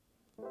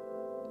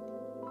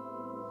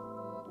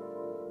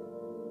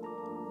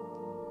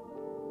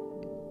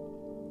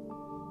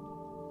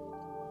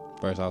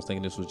First, I was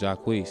thinking this was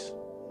Jacquees.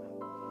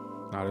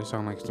 Nah, they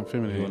sound like some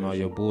feminine Doing energy. all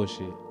your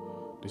bullshit.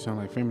 They sound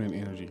like feminine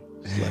energy.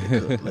 Let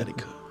it cook. Let it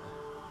cook.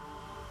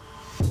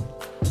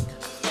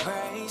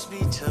 Praise be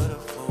to the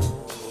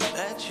fool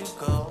that you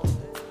go.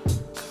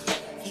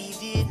 He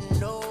didn't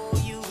know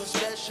you were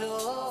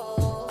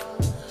special.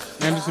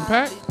 Anderson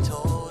 .Paak? He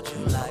told you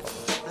life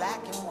was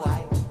black and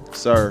white.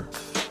 Sir.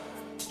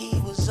 He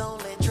was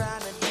only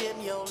trying to dim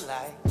your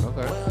light.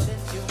 Okay. Well,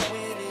 if you're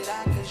with it,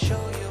 I could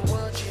show you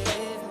what you're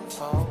hidden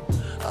for.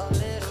 A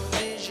little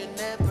vision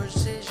and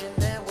precision,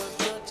 then we're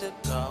good to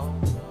go.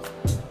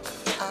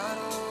 I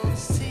don't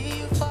see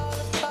you fall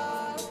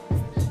apart.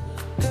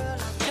 Girl,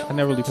 I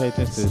never really paid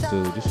attention to this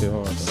dude. This shit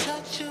hard, though.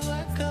 such a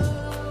work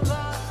of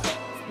art.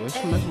 That's a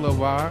nice little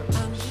vibe.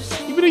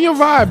 You been in your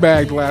vibe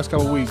bag the last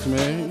couple weeks,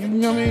 man. You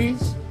know what I mean?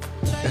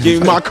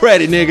 Give me my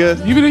credit,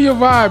 nigga. You been in your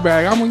vibe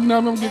bag. I'm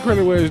gonna get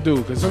credit where it's due,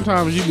 because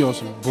sometimes you be on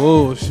some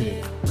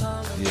bullshit.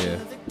 Yeah,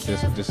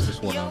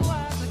 just one of them.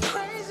 A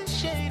crazy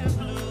shade of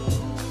blue.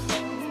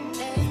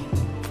 Hey,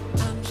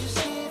 I'm just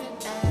hitting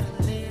at a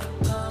little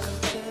color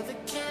to the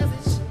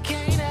canvas.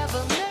 Can't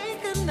ever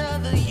make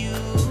another you.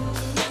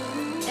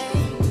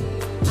 Hey,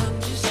 I'm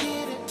just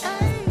hitting a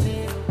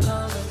little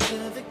color to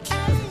the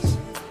canvas.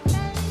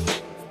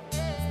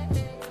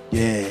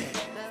 Yeah.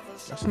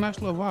 That's a nice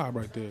little vibe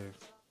right there.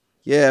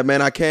 Yeah,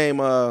 man, I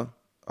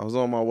was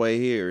on my way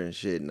here and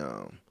shit, and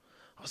I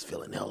was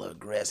feeling hella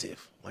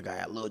aggressive. Like I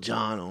had Lil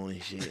Jon on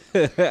and shit.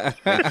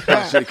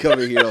 I should come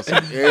in here on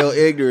some real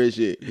ignorant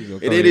shit. And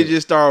then it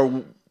just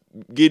started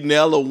getting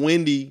hella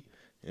windy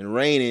and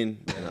raining.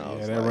 And I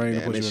was that like, rain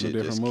damn, put you this in a shit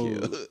different just mood.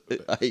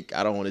 killed. Like,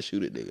 I don't want to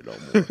shoot a nigga no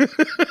more.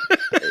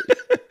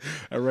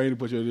 I'm ready to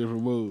put you in a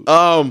different mood.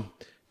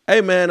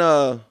 Hey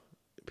man,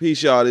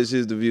 peace y'all. This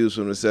is the Views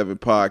from the 7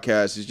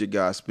 podcast. This is your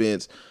guy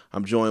Spence.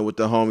 I'm joined with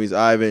the homies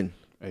Ivan.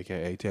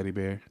 AKA Teddy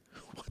Bear.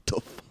 What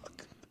the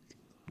fuck?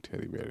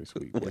 Teddy Bear this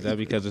week. Is that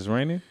because it's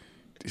raining?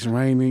 It's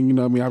raining, you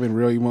know what I mean? I've been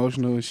real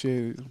emotional and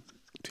shit.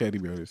 Teddy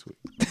Bear this week.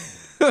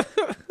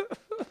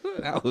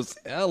 That was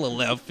hella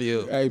left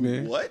field. Hey,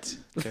 man. What?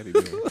 Teddy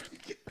Bear.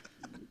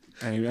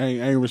 I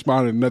ain't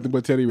responding to nothing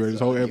but Teddy Bear this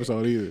whole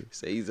episode either.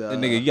 Say he's That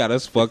nigga, you got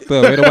us fucked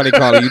up. Ain't nobody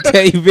calling you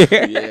Teddy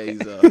Bear. Yeah,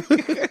 he's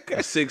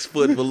a 6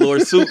 foot velour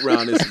suit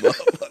around this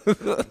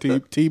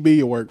motherfucker.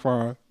 TB will work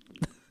fine.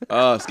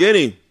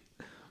 Skinny.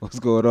 What's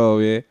going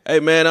on, man? Hey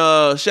man,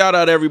 shout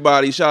out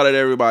everybody. Shout out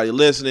everybody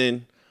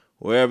listening.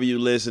 Wherever you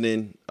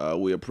listening,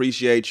 we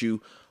appreciate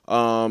you.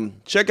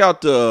 Check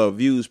out the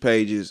views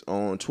pages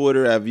on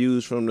Twitter at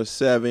Views from the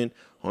 7,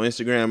 on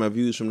Instagram at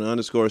Views from the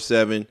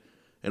 _7,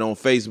 and on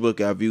Facebook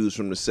at Views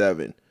from the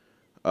 7.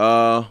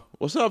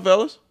 What's up,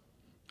 fellas?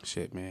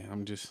 Shit, man.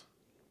 I'm just,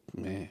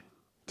 man.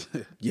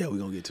 Yeah, we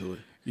gonna get to it.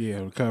 Yeah,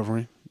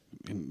 recovering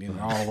in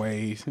all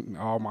ways.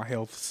 All my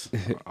health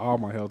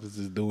is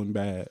just doing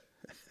bad.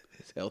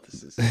 His health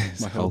is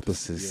My health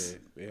is, is- yeah,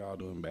 they all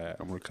doing bad.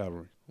 I'm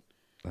recovering.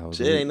 That was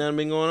shit. Ain't nothing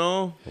been going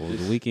on. What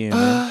was the weekend,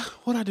 man?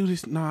 What I do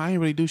this? No, I ain't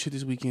really do shit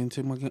this weekend.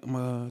 Took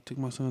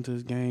my son to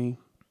his game,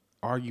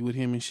 argue with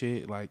him and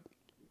shit. Like,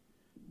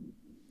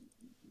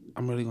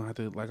 I'm really gonna have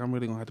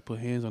to put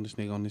hands on this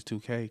nigga on this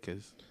 2K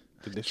because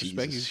the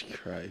disrespect Jesus is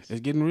Christ.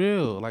 it's getting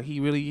real. Like he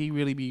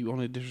really be on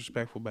a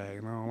disrespectful bag,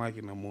 and I don't like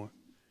it no more.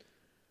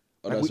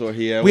 Oh, Like, that's where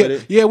he at We, with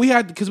it? yeah, we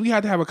had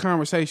to have a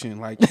conversation,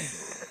 like,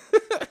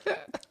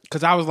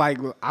 because I was like,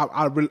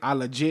 I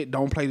legit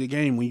don't play the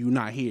game when you're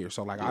not here.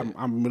 So like,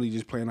 I'm really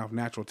just playing off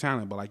natural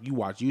talent. But like, you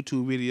watch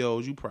YouTube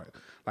videos, you probably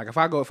like if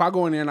I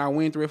go in there and I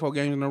win 3 or 4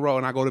 games in a row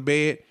and I go to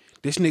bed,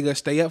 this nigga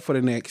stay up for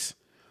the next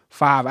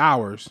 5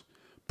 hours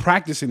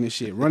practicing this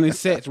shit, running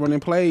sets, running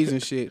plays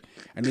and shit,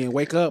 and then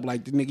wake up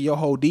like the nigga, your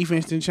whole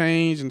defense done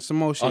changed and some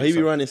more shit. Oh, he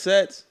be running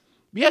sets?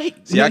 Yeah,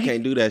 I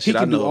can't do that shit. He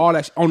can I know do all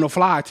that on the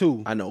fly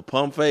too. I know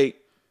pump fake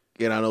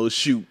and I know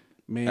shoot.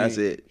 Man, That's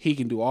it. He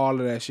can do all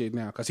of that shit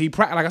now because like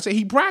I said,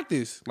 he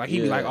practiced. Like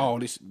he be Yeah. like, "Oh,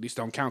 this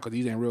don't count because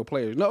these ain't real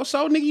players." No,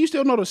 so nigga, you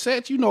still know the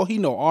sets. You know he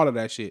know all of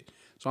that shit.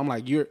 So I'm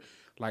like,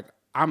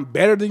 I'm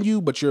better than you,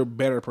 but you're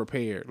better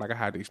prepared. Like I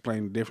had to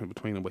explain the difference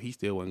between them, but he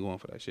still wasn't going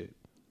for that shit.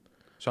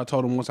 So I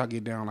told him once I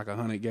get down like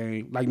 100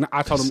 game, like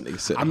I told him This nigga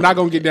said I'm not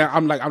gonna get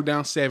down. I'm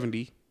down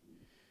 70.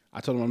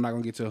 I told him I'm not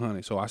gonna get to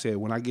 100. So I said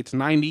when I get to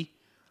 90,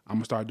 I'm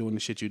gonna start doing the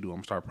shit you do. I'm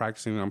gonna start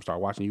practicing. I'm gonna start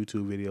watching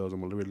YouTube videos.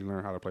 I'm gonna really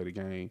learn how to play the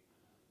game.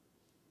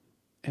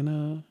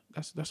 And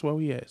that's where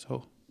we at.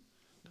 So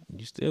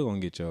You still gonna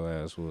get your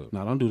ass whooped.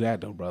 no, don't do that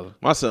though, brother.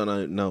 My son,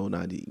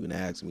 not even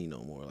ask me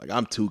no more. Like,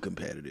 I'm too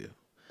competitive.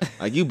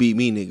 Like, you beat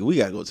me, nigga. We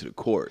gotta go to the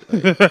court.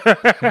 Like, I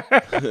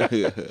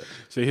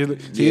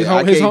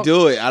can't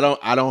do it. I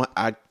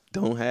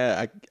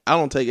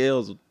don't take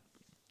L's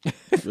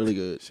really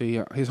good. See,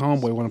 his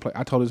homeboy want to play.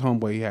 I told his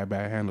homeboy he had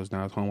bad handles.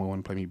 Now his homeboy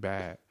want to play me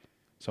bad.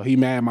 So he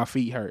mad my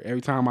feet hurt.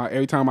 Every time I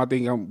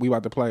think we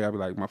about to play, I be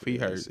like, my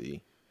feet hurt.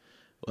 See.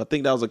 Well, I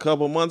think that was a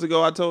couple months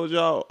ago. I told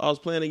y'all I was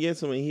playing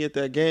against him and he hit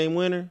that game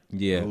winner.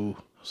 Yeah. Ooh.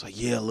 I was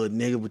like, yeah, little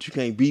nigga, but you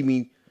can't beat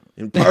me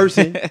In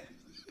person.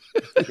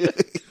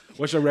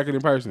 What's your record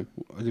in person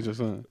against your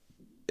son?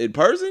 In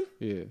person?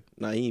 Yeah.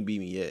 Nah, he ain't beat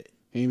me yet.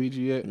 He ain't beat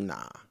you yet?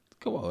 Nah.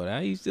 Come on, now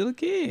he's still a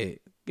kid.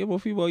 Give him a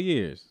few more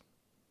years.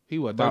 He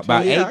what? About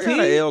 13? Yeah, I got 18?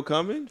 an L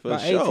coming for By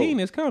sure. 18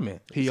 is coming.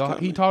 He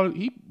about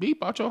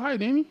your height,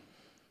 didn't he?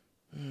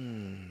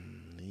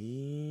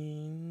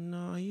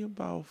 No, he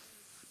about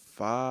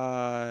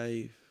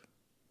 5.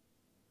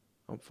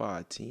 I'm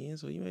 5'10",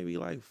 so he may be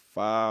like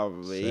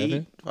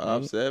 5'8",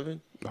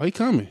 5'7". Oh, he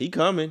coming. He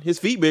coming. His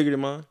feet bigger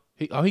than mine.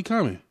 He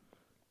coming.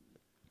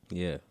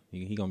 Yeah,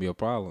 he gonna be a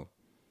problem.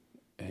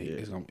 Hey, Yeah.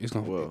 it's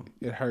gonna Well.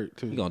 it hurt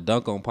too. He gonna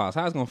dunk on Pops.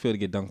 How's it gonna feel to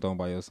get dunked on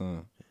by your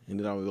son? And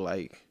then I was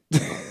like,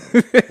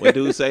 what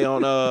dude say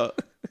on what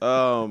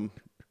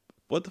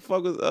the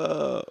fuck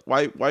was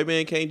white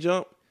man can't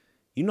jump?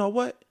 You know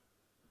what?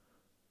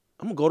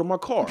 I'm gonna go to my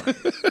car. I'm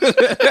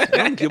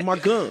gonna give him my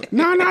gun.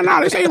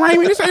 No, this ain't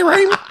Raymond. This ain't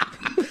Raymond.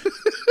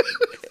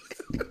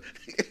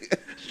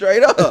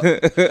 Straight up.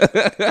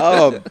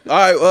 All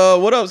right,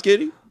 what up,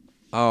 Skitty?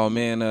 Oh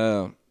man,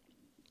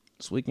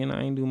 this weekend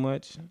I ain't do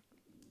much.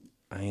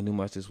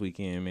 This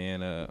weekend,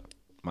 man.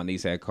 My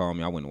niece had called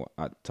me.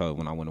 I told her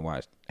when I went and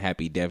watched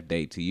Happy Death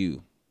Day to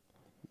You.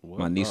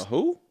 My niece,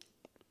 Who?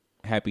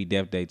 Happy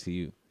Death Day to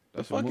You.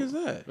 The fuck is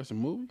that? That's a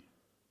movie.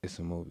 It's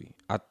a movie.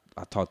 I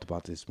talked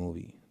about this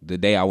movie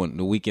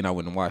the weekend I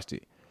went and watched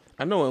it.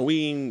 I know, and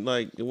we ain't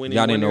like when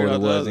Y'all didn't know what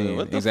it was in. in.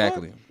 What the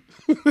Exactly.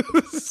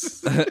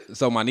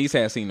 So my niece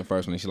had seen the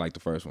first one and she liked the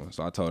first one.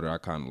 So I told her I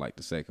kind of liked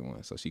the second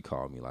one. So she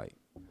called me like,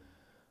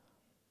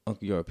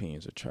 Uncle, your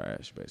opinions are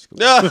trash,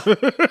 basically.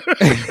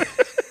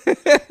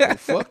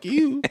 Fuck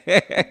you.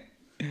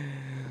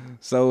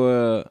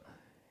 So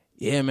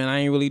yeah, man, I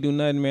ain't really do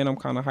nothing, man. I'm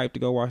kind of hyped to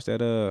go watch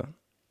that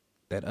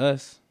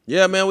Us.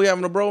 Yeah, man, we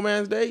having a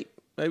bromance date.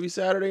 Maybe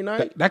Saturday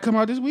night. That come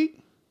out this week?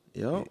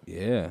 Yo.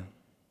 Yeah,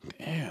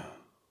 Damn.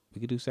 we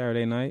could do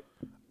Saturday night.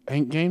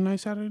 Ain't game night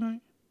Saturday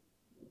night?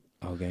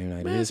 Oh, game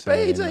night Man, is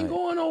Spades Saturday ain't night.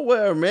 going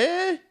nowhere,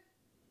 man.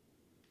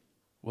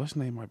 What's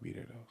name might be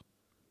there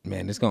though?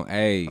 Man, it's gonna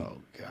hey.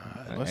 Oh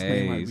God. What's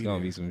name might It's be gonna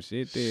there? be some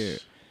shit there.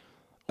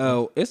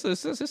 Oh, it's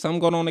something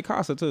going on in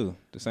Casa too.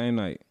 The same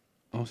night.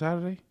 On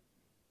Saturday?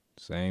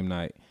 Same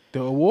night.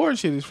 The award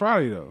shit is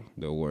Friday though.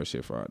 The award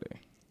shit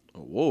Friday.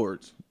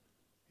 Awards.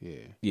 Yeah.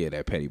 Yeah,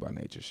 that petty by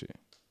nature shit.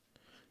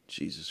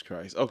 Jesus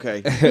Christ.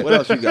 Okay. What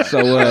else you got?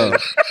 So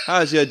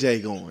How's your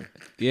day going?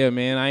 yeah,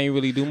 man, I ain't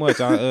really do much.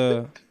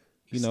 I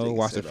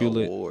watched a few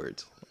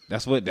awards.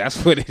 That's what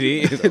it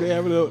is. they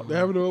having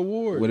an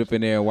award. Went up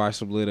in there and watched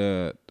some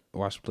little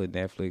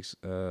Netflix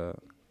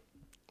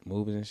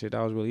movies and shit.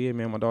 That was really it,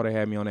 man. My daughter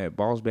had me on that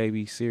Boss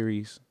Baby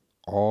series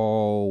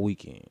all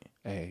weekend.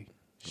 Hey,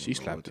 she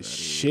slapped the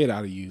shit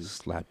out of you.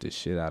 Slapped the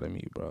shit out of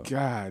me, bro.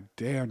 God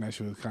damn, that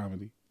shit was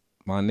comedy.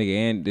 My nigga,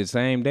 and the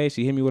same day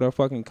she hit me with her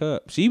fucking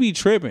cup. She be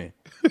tripping.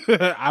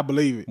 I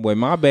believe it. Boy,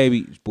 my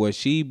baby,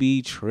 she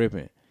be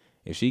tripping.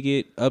 If she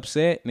get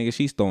upset, nigga,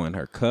 she's throwing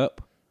her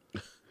cup.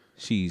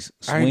 She's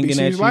I ain't swinging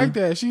think at she's you. like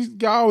that.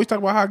 Y'all always talk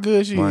about how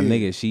good she My is.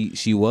 nigga,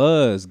 she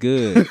was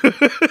good.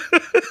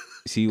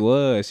 She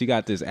was. She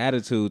got this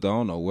attitude. I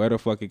don't know where the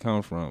fuck it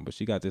come from, but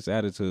she got this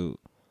attitude.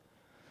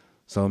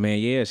 So, man,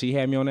 yeah, she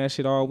had me on that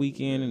shit all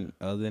weekend. And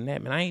other than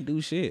that, man, I ain't do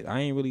shit.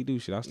 I ain't really do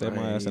shit. I stayed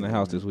my ass in the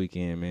house this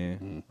weekend,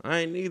 man. I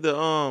ain't neither.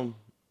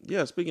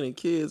 Yeah, speaking of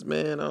kids,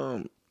 man,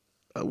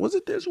 was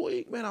it this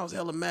week? Man, I was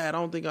hella mad. I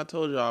don't think I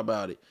told y'all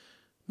about it.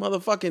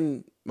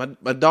 Motherfucking,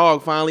 my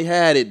dog finally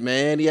had it,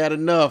 man. He had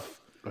enough.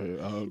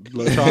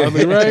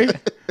 Charlie Ray.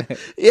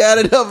 He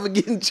had enough of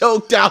getting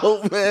choked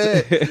out,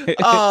 man.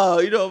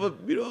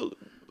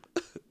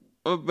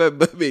 My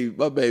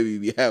baby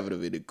be having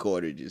him in the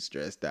corner just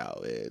stressed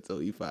out, man. So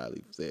he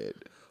finally said,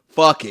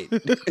 fuck it.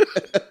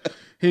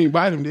 He ain't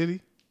bite him, did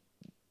he?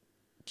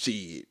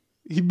 Shit.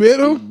 He bit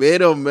He him?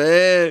 bit him,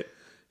 man.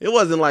 It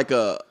wasn't like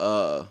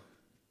a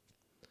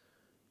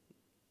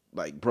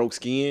like broke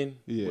skin.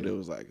 Yeah. But it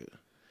was like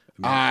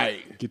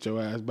Get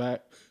your ass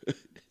back.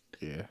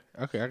 Yeah.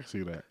 Okay, I can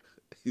see that.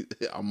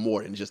 I'm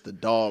more than just a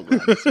dog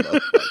around this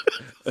motherfucker.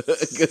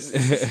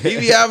 'Cause he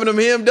be having them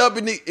hemmed up,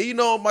 and my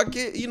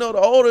kid, the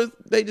older,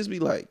 they just be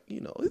like,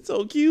 it's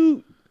so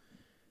cute.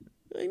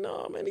 Like,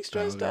 no, man, he's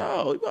stressed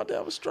out. He about to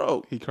have a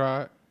stroke. He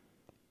cried?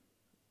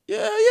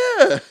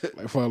 Yeah.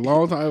 Like for a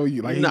long time?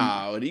 Like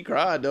Nah, but he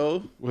cried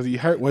though. Was he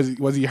hurt? Was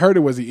he hurt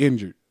or was he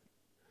injured?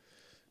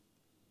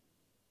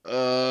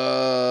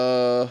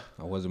 Or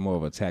was it more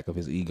of an attack of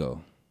his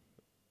ego?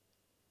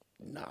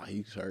 Nah,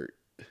 he's hurt.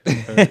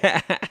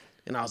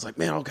 And I was like,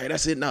 man, okay,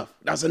 that's enough.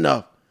 That's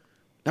enough.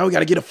 Now we got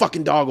to get a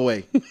fucking dog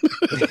away. I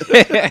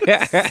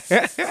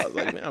was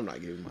like, man, I'm not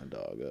giving my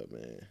dog up,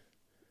 man.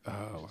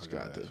 Oh my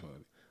God, that's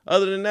funny.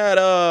 Other than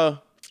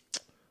that,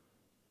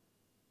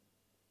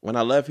 when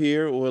I left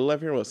here,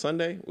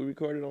 Sunday? We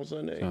recorded on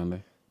Sunday.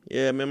 Sunday.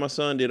 Yeah, man, my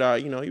son did all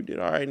right. He did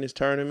all right in this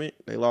tournament.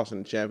 They lost in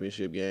the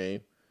championship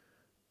game.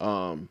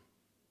 I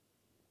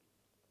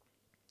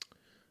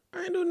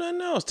ain't do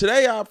nothing else.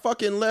 Today I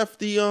fucking left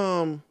the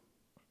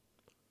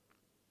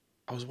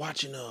I was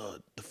watching the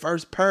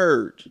first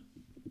Purge.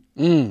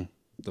 Mm.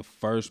 The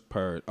first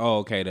Purge. Oh,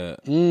 okay. The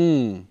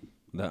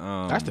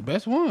That's the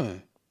best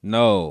one.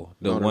 no,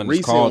 the No, one that's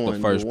recent called one, the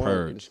first one-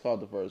 Purge. It's called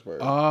the first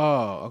purge.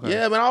 Oh, okay.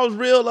 Yeah, man, I was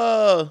real.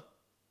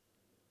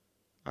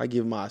 I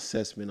give my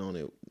assessment on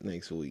it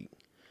next week.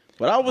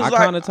 But I was I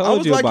like, kinda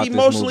told you about this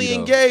emotionally movie, though.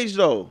 engaged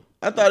though.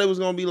 I thought it was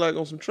gonna be like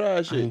on some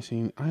trash I ain't shit.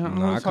 seen. I No, I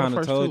only saw the kind of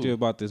first told two. you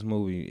about this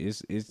movie.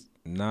 It's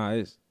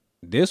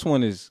this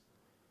one is.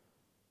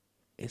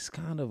 It's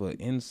kind of an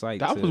insight.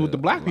 That to was with the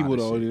a black lot people of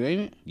though, shit.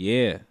 ain't it?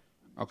 Yeah,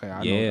 Okay,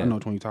 I Yeah. know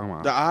which one you're talking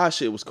about. The eye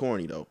shit was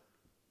corny though.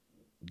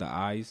 the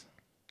eyes.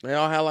 They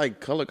all had like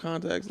color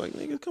contacts. Like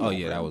nigga, come Oh on.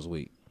 yeah, man. that was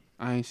weak.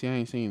 I ain't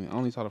seen it. I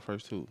only saw the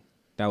first two.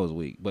 That was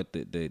weak. But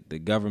the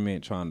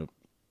government trying to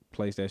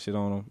place that shit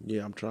on them.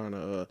 Yeah, I'm trying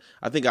to.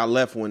 I think I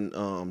left when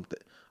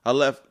I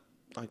left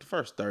like the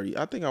first 30.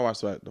 I think I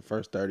watched like the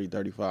first 30,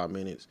 35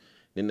 minutes.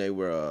 Then they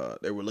were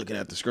looking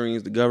at the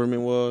screens. The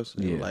government was.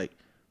 They were Yeah. like,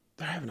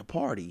 they're having a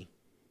party.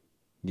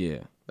 Yeah,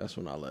 That's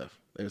when I left.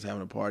 They was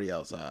having a party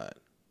outside.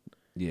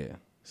 yeah.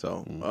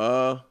 So,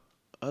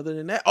 other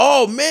than that,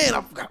 oh man,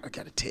 I forgot. I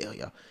gotta tell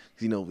y'all.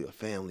 'Cause you know we a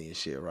family and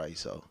shit, right?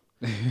 So,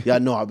 y'all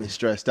know I've been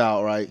stressed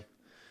out, right?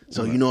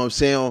 So you know what I'm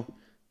saying?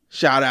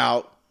 Shout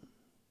out.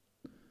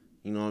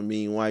 You know what I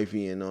mean,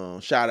 wifey,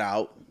 and shout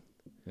out.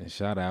 And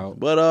shout out.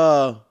 But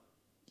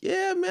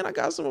yeah, man, I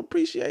got some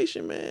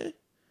appreciation, man.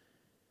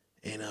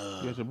 And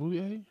You got your booty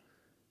ate?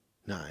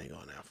 nah, I ain't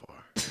going that far.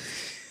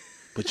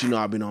 But you know,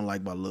 I've been on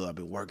like my love. I've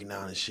been working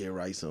out and shit,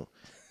 right? So,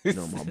 you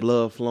know, my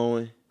blood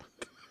flowing.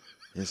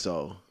 And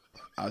so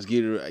I was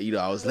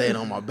I was laying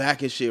on my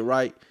back and shit,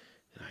 right?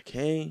 And I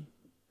came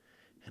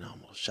and I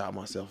almost shot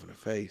myself in the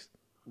face.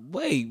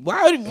 Wait,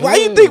 why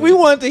you think we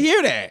wanted to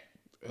hear that?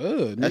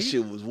 That Nigga.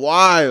 shit was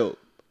wild.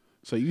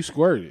 So you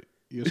squirted.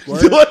 You a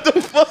squirter? What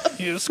the fuck?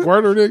 You a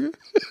squirter, nigga?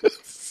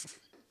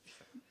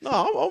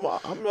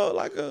 No,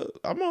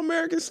 I'm an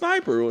American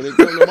sniper when it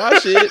comes to my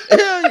shit.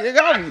 Hell,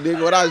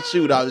 nigga, when I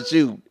shoot.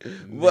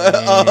 But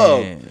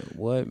Man,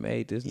 what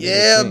made this? nigga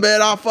yeah, think?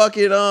 man, I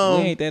fucking We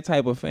ain't that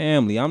type of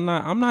family. I'm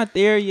not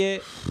there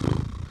yet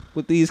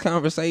with these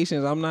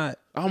conversations. I'm not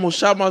I almost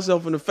shot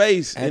myself in the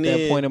face. at and that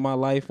then, point in my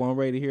life where I'm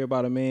ready to hear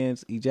about a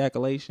man's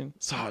ejaculation,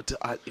 So I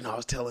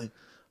was telling,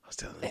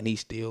 and he's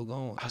still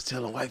going.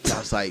 wifey, I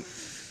was like,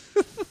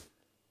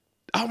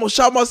 I almost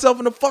shot myself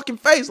in the fucking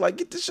face. Like,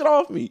 get this shit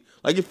off me.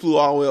 Like, it flew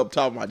all the way up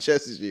top of my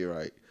chest and shit,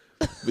 right?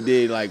 But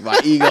then, like, my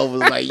ego was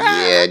like,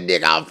 yeah,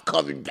 nigga, I'm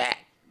coming back.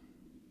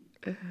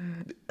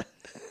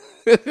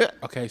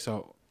 Okay,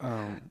 so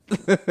I'm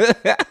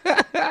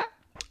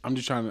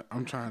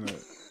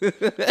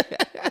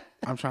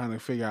trying to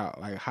figure out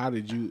like how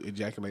did you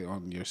ejaculate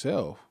on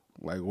yourself?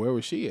 Like where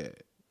was she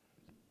at?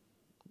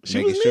 She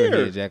Making was sure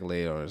near. he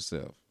ejaculated on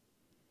himself.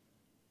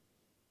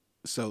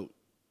 So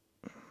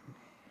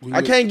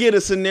I can't get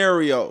a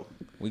scenario,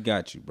 We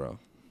got you, bro.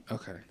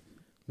 Okay,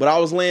 but I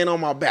was laying on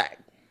my back.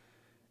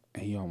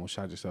 and you almost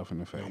shot yourself in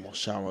the face. I almost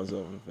shot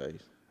myself in the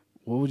face.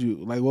 What would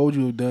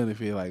you have done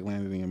if it like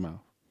landed in your mouth?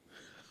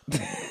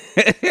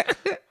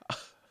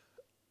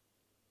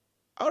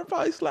 I would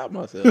probably slap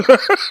myself.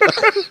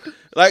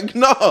 Like,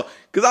 no,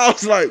 because I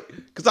was like,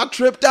 because I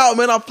tripped out,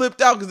 man. I flipped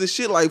out because the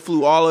shit like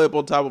flew all the way up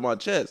on top of my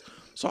chest.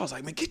 So I was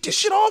like, man, get this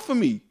shit off of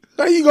me.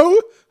 How you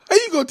go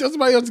tell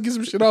somebody else to get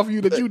some shit off of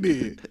you that you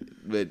did?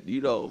 But,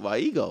 you know, my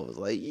ego was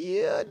like,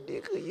 yeah,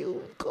 nigga,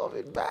 you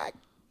coming back.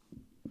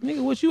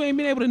 Nigga, what, you ain't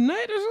been able to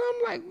nut or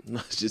something? Like, No,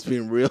 it's just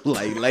been real,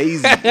 like,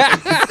 lazy.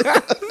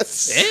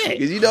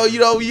 Because, you know,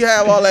 you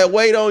have all that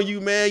weight on you,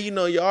 man. You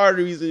know, your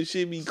arteries and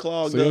shit be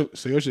clogged up.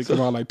 So your shit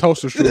come out like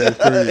toaster strudel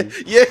cream.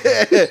 Yeah,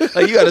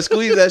 like, you got to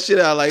squeeze that shit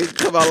out, like,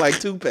 come out like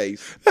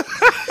toothpaste.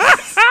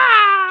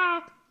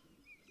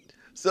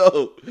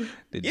 So,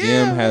 the yeah,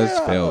 gym has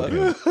man. failed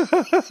him.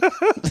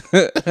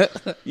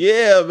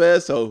 Yeah, man.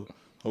 So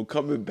I'm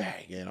coming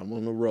back, and I'm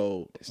on the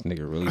road. This nigga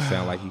really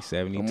sound like he's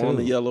 72. I'm on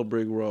the yellow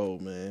brick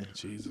road, man.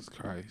 Jesus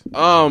Christ.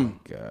 God.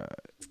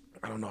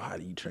 I don't know how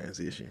do you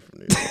transition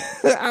from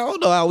there. I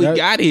don't know how we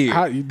got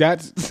here.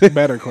 That's a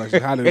better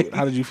question. How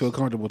did you feel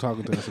comfortable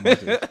talking to us about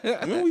this?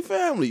 I mean, we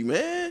family,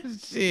 man.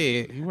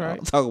 Shit. You right.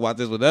 I'll talk about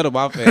this with none of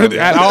my family.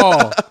 At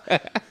all.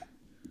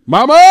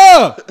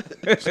 Mama!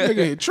 This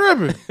nigga here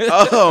tripping.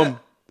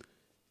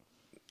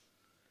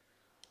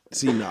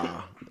 See,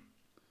 nah.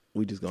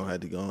 We just gonna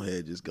have to go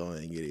ahead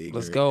and get it.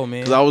 Let's go,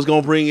 man. Because I was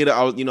gonna bring it.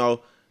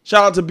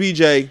 Shout out to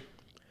BJ.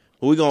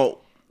 But we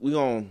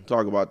gonna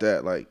talk about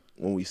that like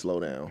when we slow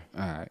down. All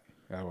right.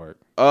 That'll work.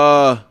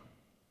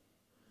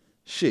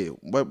 Shit.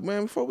 But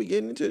man, before we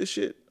get into the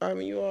shit, I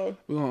mean,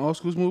 We on old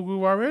school smooth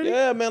groove already?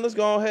 yeah, man. Let's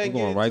go ahead. And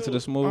We're going get right into to the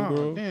it. smooth, Oh,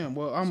 bro. damn.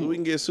 Well, So we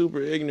can get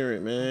super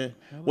ignorant, man.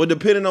 Well,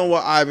 depending on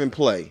what Ivan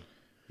play,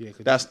 yeah,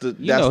 'cause that's the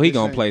You know he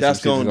gonna play some that's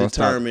shit that's gonna gonna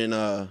start-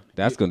 determine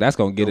That's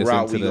gonna get the us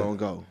route into we the. gonna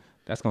go.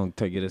 That's gonna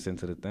get us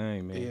into the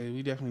thing, man. yeah,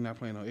 we definitely not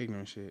playing no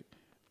ignorant shit.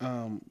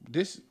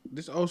 This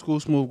old school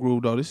smooth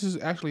groove though, this is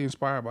actually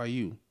inspired by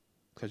you,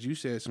 cause you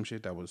said some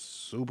shit that was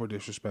super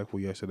disrespectful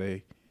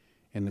yesterday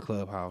in the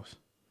clubhouse.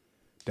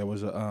 There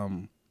was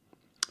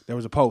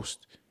a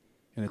post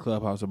in the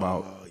clubhouse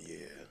about Oh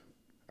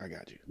yeah, I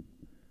got you.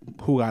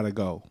 who gotta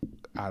go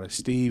out of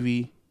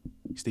Stevie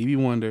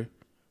Wonder,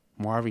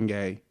 Marvin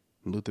Gaye,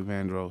 Luther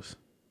Vandross,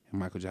 and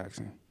Michael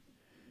Jackson.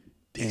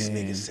 This And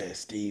nigga said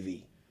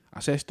Stevie. I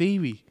said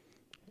Stevie.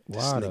 This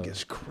Why, though?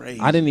 nigga's crazy.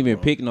 I didn't even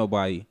bro. pick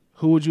nobody.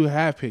 Who would you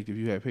have picked if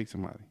you had picked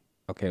somebody?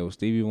 Okay, well,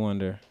 Stevie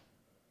Wonder,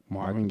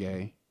 Marvin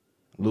Gaye,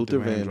 Luther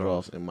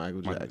Vandross and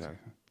Michael Jackson.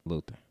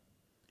 Luther.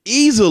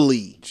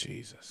 Easily.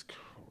 Jesus Christ.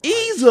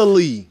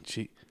 Easily.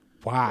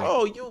 Why?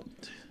 Oh, you.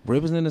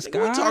 Ribbons in the sky.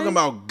 We're talking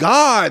about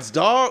gods,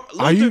 dog.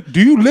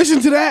 Do you listen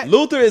to that?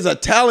 Luther is a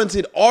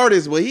talented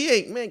artist, but he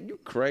ain't, man, you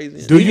crazy.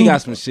 Do Stevie you-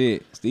 got some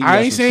shit. Stevie I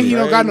got ain't some saying shit. he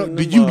don't got no. Crazy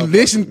Do them you motherfuckers,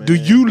 listen? man. Do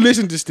you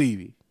listen to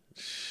Stevie?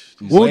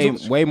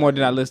 Way more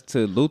than I listen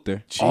to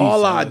Luther.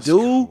 All I Jesus.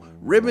 do,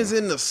 ribbons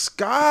in the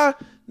sky,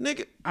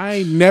 nigga. I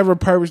ain't never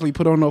purposely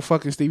put on no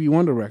fucking Stevie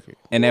Wonder record.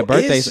 And that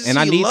birthday, Isn't and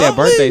I she need lovely? that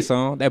birthday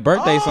song. That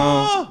birthday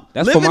song.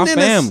 That's for my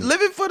family.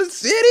 Living for the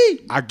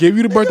city. I give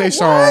you the birthday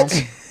what? song.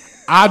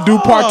 I do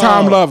part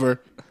time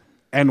lover,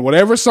 and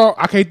whatever song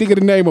I can't think of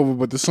the name of it,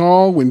 but the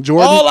song when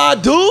Jordan, All I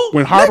do.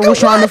 when Harper nigga, was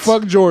trying to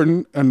what? fuck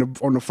Jordan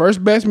on the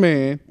First Best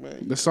Man,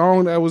 the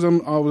song that was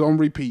on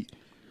repeat.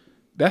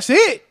 That's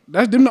it.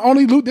 That's them the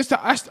only loot.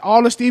 That's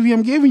all the Stevie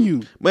I'm giving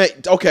you. Man,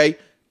 okay.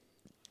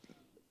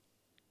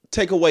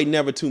 Take away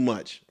never too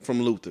much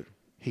from Luther.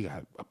 He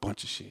got a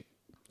bunch of shit.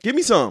 Give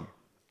me some.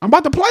 I'm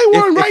about to play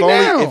one right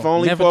now. If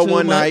only Never for too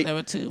one much, night.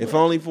 never too If much.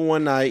 only for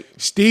one night.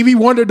 Stevie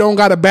Wonder don't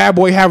got a bad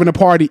boy having a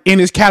party in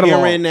his catalog.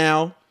 Here and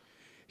now.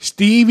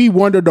 Stevie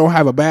Wonder don't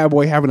have a bad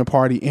boy having a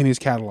party in his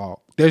catalog.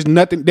 There's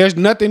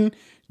nothing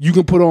you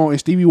can put on in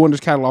Stevie Wonder's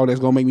catalog that's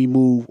gonna make me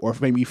move or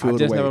make me feel I the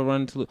just way. never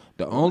run into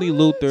the only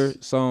Luther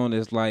song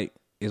is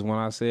when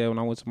I said when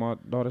I went to my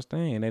daughter's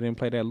thing and they didn't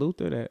play that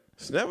Luther that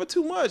It's never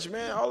too much,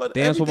 man. All of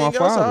Dance with my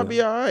everything else, I'll father. be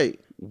all right.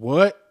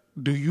 What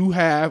do you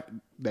have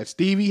that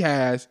Stevie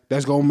has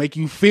that's gonna make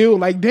you feel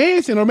like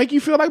dancing or make you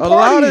feel like A partying?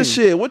 lot of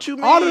shit. What you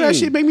mean? All of that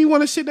shit make me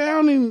want to sit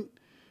down and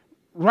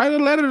write a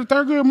letter to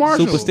Thurgood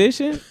Marshall.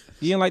 Superstition.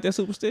 You didn't like that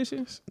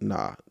Superstition?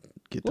 Nah,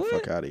 get the What?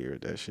 fuck out of here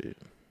with that shit.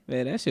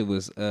 Man, that shit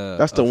was.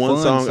 That's the a one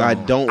fun song I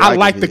don't like. I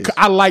like of his.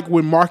 I like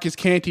when Marcus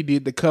Canty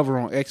did the cover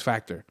on X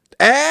Factor.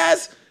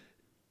 Ass.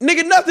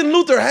 Nigga, nothing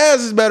Luther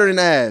has is better than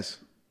ass.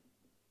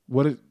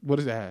 What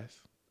is ass?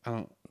 I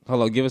don't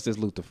Hold on, give us this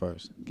Luther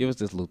first. Give us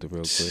this Luther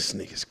real quick. This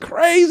nigga's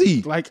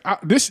crazy. like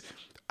this.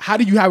 How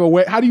do you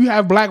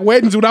have black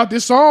weddings without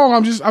this song?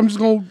 I'm just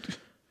gonna.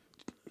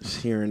 It's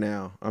here and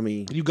now. I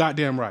mean, You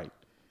goddamn right.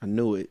 I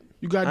knew it.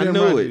 You goddamn I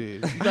knew right. it.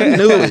 It is. You I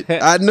knew it.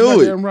 I knew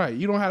it. goddamn right.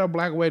 You don't have a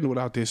black wedding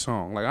without this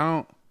song. Like I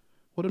don't.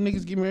 What do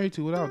niggas get married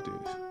to without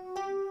this?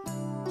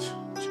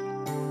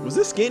 Was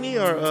this Skinny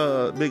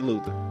or Big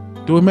Luther?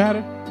 Do it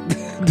matter?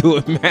 Do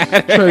it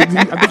matter?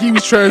 I think he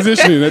was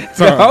transitioning at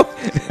the time.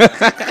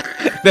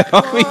 The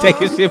homie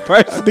taking shit I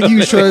personal. think he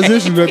was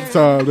transitioning at the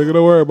time. Nigga,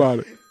 don't worry about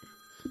it.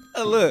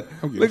 Look at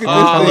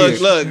Oh,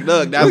 this look, nigga.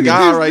 look. That's Look at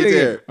God this right nigga.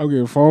 there. I'm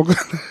getting phone calls.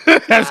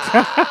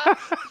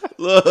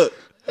 Look.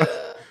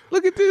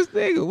 Look at this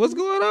nigga. What's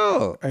going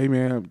on? Hey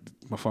man,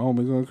 my phone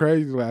been going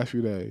crazy the last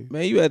few days.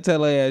 Man, you had to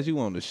tell her ass you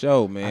on the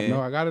show, I man. know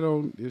I got it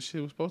on. This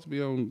shit was supposed to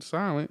be on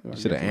silent.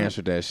 Should have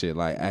answered that shit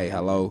like, hey,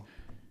 hello.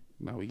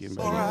 No, we getting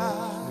back.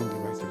 We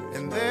getting back to this.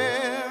 And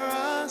there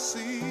I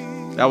see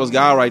That was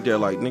God right there.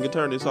 Like, nigga,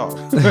 turn this off.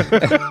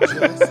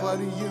 just what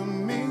you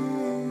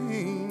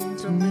mean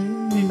to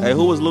me. Hey,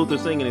 who was Luther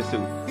singing this to?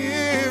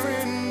 Here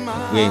in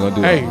my We ain't gonna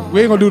do Hey, that. we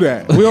ain't gonna do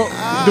that. We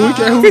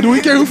don't, do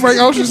we care who Frank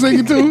Ocean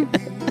singing to?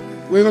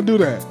 We ain't gonna do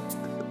that.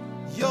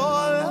 your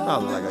love. I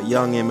look like a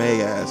young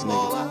M.A. ass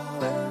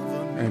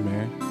nigga. Hey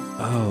man,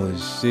 Oh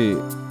shit.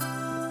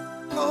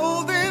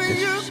 Holding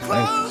you Disrespectful.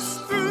 close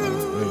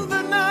through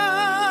the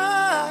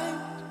night.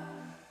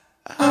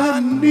 I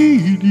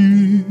need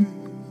you.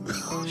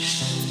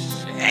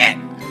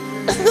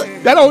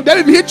 That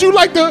didn't hit you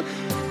like the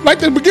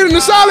beginning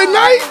of Silent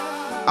Night.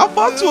 I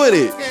fucked with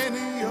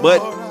it. But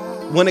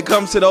when it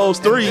comes to those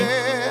three,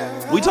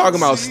 we talking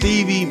about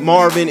Stevie,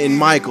 Marvin, and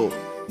Michael.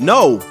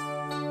 No.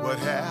 What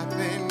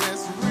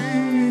happiness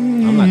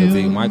I'm not a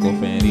big Michael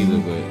fan either,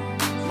 but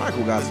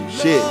Michael got some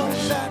shit,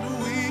 man. that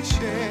we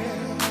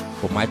share.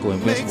 but Michael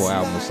Invincible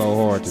album was so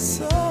hard to me.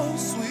 So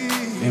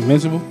sweet.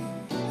 Invincible.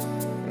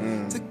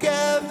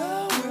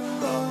 Together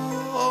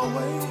we'll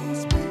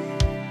always be.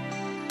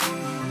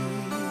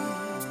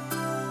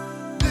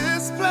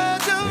 This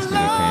pledge of This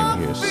nigga love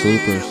came here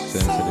super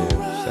sensitive,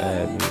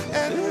 sad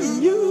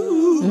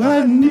music.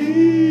 I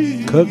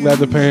need Cook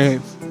leather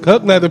pants.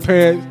 Cook leather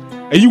pants.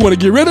 And you want to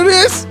get rid of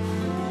this?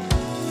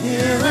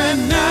 here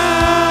and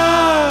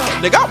now.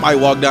 Nigga, I might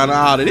walk down the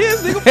aisle to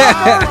this, nigga.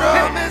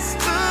 Promise to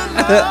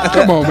love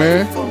Come on,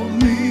 man. for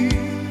me.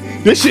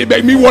 This shit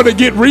make me want to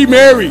get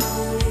remarried.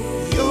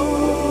 You're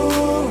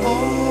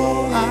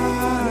all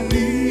I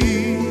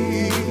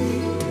need.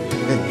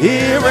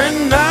 Here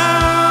and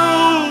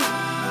now.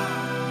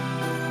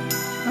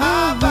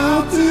 I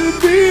vow To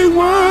be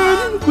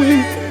one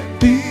with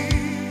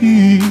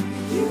thee.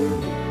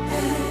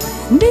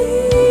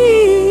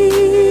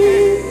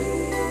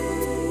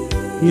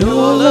 Your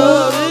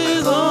love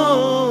is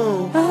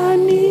all I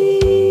need.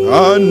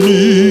 I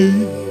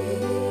need.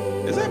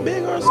 Is that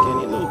Big or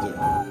Skinny Luther?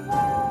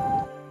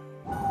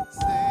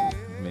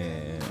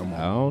 Man,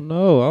 I don't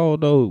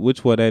know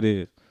which one that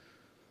is.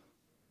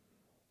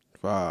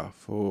 5,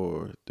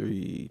 4,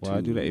 3, 2. Why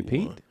I do that? It 1.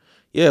 peaked?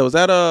 Yeah, was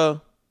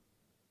that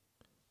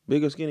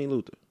Big or Skinny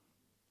Luther?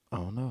 I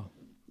don't know.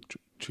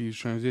 Trees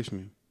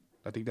transitioning.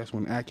 I think that's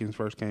when Atkins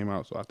first came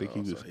out. So I think he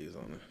was. So he was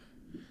on it.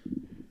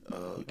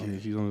 Yeah,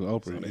 he's on the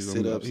Oprah. on He's his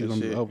on the sit-ups and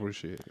shit. Oprah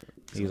shit.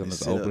 He's on his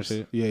this Oprah sit-ups.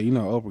 shit. Yeah, you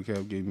know Oprah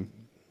kept getting.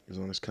 He was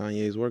on his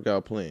Kanye's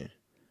workout plan.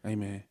 Hey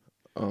man,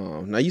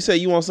 Now you say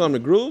you want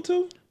something to groove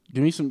to?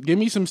 give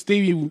me some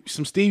Stevie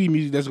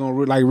music that's gonna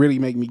really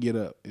make me get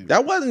up.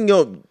 That wasn't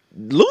going.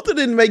 Luther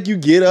didn't make you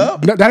get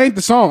up. No, that ain't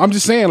the song. I'm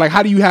just saying, like,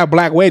 how do you have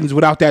black weddings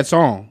without that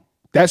song?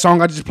 That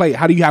song I just played.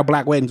 How do you have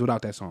black weddings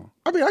without that song?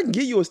 I mean, I can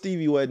give you a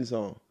Stevie wedding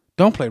song.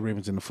 Don't play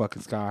Ribbons in the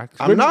fucking Sky.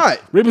 I'm not.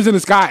 Ribbons in the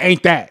Sky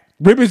ain't that.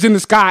 Ribbons in the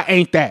Sky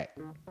ain't that.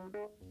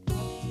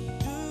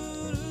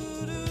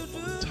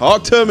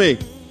 Talk to me.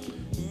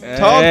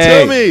 Talk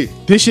to me.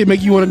 This shit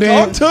make you want to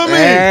Talk dance? to me.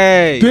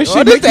 Hey, This oh,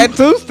 shit this make that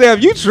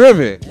two-step. You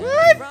tripping.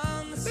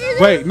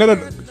 Wait, no.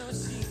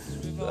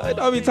 It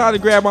don't be time to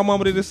grab my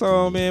mama to this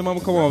song, man. Mama,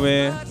 come on,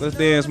 man. Let's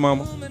dance,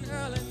 mama.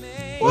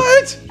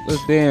 What?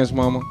 Let's dance,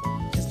 mama.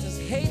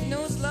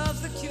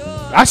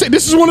 I said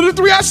this is one of the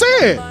three I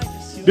said.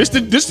 This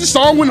the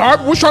song when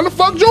Harper was trying to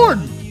fuck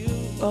Jordan.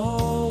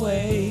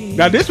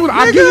 Now this one,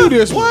 I'll give you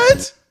this one.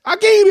 What? I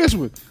give you this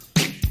one.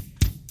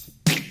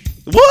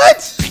 What?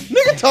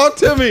 Nigga, talk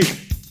to me.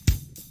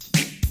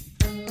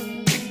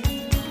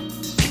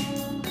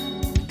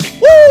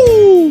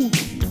 Woo!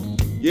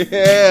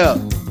 Yeah.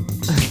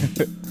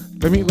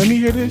 Let me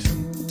hear this.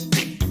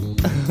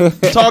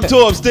 Talk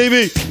to him,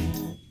 Stevie.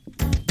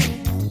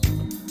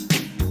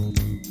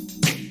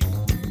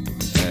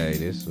 Hey,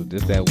 this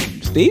that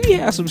one. Stevie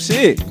has some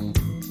shit.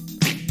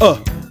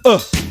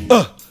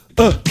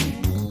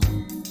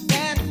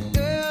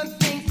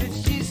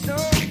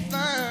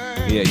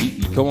 Yeah,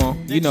 you come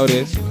on. You know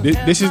this.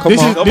 This is Come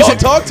on. Come on,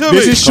 talk to me.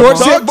 This is short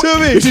Come set. on. Talk to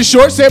me. This is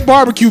short set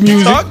barbecue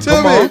music. Talk to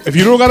Come me. on. If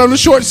you don't got on the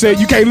short set,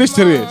 you can't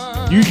listen to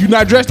this. You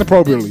not dressed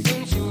appropriately.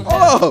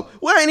 Hold up.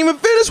 We ain't even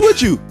finished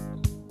with you.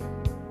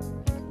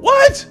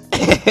 What?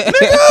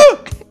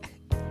 Nigga.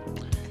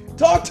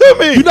 Talk to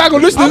me. You're not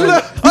gonna listen to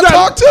this.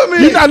 Talk to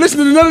me. You're not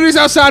listening to none of this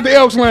outside the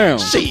Elks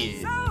Lounge. Shit.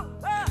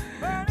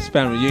 It's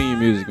family reunion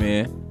music,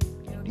 man.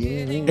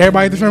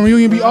 Everybody at the family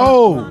reunion be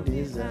old.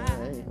 It's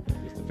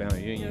the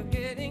family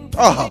reunion.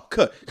 Oh,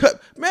 cut.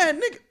 Man,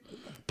 nigga.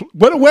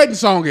 Where the wedding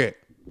song at?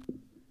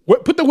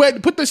 Put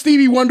the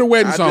Stevie Wonder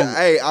wedding song.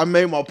 I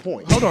made my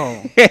point. Hold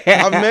on.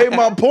 I made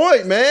my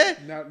point, man.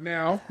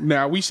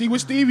 Now we see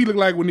what Stevie look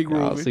like when he I'll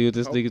grooving. see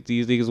what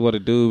these niggas want to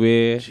do,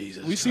 man.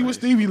 Jesus We see what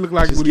Stevie look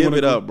like. Just when he give wanna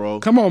it up, groove. bro.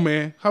 Come on,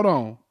 man. Hold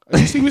on.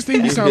 You see what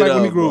Stevie sound Give like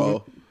it when he up, bro.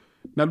 grooving.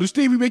 Now, do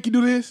Stevie make you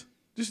do this?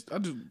 Just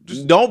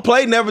Don't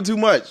play Never Too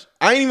Much.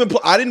 I ain't even.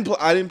 I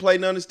didn't play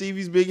none of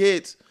Stevie's big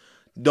hits.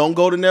 Don't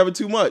go to Never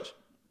Too Much.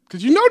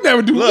 because you know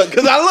never do. Look,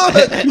 because I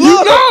look.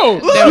 You know.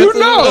 You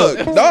know.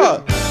 Look,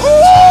 dog.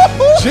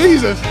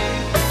 Jesus.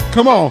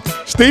 Come on.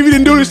 Stevie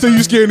didn't do this to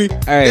you, Skinny.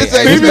 Hey, This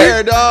ain't Stevie-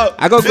 fair, dog.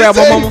 I go This grab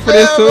my ain't mama for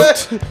this fair,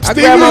 too. I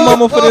grab my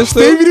mama for this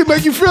Stevie too. didn't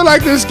make you feel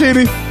like this,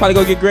 Skinny. Probably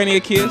go get Granny a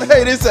kiss. man.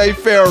 Hey, this ain't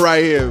fair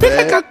right here,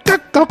 man.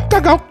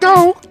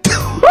 Go.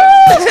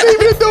 Stevie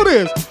didn't do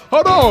this.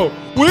 Hold on.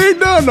 We ain't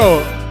done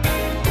though.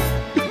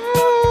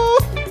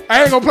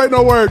 I ain't gonna play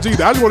no words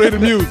either. I just want to hear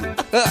the music.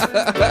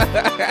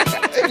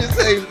 Hey, this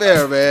ain't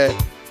fair, man.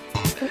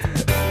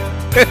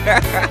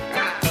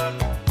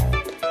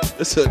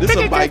 This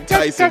a Mike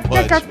Tyson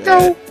punch,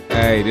 man.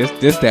 Hey,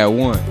 this that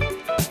one.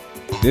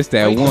 This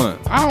that one.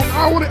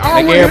 I don't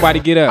Make wanna everybody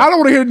get up. I don't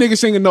want to hear the nigga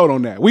sing a note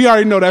on that. We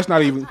already know that's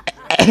not even.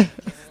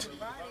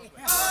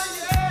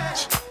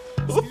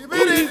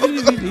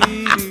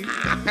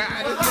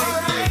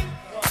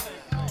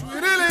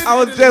 I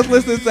was just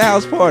listening to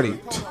House Party.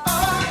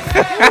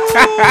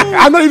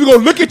 I'm not even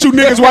gonna look at you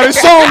niggas while this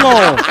song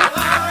on.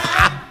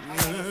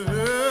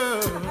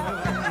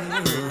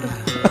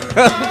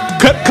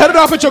 cut it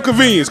off at your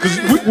convenience,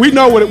 cause we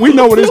know what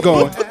it's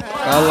going.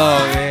 Hello,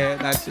 man.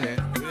 Not yet.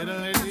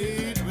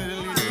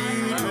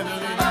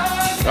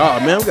 Oh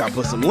man, we gotta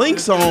put some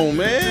links on,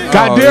 man.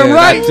 Goddamn yeah,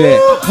 right. not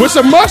yet. With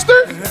some mustard,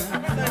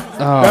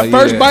 Oh, that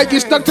first yeah. bite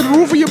gets stuck to the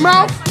roof of your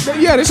mouth.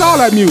 Yeah, that's all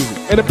that music.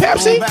 And the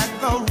Pepsi.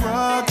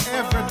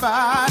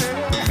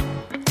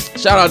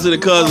 Shout out to the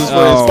cousins for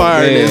Oh,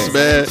 inspiring man. this,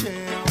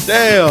 man.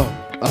 Damn.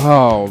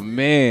 Oh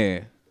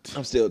man.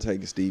 I'm still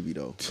taking Stevie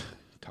though.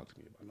 Talk to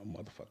me about no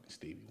motherfucking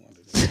Stevie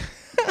Wonder.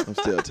 I'm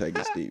still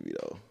taking Stevie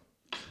though.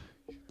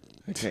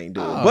 I can't do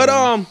it. Oh,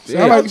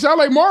 But Sound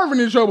like Marvin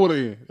in trouble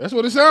then. That's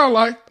what it sound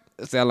like.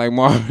 That sound like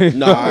Marvin.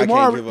 no, I can't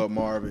Marvin. give up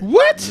Marvin.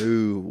 What?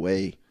 No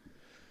way.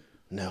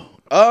 No.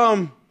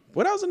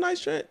 What else a nice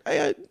trend?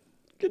 Hey,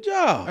 good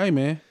job. Hey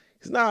man.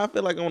 Cause now I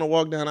feel like I want to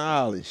walk down the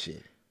aisle and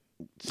shit.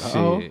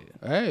 Shit.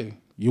 Hey,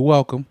 you're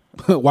welcome.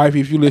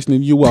 Wifey, if you're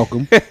listening, you're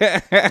welcome.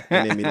 And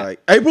then be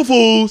like, April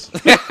Fools.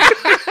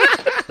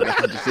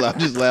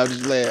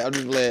 just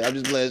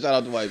playing. Shout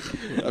out to wife.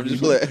 I'm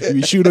just playing.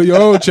 You shoot on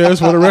your own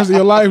chest for the rest of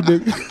your life,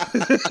 nigga.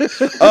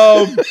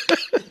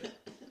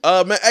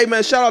 Man, hey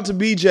man, shout out to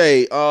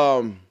BJ.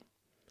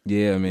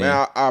 Yeah, man.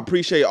 Man, I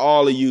appreciate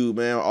all of you,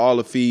 man, all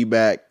the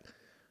feedback.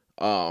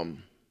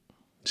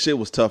 Shit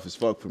was tough as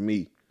fuck for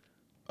me.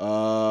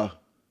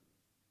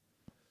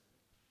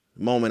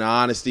 Moment of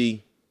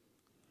honesty.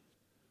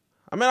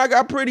 I mean, I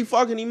got pretty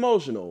fucking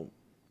emotional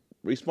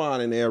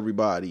responding to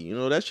everybody. You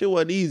know, that shit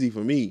wasn't easy for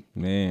me.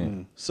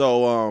 Man.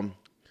 So,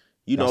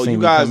 you Y'all know, seen you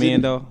me guys come in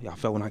didn't- though. Y'all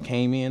felt when I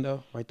came in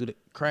though, right through the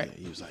crack,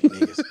 He was like,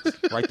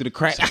 niggas, right through the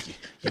crack.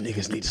 you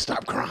niggas need to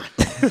stop crying.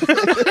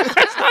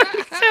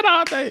 Shit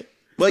all day.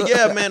 But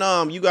yeah,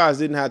 man, you guys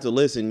didn't have to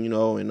listen, you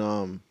know,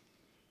 and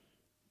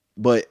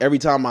but every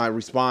time I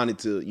responded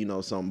to, you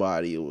know,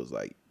 somebody, it was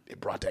like it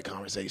brought that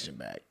conversation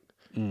back.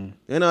 And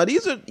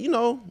these are, you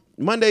know,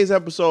 Monday's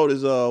episode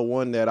is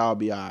one that I'll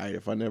be all right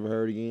if I never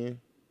heard again.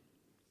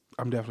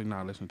 I'm definitely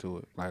not listening to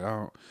it. Like I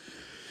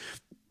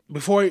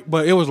don't.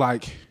 But it was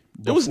like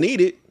It was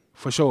needed.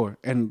 for sure,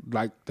 and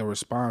like the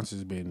response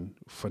has been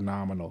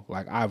phenomenal.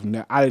 Like I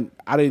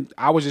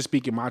was just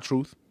speaking my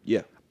truth.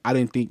 Yeah. I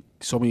didn't think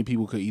so many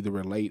people could either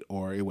relate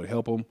or it would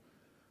help them.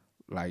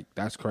 Like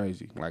that's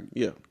crazy. Like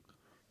Yeah.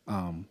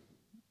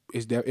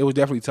 it was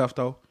definitely tough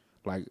though.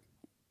 Like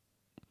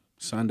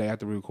Sunday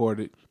after we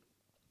recorded,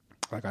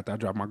 like after I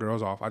dropped my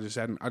girls off, I just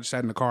sat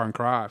in the car and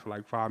cried for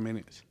like 5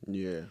 minutes.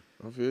 Yeah.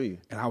 I feel you.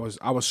 And I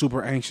was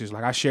super anxious.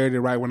 Like I shared it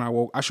right when I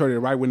woke. I shared it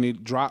right when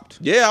it dropped.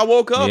 Yeah, I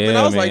woke up and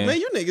Yeah, I was like, man. man,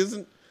 you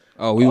niggas.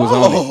 Oh, we was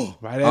on it.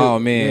 Right. Oh,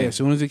 man. Yeah, as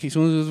soon as it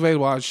was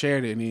available, I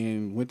shared it and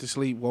then went to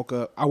sleep. Woke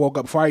up. I woke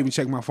up before I even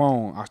checked my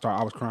phone.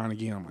 I was crying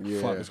again. I'm like,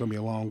 Yeah. fuck, it's gonna be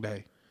a long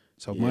day.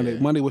 So Yeah.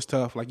 Monday was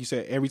tough. Like you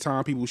said, every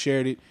time people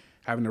shared it,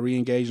 having to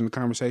re-engage in the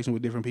conversation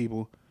with different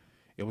people,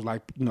 it was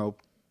like, you know,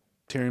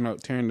 tearing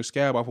the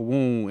scab off a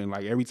wound. And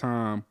like every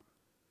time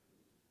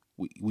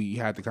we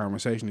had the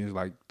conversation, it's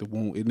like the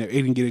wound. It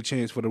didn't get a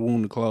chance for the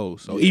wound to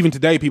close. So even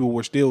today, people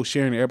were still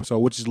sharing the episode,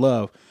 which is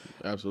love.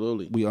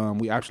 Absolutely.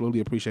 We absolutely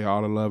appreciate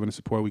all the love and the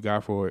support we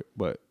got for it.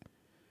 But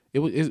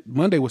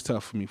Monday was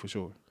tough for me for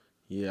sure.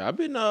 Yeah, I've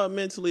been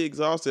mentally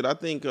exhausted. I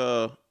think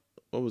what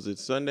was it,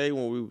 Sunday,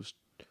 when we was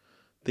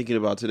thinking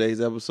about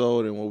today's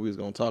episode and what we was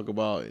gonna talk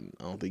about, and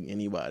I don't think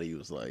anybody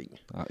was like,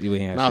 You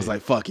ain't had and I was shit.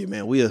 like, fuck it,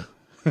 man, we'll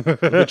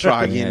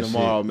try again Yeah,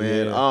 tomorrow, shit.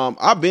 man. Yeah.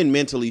 I've been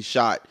mentally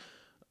shot.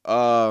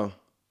 I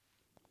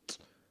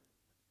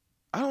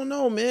don't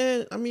know,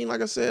 man. I mean,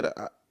 like I said,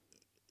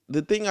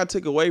 the thing I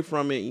took away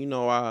from it, you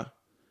know,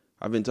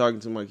 I've been talking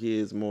to my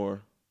kids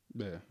more,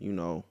 Yeah. you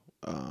know,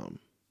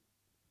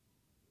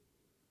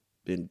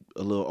 been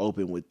a little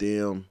open with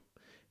them,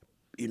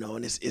 you know,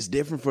 and it's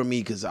different for me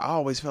because I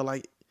always felt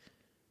like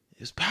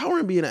it's power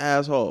in being an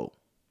asshole.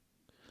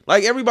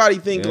 Like everybody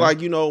think Yeah.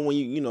 like, you know, when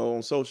you know,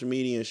 on social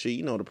media and shit,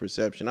 you know, the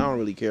perception. I don't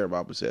really care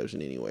about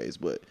perception anyways,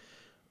 but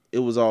it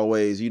was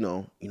always, you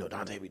know,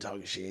 Dante be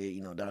talking shit,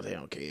 you know, Dante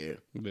don't care.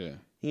 Yeah.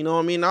 You know what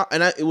I mean?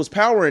 It was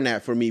power in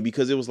that for me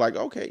because it was like,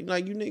 okay,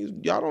 like you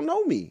niggas, y'all don't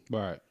know me.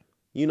 Right.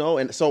 You know,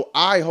 and so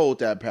I hold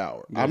that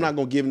power. Yeah. I'm not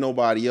gonna give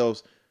nobody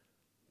else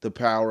the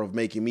power of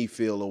making me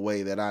feel a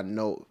way that I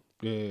know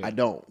Yeah. I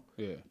don't.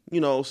 Yeah.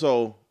 You know,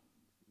 so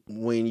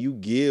when you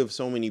give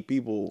so many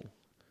people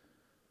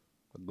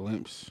A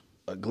glimpse.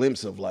 a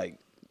glimpse of like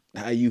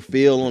how you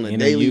feel on a Inner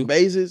daily you.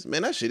 basis,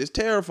 man, that shit is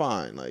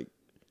terrifying. Like,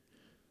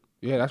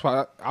 Yeah, that's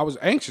why I was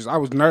anxious. I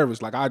was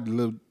nervous. Like I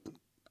don't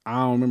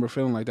remember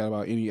feeling like that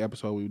about any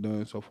episode we've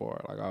done so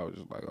far. Like I was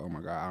just like, oh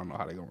my God, I don't know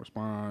how they're gonna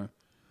respond.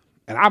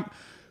 And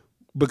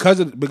because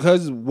of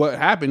what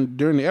happened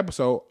during the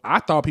episode, I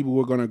thought people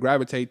were gonna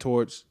gravitate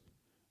towards,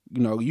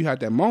 you know, you had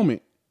that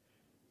moment.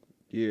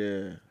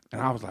 yeah.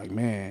 And I was like,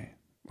 man,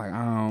 like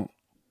I don't.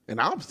 And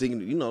I was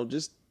thinking, you know,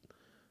 just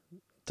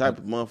type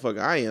of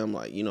motherfucker I am,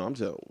 like, you know, I'm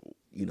telling,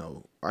 you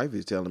know, wife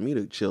is telling me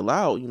to chill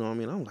out, you know what I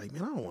mean? I'm like,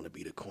 man, I don't want to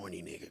be the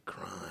corny nigga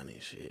crying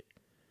and shit.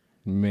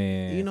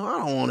 Man. You know, I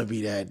don't want to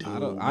be that dude, I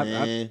don't,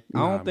 man. I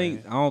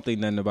don't think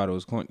nothing about it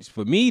was corny.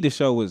 For me, the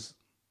show was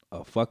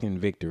a fucking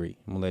victory.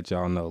 I'm gonna let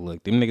y'all know.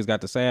 Look, them niggas got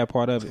the sad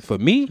part of it. For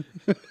me,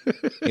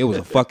 it was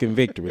a fucking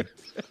victory.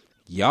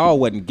 Y'all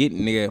wasn't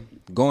getting there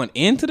going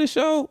into the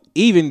show,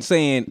 even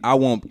saying I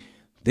won't.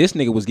 This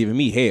nigga was giving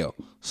me hell.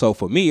 So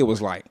for me, it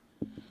was like,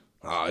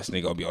 oh, this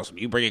nigga gonna be awesome.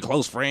 You bringing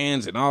close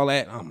friends and all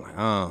that. I'm like,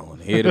 I don't want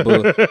to hear the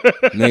bull.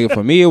 Nigga,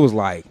 for me, it was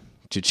like,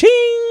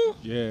 cha-ching.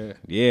 Yeah.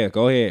 Yeah,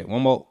 go ahead.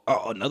 One more.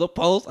 Oh, another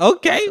post.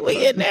 Okay,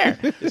 we in there.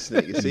 This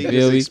nigga, see, You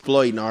feel just me?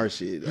 exploiting our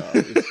shit.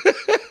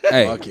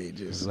 Hey, Okay,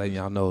 just letting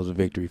y'all know it was a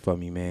victory for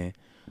me, man.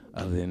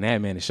 Other than that,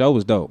 man, the show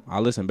was dope. I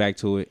listened back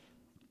to it.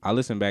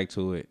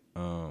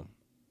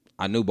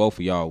 I knew both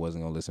of y'all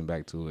wasn't gonna listen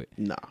back to it,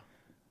 Nah.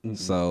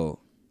 so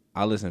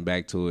I listened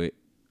back to it.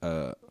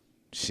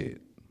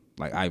 Shit,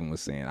 like Ivan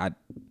was saying,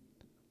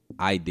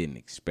 I didn't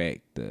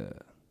expect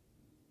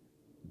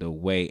the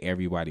way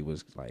everybody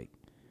was like,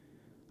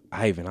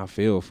 Ivan, I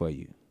feel for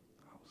you.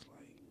 I was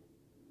like,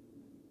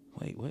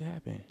 wait, what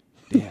happened?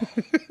 Yeah.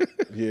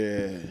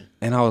 Yeah.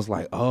 And I was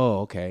like, oh,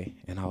 okay.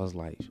 And I was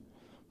like,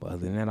 But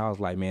other than that, I was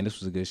like, man, this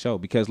was a good show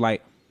because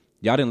like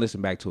y'all didn't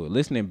listen back to it.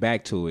 Listening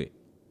back to it,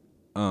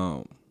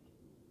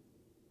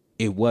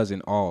 it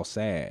wasn't all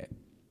sad.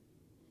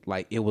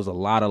 Like it was a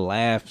lot of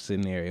laughs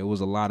in there. It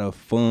was a lot of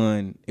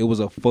fun. It was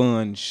a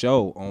fun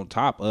show on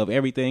top of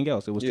everything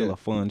else. It was still a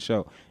fun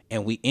show,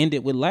 and we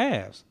ended with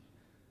laughs.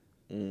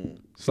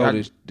 So I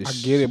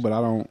get it, but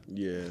I don't.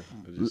 Yeah.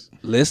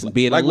 Listen,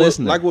 being like a what-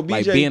 listener, like what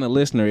BJ being a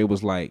listener, it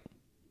was like,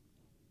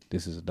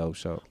 this is a dope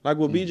show. Like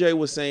what BJ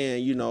was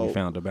saying, you know, We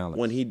found the balance.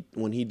 when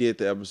he did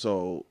the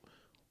episode,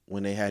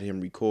 when they had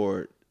him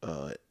record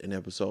an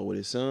episode with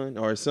his son,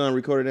 or his son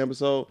recorded an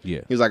episode.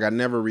 Yeah. He was like, I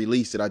never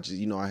released it. I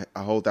just,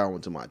 I hold that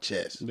one to my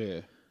chest.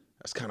 Yeah,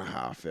 That's kind of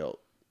how I felt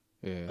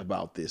yeah.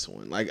 about this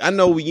one. Like I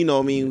know we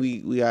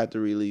had to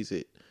release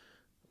it,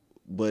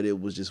 but it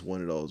was just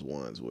one of those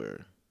ones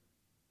where,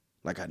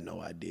 like, I know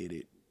I did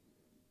it,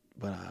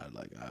 but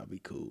I'll be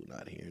cool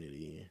not hearing it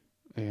again.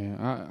 Yeah,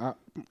 I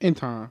in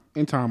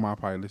time I'll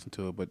probably listen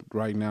to it, but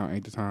right now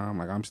ain't the time.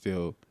 Like I'm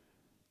still,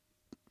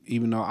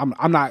 even though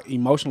I'm not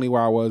emotionally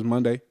where I was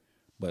Monday,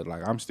 but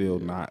like I'm still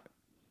not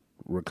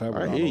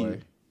recovered I all hear the you.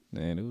 way.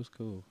 Man, it was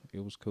cool.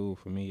 It was cool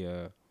for me.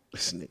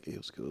 This nigga, it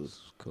was cool.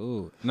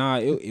 Cool. Nah,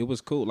 it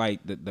was cool. Like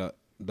the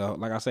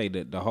like I say,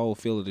 the whole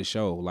feel of the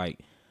show, like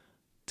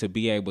to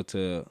be able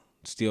to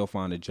still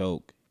find a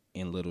joke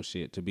in little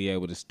shit, to be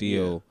able to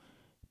still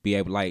be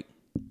able, like,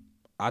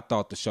 I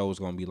thought the show was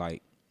gonna be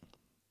like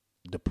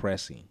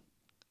depressing,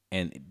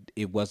 and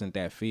it wasn't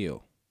that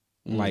feel.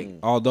 Like,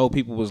 although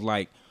people was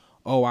like,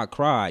 oh, I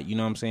cried, you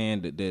know what I'm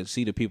saying? To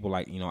see the people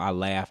like, I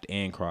laughed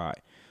and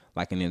cried.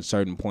 Like, and in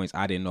certain points,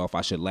 I didn't know if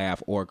I should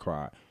laugh or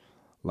cry.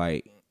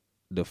 Like,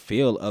 the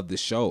feel of the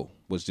show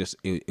was just,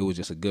 it was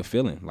just a good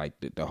feeling. Like,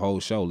 the whole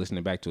show,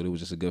 listening back to it, it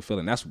was just a good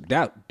feeling.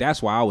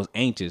 That's why I was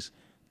anxious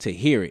to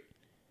hear it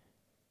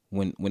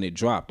when it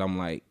dropped. I'm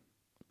like,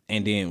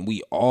 and then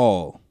we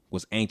all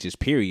was anxious,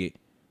 period,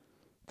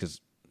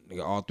 because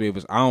all three of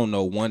us, I don't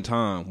know, one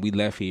time we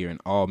left here and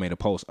all made a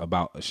post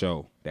about a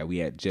show that we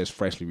had just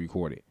freshly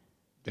recorded.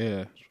 Yeah,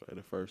 That's right,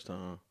 the first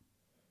time.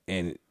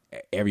 And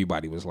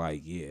everybody was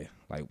like, yeah,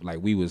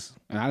 like we was.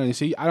 and I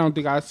don't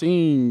think I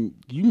seen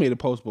you made a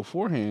post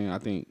beforehand. I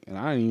think, and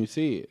I didn't even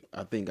see it.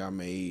 I think I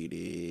made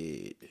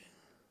it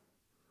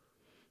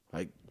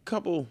like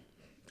couple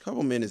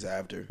minutes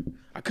after.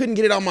 I couldn't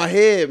get it out my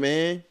head,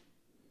 man.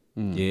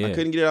 Yeah, I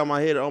couldn't get it out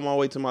my head on my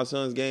way to my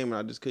son's game, and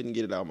I just couldn't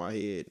get it out my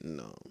head.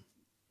 And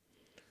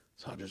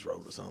so I just wrote a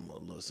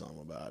little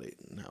something about it,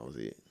 and that was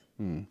it.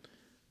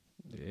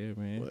 yeah,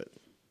 man. But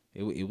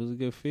It was a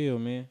good feel,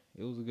 man.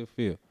 It was a good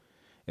feel.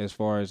 As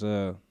far as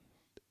a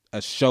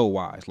show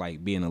wise,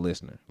 like being a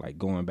listener, like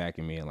going back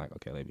and being like,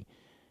 okay, let me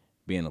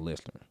being a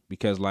listener,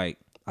 because like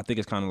I think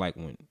it's kind of like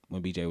when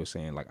BJ was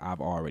saying, like,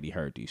 I've already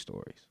heard these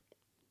stories.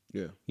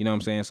 yeah, You know what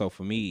I'm saying? So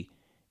for me,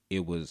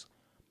 it was,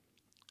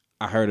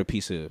 I heard a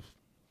piece of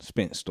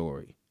Spence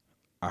story.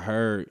 I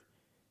heard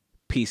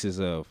pieces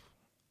of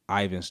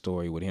Ivan's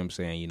story with him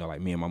saying,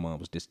 like, me and my mom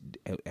was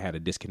had a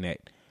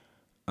disconnect.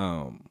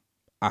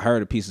 I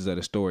heard the pieces of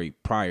the story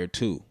prior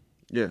to.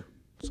 yeah.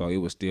 So it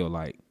was still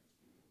like,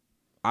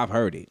 I've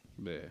heard it.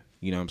 Yeah,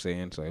 You know what I'm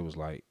saying? So it was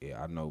like,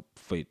 yeah, I know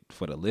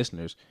for the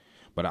listeners,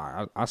 but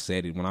I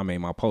said it when I made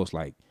my post,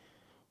 like,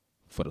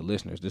 for the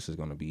listeners, this is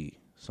gonna be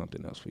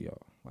something else for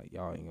y'all. Like,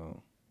 y'all ain't gonna,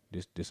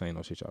 this ain't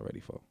no shit y'all ready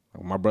for.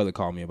 Like, when my brother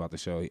called me about the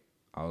show,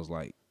 I was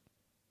like,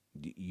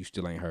 you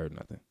still ain't heard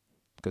nothing,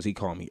 because he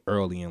called me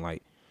early and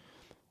like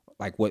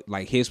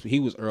he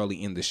was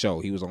early in the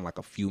show. He was on like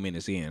a few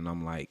minutes in, and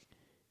I'm like,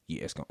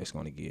 yeah, it's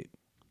gonna get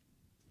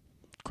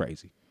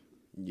crazy.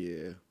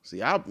 Yeah.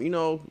 See,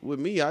 with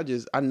me,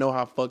 I know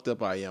how fucked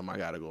up I am. I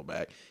gotta go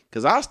back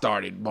because I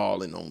started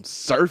balling on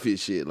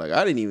surface shit. Like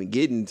I didn't even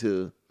get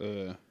into.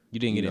 You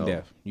didn't get in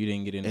depth. You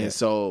didn't get in And depth.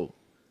 so,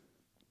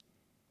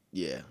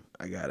 yeah,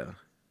 I gotta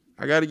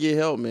get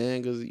help,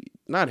 man. Because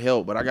not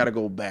help, but I gotta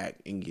go back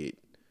and get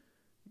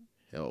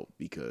help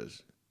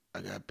because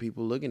I got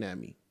people looking at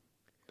me,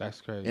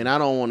 that's crazy. and I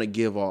don't want to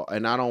give all,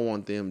 and I don't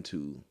want them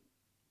to,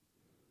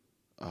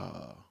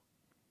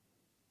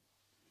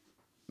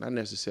 not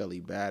necessarily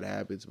bad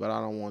habits, but I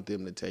don't want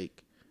them to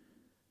take,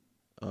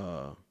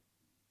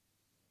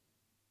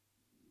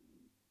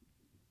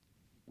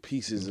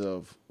 pieces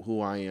of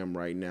who I am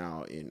right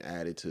now and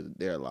add it to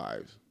their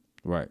lives.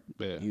 Right.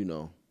 yeah.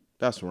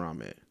 That's where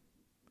I'm at.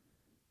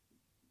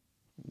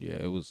 Yeah,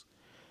 it was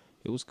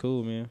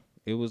cool, man.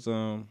 It was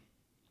I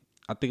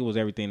think it was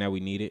everything that we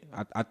needed.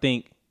 I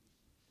think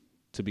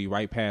to be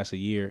right past a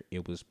year,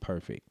 it was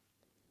perfect.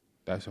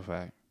 That's a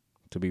fact.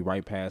 To be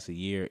right past a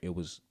year, it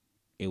was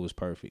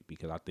perfect,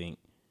 because I think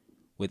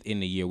within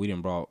the year we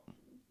done brought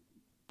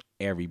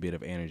every bit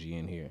of energy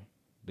in here.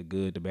 The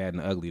good, the bad, and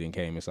the ugly then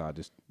came inside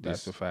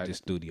That's a fact. this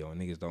studio, and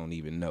niggas don't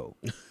even know.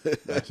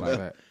 That's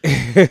a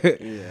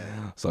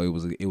fact. So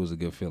it was a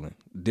good feeling.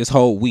 This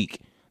whole week,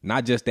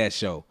 not just that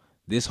show,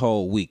 this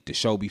whole week, the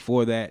show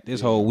before that,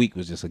 this whole week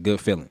was just a good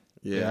feeling.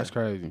 Yeah, that's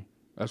crazy.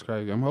 That's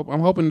crazy. I'm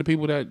hoping the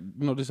people that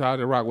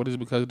decided to rock with us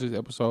because of this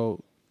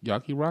episode, y'all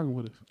keep rocking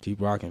with us.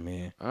 Keep rocking,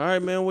 man. All right,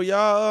 man. Well,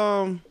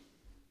 y'all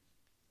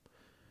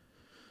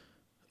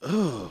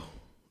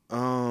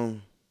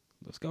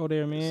go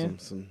there, man.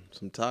 Some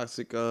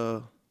toxic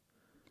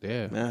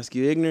Yeah. mask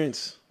you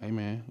ignorance. Hey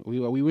man, we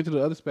went to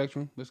the other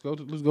spectrum. Let's go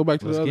back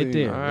to Let's the other. get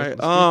there. end. All right.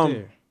 Let's get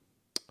there.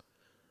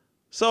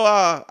 So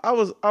I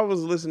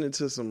was listening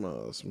to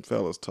some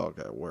fellas talk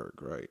at work,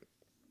 right?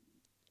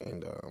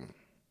 And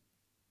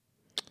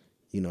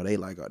you know, they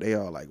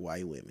all like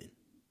white women.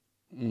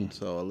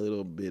 So a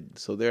little bit,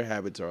 so their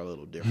habits are a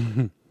little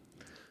different.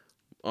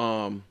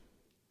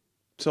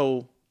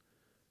 So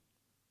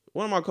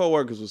one of my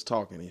coworkers was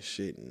talking and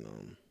shit,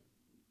 and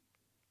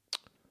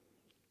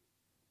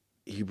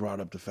he brought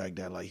up the fact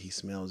that like he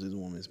smells his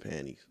woman's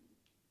panties.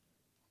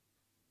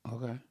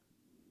 Okay.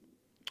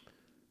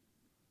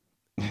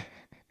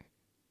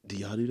 Do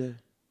y'all do that?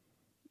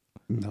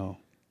 No,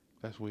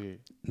 that's weird.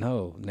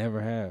 No, never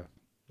have.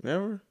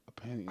 Never? A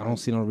panty. I don't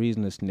see no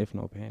reason to sniff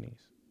no panties.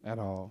 at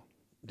all.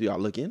 Do y'all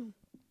look in them?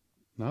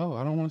 No,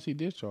 I don't want to see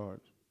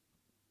discharge.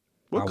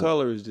 What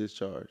color is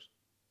discharge?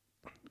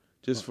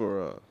 Just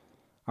for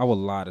I would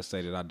lie to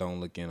say that I don't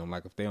look in them.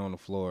 Like if they're on the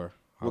floor,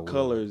 what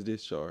color is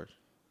discharge?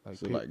 Like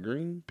Is it like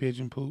green?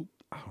 pigeon poop.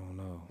 I don't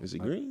know. Is it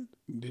Like, green?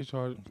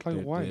 Discharge. It's like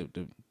the, white.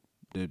 The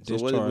So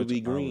discharge what would be I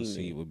green would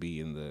see then? would be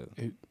in the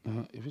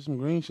If it's some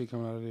green shit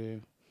coming out of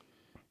there,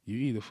 you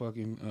either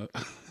fucking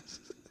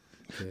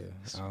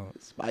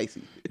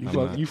Spicy.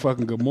 you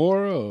fucking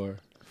Gamora or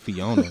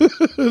Fiona.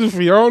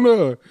 Fiona.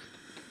 Or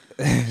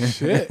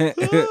shit.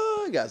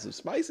 Oh, got some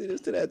spiciness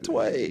to that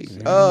twang.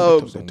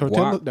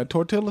 That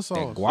tortilla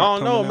sauce. guac. I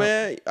don't know, coming out.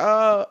 man.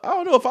 I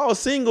don't know if I was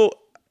single,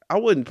 I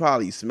wouldn't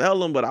probably smell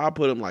them, but I'll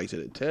put them like to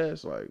the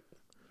test, like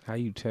How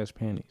you test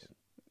panties?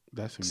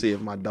 That's a, see if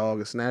my dog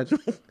will snatch them.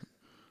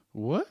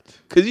 what?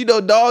 Cause you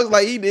know dogs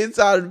like eat the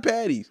inside of the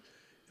patties.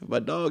 If my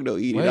dog don't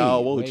eat it,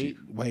 I'll won't you?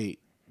 Wait.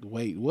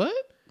 What?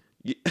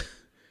 Yeah.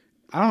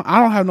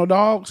 I don't have no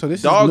dog, so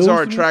this Dogs is are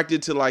news to me?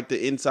 attracted to like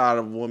the inside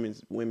of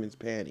women's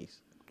panties.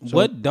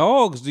 What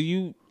dogs do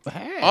you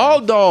have? All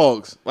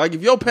dogs. Like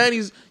if your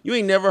panties, you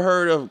ain't never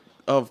heard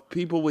of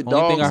people with Only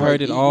dogs. thing I like, heard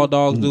that eating- all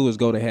dogs do is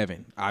go to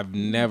heaven. I've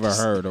never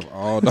heard of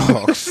all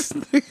dogs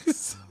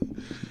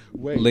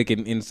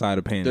licking inside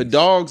of panties. The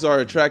dogs are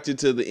attracted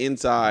to the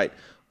inside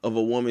of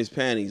a woman's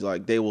panties.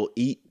 Like they will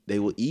eat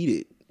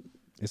it.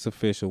 It's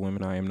official,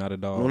 women. I am not a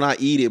dog. Well, not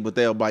eat it, but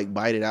they'll like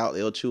bite it out.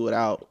 They'll chew it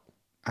out.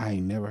 I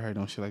ain't never heard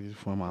no shit like this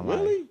before in my life.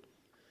 Really?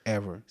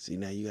 Ever. See,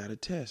 now you got to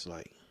test.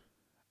 Like,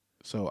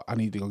 So I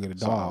need to go get a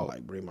so I'll dog.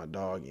 like bring my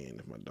dog in.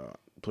 If my dog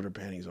put her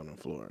panties on the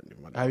floor. And if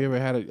my dog, Have you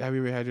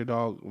ever had your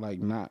dog like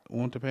not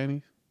want the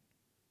panties?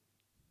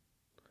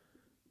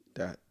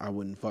 that I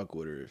wouldn't fuck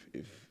with her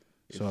if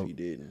So- he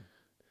didn't.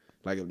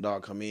 Like if a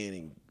dog come in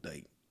and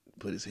like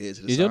put his head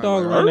to the Is side. your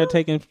dog like, around there "Arr!"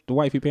 taking the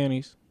wifey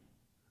panties?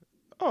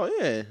 Oh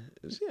yeah,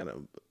 she had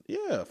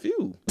a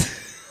few.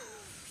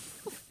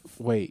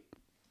 Wait.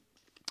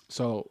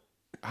 So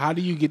how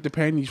do you get the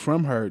panties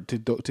from her to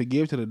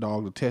give to the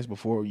dog to test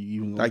before you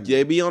even go? Like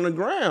they be on the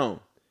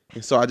ground,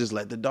 and so I just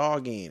let the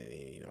dog in, and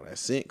then, that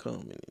scent come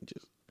and it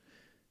just,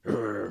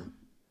 and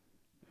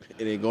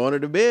then go under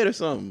the bed or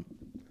something.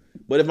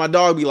 But if my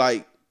dog be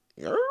like,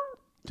 "Arr,"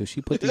 Does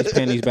she put these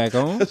panties back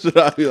on? that's what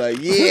I'll be like.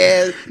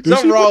 Yeah, she something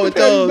put wrong the with panties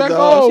those. back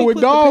Dog. on She with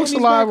put the dog panties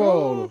back saliva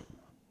on them?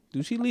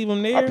 Do she leave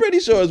them there? I'm pretty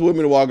sure there's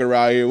women walking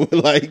around here with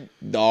like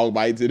dog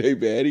bites in their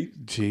panties,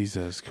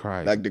 Jesus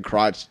Christ! like the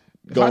crotch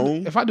if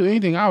gone. I do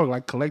anything, I would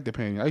like collect the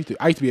panties.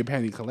 I used to be a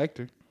panty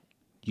collector.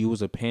 You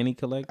was a panty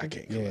collector? I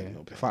can't Yeah. collect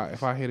no panties.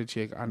 If I hit a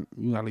chick,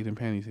 you gotta leave them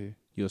panties here.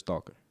 You a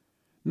stalker.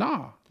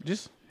 Nah,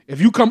 just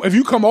if you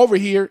come over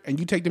here and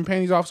you take them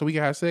panties off so we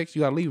can have sex, you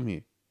gotta leave them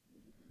here.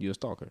 You a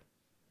stalker.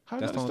 How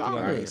That's that the only thing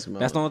I start? ain't smell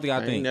That's the it. only thing I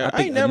ain't think. never- I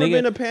think ain't never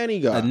been a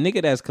panty guy. A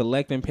nigga that's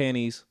collecting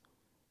panties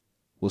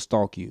will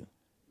stalk you.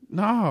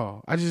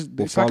 No, I just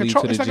We'll it's like follow a you to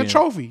it's the like a gym.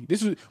 trophy.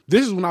 This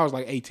is when I was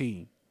like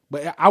 18,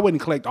 but I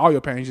wouldn't collect all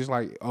your panties. Just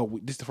like, oh,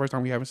 this is the first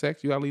time we having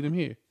sex. You gotta leave them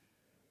here.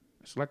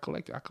 It's like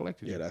I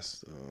collected. Yeah, it.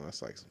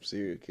 that's like some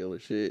serial killer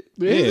shit.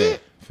 Is yeah,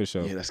 it? for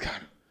sure. Yeah, that's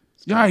kind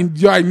of.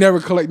 Y'all ain't never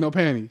collect no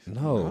panties.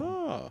 No.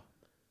 Oh,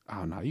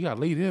 Oh no, you gotta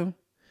leave them.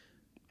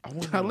 I You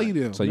wonder. gotta leave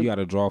them. So you got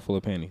a drawer full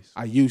of panties.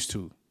 I used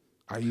to.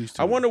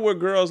 I wonder where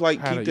girls like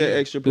How keep to- that yeah.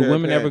 extra. Do pair of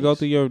women ever go panties.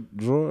 through your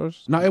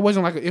drawers? No, it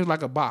wasn't like it was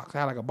like a box. I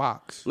had like a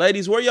box.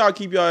 Ladies, where y'all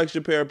keep y'all extra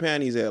pair of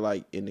panties at?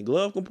 Like in the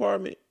glove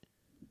compartment,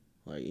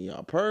 like in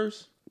y'all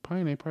purse,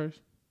 Probably in their purse.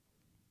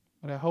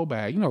 Or that whole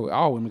bag. You know,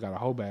 all women got a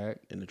whole bag.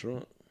 in the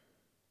trunk.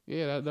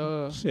 Yeah,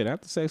 that Shit,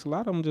 after sex, a lot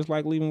of them just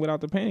like leaving without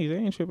the panties. They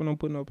ain't tripping on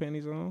putting no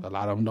panties on. a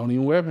lot of them don't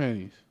even wear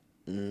panties.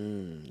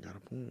 Got a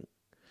point.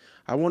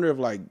 I wonder if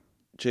like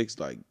chicks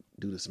like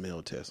do the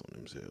smell test on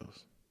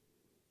themselves.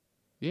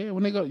 Yeah,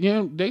 when they go,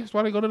 that's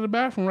why they go to the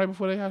bathroom right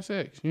before they have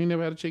sex. You ain't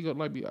never had a chick go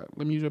like,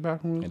 let me use your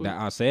bathroom real And quick.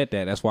 I said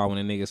that. That's why when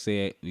a nigga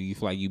said you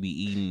feel like you be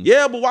eating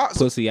Yeah, but why?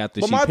 pussy after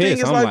But she my thing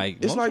pissed, is I'm like,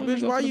 it's most like, women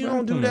bitch, go why to the you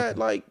don't do bathroom that after.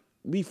 like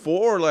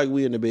before like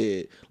we in the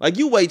bed? Like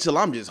you wait till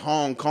I'm just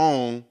Hong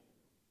Kong,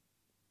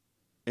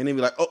 and then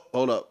be like, oh,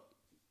 hold up,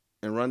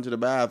 and run to the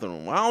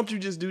bathroom. Why don't you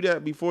just do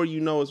that before you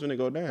know it's gonna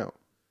go down?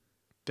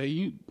 They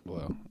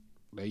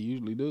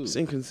usually do. It's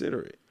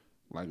inconsiderate.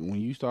 Like when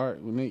you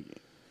start, when they,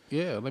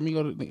 Yeah, let me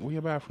go to where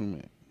your bathroom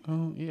at. Go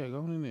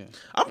in there.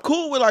 I'm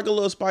cool with like a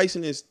little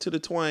spiciness to the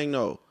twang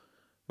though.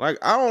 Like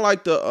I don't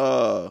like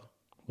the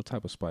What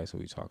type of spice are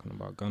we talking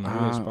about?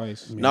 Gonorrhea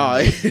spice? no,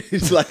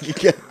 it's like you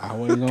got, I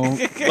wasn't going.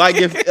 like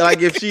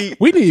if she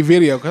We need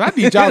video because I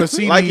need y'all to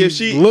see like these if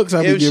she looks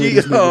I be if giving she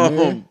this nigga,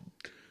 man.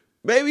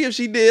 maybe if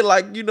she did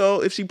like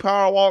if she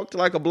power walked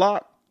like a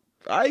block,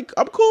 I'm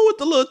cool with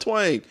the little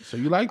twang. So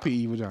you like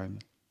PE vagina?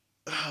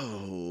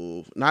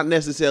 Oh, not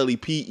necessarily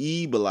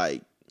PE, but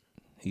like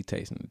He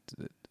tasting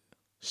it.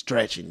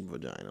 stretching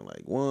vagina,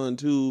 like 1,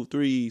 2,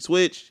 3,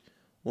 switch.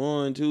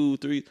 1, 2,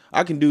 3.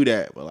 I can do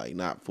that, but like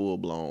not full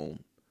blown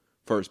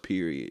first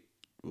period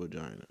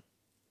vagina.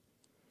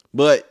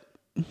 But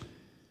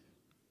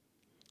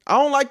I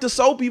don't like the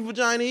soapy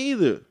vagina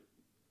either.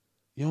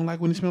 You don't like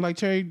when it smell like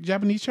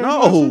Japanese cherry? No,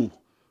 blossom?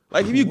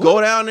 like if you go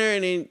down there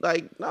and then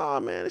like, nah,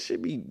 man, it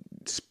should be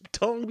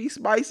tongue be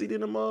spicy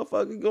than the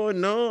motherfucker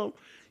going numb.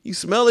 You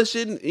smell it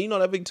shit, and you know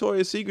that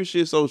Victoria's Secret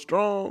shit so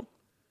strong.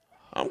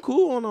 I'm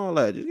cool on all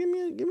that. Just give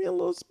me a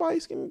little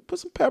spice. Put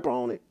some pepper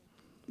on it.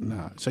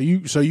 Nah. So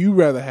you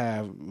rather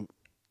have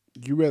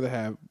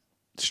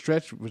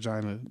stretch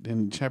vagina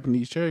than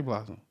Japanese cherry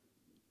blossom?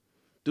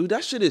 Dude,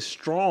 that shit is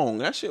strong.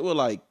 That shit will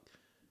like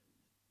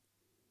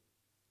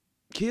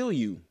kill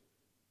you.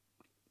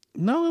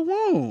 No, it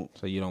won't.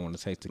 So you don't want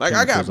to taste the Like,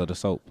 I chemicals got- of the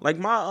soap. Like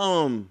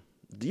my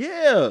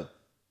yeah.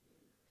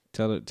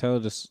 Tell her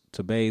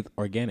to bathe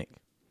organic.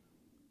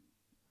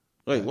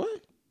 Wait,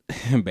 what?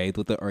 Bathe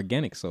with the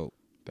organic soap.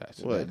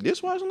 What?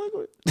 Dishwashing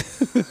liquid?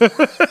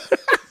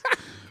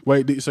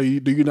 Wait, so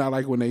do you not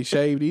like when they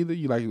shaved either?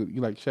 You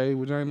like shaved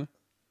vagina?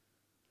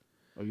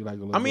 Or you like a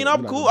little I mean, bit- I'm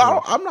you like cool. a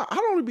I brush?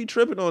 don't really be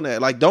tripping on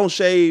that. Like, don't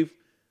shave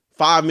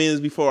 5 minutes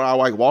before I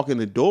like walk in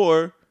the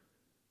door.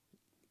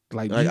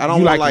 Like Like, you- I don't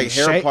you want like like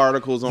hair sha-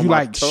 particles on you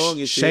my like tongue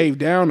and shit. shaved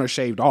down or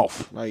shaved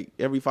off? Like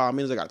every 5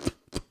 minutes, I got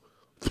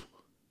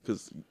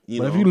because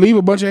But if you leave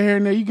a bunch of hair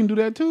in there, you can do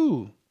that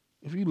too.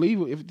 If you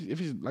leave, if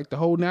it's like the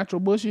whole natural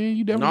bush in,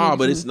 you definitely. Nah, get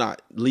but some- it's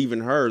not leaving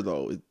her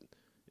though.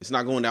 It's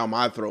not going down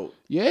my throat.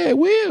 yeah, it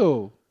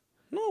will.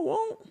 No, it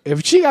won't.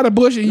 If she got a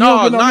bush and you No,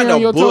 don't get no not hair on no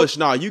your bush. toe,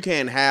 No, you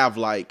can't have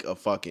like a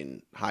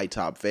fucking high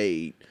top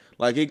fade.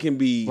 Like it can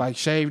be like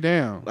shaved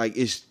down. like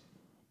it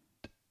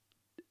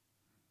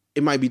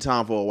might be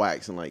time for a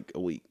wax in like a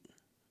week.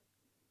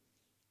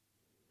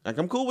 Like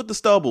I'm cool with the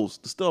stubbles.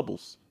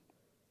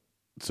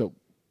 So,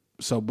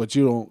 but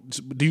you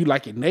don't. Do you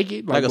like it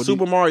naked? Like a what do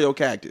Super Mario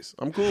cactus.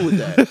 I'm cool with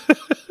that.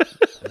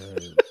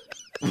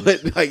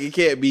 But like it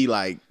can't be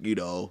like,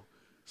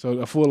 so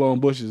a full on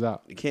bush is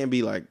out. it can't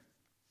be like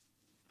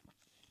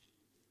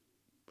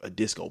a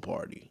disco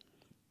party.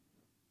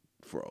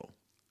 Bro.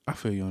 I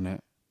feel you on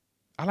that.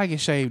 I like it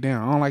shaved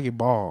down. I don't like it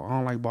bald. I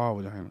don't like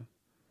bald vagina.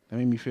 That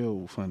made me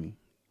feel funny.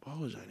 Oh,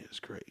 vagina is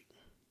great.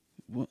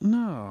 Well,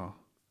 no,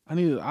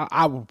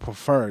 I would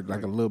prefer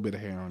like a little bit of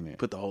hair on there.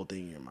 Put the whole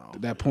thing in your mouth.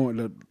 That point,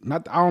 I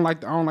don't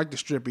like the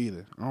strip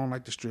either. I don't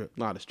like the strip.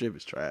 Nah, the strip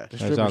is trash. The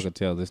As strip y'all is, could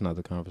tell, this is not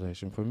the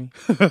conversation for me.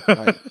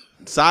 Like,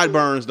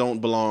 sideburns don't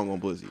belong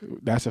on pussy.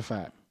 that's a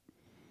fact.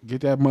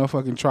 Get that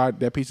motherfucking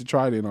that piece of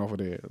trident off of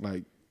there.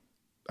 Like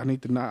I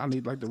need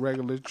like the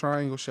regular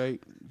triangle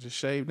shape, just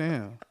shaved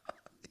down.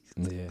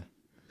 Yeah.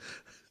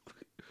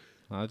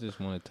 I just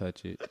want to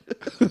touch it.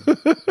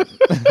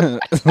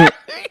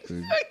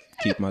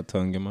 Keep my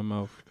tongue in my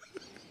mouth.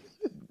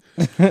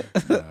 Nah,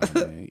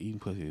 man, eating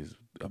pussy is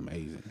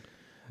amazing,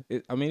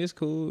 It's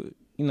cool,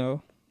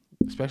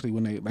 especially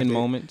when they like in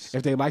moments.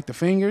 If they like the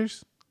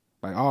fingers,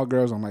 like all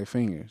girls don't like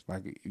fingers.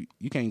 Like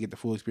you can't get the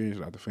full experience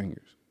without the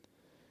fingers.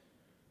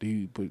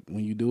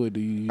 When you do it? Do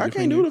you? Use I your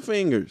can't do the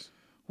fingers.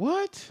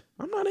 what?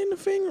 I'm not into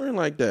fingering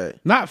like that.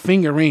 Not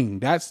fingering.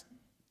 That's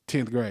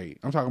 10th grade.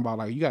 I'm talking about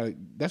like you got.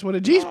 That's where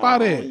the G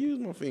spot I is. don't use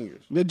my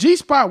fingers. The G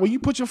spot where you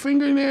put your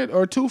finger in there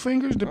or 2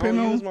 fingers, I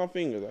depending don't use on. my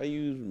fingers. I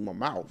use my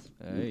mouth.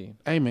 Hey,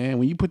 Hey man,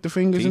 when you put the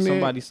fingers teach in there,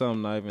 somebody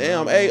something. Not even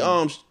Damn. Hey,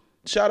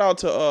 shout out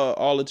to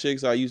all the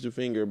chicks I used to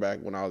finger back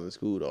when I was in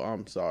school. Though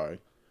I'm sorry.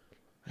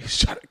 I was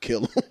trying to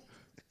kill them.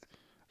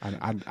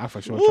 I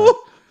for sure. Woo!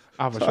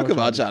 I for Talk sure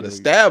about try trying to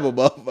stab a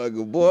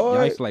motherfucker, boy.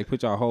 Y'all used to like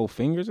put y'all whole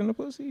fingers in the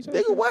pussy.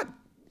 Nigga, what?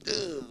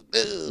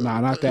 Nah,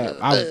 not that.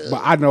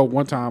 But I know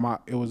one time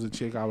it was a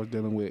chick I was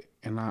dealing with,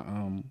 and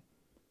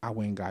I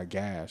went and got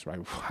gas right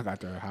before I got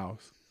to her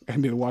house,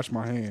 and then washed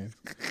my hands.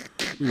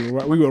 We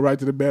went right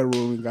to the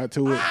bedroom and got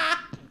to it.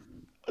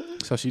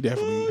 So she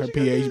definitely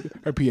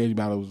her pH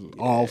battle was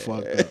all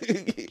fucked up.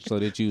 So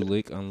did you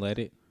lick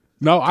unleaded?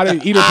 No, I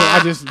didn't eat her.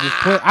 I just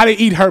I didn't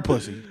eat her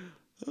pussy.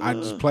 I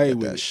just played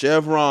with That it.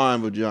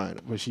 chevron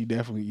vagina. But she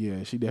definitely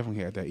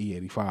had that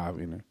E85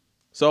 in her.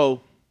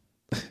 So,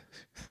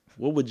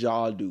 what would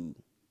y'all do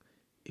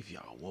if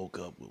y'all woke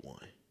up with one?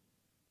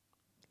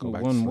 Go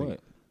back to One sleep. what?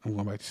 I'm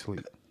going back to sleep.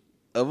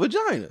 A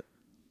vagina.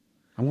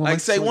 I'm going Like, back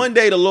to say sleep. one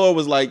day the Lord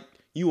was like,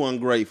 "You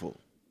ungrateful,"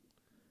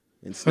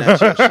 and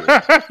snatch your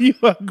shit. You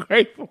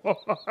ungrateful.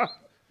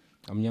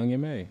 I'm young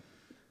and May.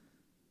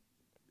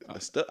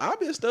 I'll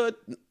be a stud.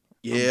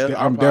 Yeah,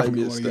 I'm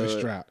definitely going to get a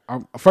strap.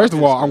 First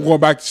of all, I'm going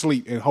back to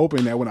sleep and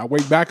hoping that when I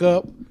wake back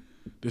up,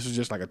 this is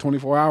just like a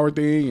 24-hour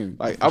thing. And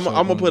Like I'm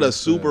gonna put a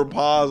super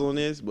pause on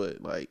this,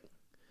 but like,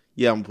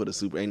 yeah, I'm gonna put a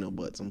super. Ain't no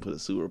buts. I'm gonna put a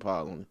super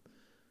pause on it.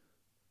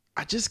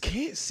 I just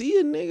can't see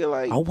a nigga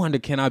like I wonder,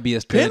 can I be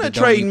a stud that don't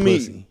penetrating eat me.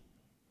 pussy?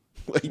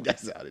 Wait,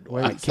 that's out of the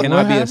way. Wait, so Can what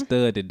I be a happened?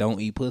 stud that don't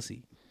eat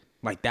pussy?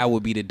 Like that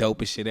would be the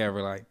dopest shit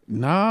ever. Like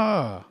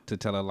Nah. to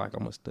tell her like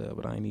I'm a stud,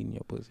 but I ain't eating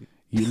your pussy.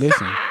 You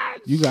listen.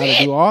 You got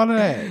to do all of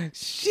that.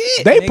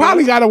 Shit, They nigga.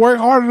 probably got to work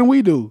harder than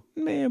we do.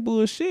 Man,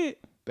 bullshit.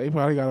 They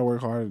probably got to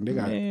work harder. They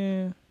got.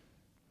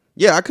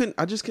 Yeah,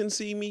 I just couldn't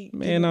see me.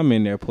 Man, I'm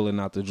in there pulling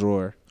out the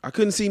drawer. I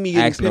couldn't see me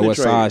getting Asking her what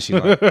penetrated. size she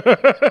like.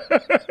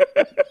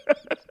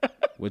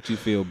 What you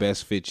feel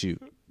best fit you.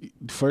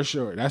 For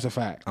sure, that's a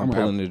fact. I'm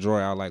pulling the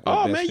drawer out like what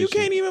Oh best man, fit you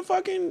can't even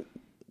fucking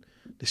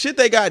the shit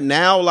they got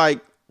now.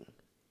 Like,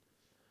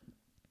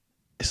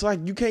 it's like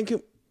you can't.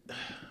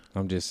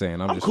 I'm just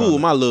saying. I'm just cool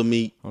with my little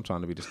meat. I'm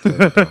trying to be the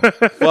stud.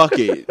 Fuck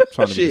it.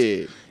 Trying to be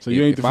Shit. So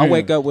you ain't if the I fan.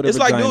 wake up with a It's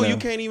like, vagina, dude, you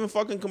can't even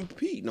fucking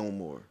compete no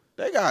more.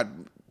 They got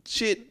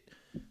shit.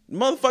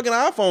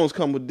 Motherfucking iPhones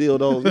come with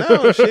dildos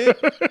now and shit.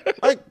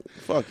 Like,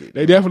 fuck it.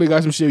 They definitely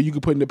got some shit you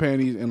can put in the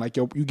panties and like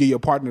you get your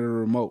partner the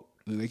remote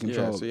that they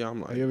control. see,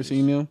 I'm like, have you ever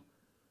seen them?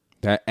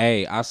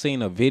 I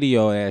seen a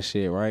video of that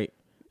shit, right?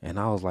 And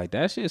I was like,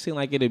 that shit seemed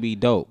like it'd be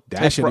dope.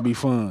 That shit'd be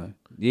fun.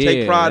 Yeah,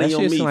 Take pride that in your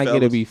shit meat, seemed like fellas.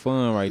 it'd be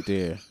fun right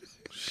there.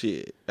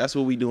 Shit. That's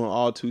what we doing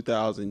all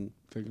 2019.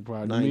 Taking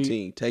pride in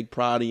me. Take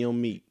pride in your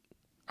meat.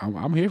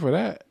 I'm here for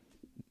that.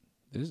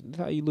 This is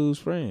how you lose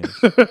friends.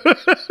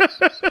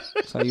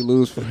 That's how you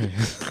lose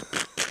friends.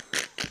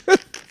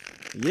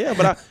 Yeah,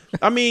 but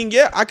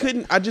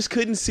I just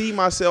couldn't see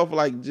myself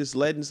like just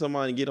letting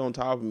somebody get on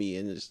top of me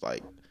and just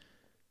like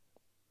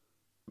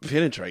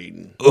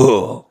penetrating.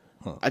 Ugh.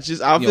 I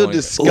feel ain't-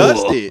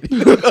 disgusted.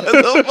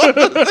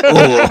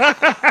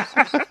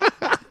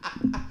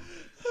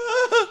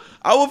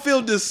 I would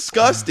feel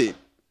disgusted.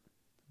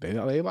 They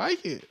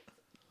like it.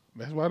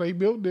 That's why they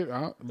built it.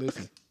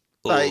 Listen,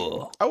 Like,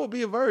 I would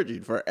be a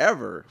virgin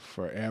forever.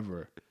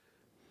 forever.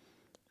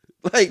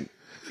 Like,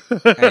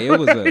 Hey, it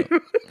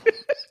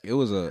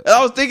was a and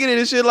I was thinking of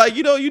this shit like,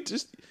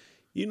 it's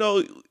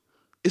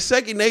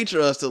second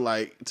nature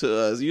to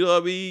us. You know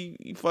what I mean?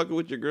 You fucking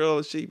with your girl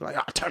and shit, you be like,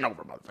 oh, turn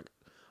over, motherfucker.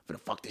 I'm finna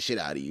fuck this shit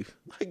out of you.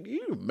 Like,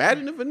 you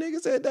imagine if a nigga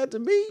said that to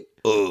me?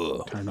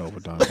 Turn over,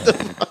 Don.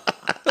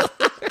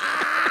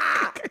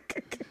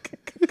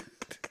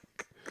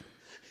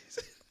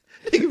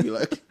 Nigga be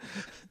like,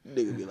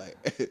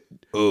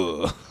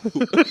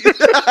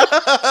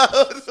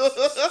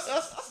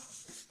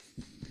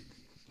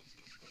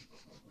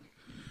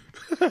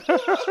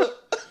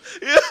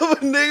 yeah, but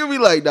nigga be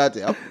like,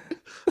 Dante.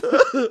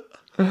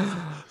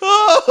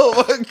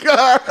 Oh my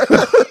god.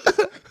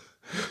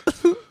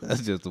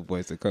 that's just the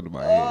voice that come to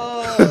my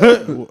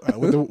head.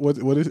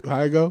 what is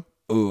how it go?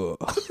 Ugh.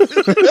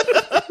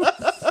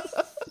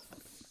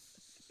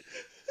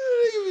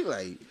 Nigga be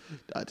like,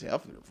 Dante, I'm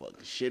finna fuck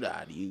the shit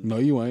out of you. No,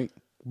 you ain't.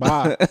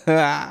 Bye,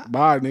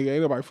 bye, nigga.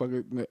 Ain't nobody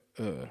fucking.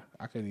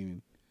 I can't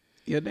even.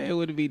 Your name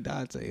would be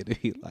Dante. And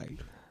he like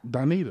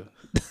Donita,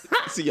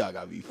 See, y'all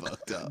got me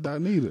fucked up.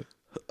 Donita.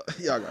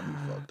 Y'all got me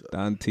fucked up.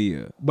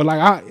 Dantia. But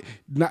like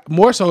not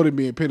more so than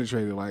being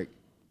penetrated. Like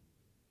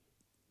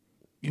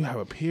you have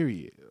a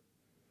period.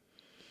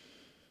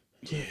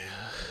 Yeah.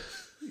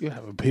 You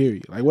have a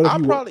period. Like what if I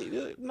you?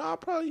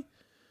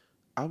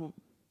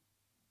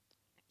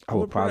 I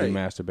would probably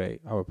pray. masturbate.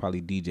 I would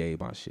probably DJ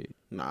my shit.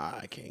 Nah,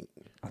 I can't.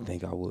 I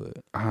think I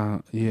would.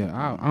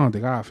 Yeah, I don't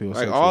think I feel Like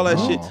sexual all that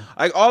at shit. all.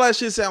 Like all that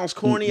shit sounds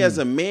corny as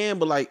a man,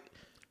 but like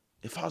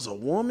if I was a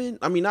woman,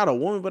 I mean not a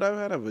woman, but I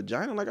had a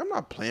vagina. Like I'm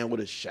not playing with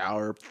a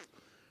shower,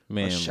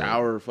 Man,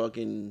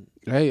 fucking.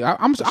 Hey, I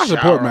support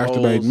shower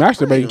masturbating. holes.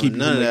 Masturbating I ain't keep doing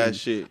none of that making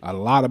shit. a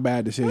lot of bad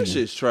That decisions.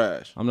 shit's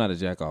trash. I'm not a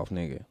jack off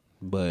nigga,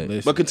 but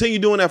Listen, But continue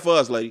doing that for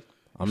us, lady.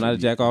 I'm not a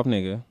jack off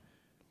nigga.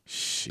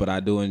 shit. But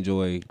I do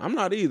enjoy I'm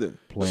not either.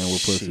 playing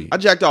with pussy. I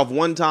jacked off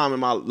one time in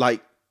my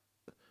like.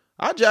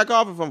 I jack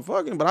off if I'm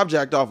fucking, but I've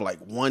jacked off like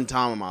one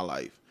time in my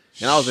life,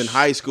 and I was in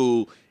high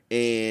school,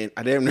 and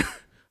I damn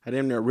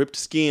near ripped the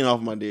skin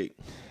off my dick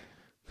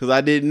because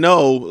I didn't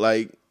know.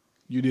 Like,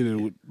 You did it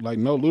with like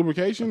no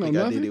lubrication I or think I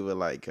nothing. did it with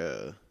like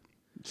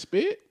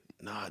Spit.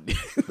 no, I did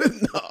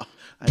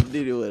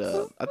it with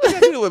I think I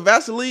did it with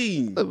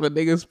Vaseline. If a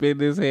nigga spin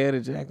his head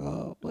and jack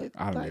off, what?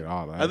 I done did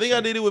all that. I think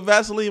I did it with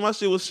Vaseline. My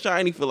shit was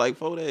shiny for like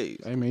 4 days.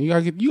 Hey man, you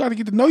gotta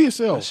get to know That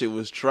yourself. shit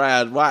was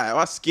trash. Why?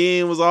 My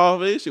skin was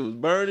off. It shit was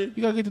burning.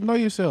 You gotta get to know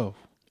yourself.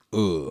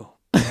 Ugh.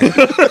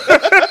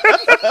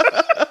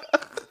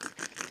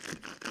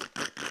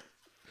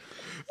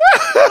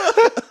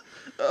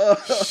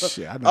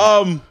 Shit, I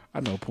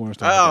know porn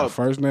stars oh. by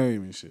first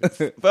name and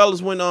shit.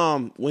 Fellas,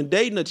 when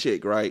dating a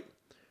chick, right?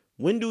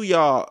 When do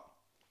y'all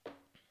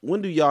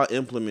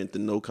implement the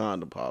no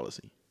condom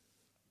policy?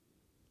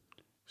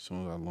 As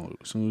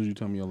soon as you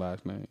tell me your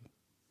last name.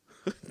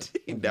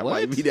 That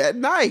might be that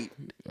night.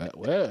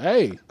 Well,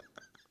 hey.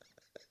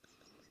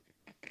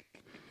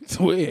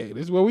 Swear,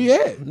 this is where we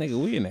at.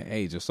 Nigga, we in the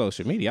age of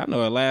social media. I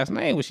know her last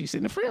name when she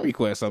send a friend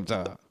request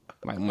sometime.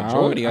 Like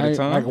majority of the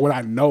time. Like when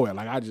I know it,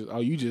 like I just,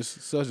 you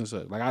just such and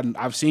such. Like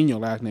I've seen your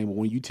last name, but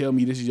when you tell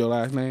me this is your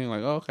last name,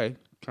 like okay,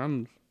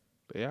 condoms,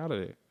 they out of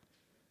there.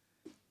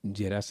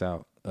 Yeah, that's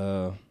out.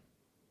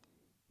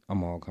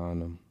 I'm all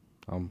condom.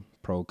 I'm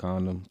pro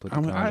condom. Put the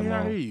I condom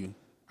on. hear you.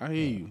 I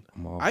hear you.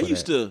 I'm all I for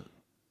used that. to.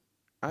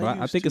 But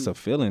I think it's to- a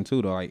feeling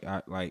too, though.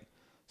 Like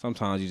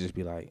sometimes you just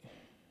be like,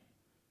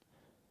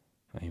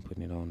 I ain't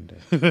putting it on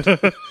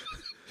today.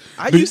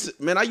 I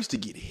used to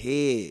get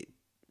head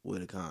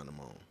with a condom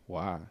on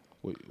Why?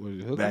 What is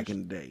it, hookers? back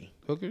in the day.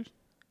 hookers?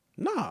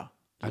 Nah.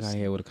 I got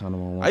here with a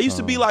condom on. One I used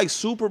to be time. like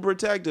super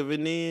protective,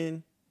 and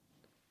then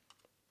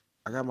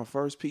I got my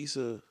first piece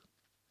of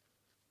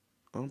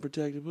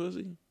unprotected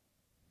pussy.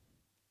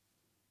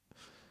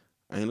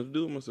 I ain't nothing to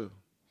do with myself.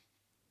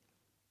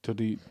 So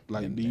do you,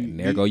 like And, do you, and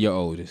there go your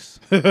oldest.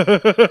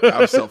 I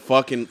was so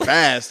fucking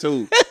fast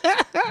too.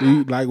 do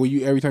you like when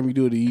you every time you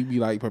do it, do you be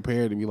like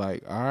prepared to be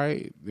like, all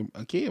right,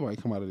 a kid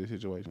might come out of this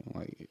situation.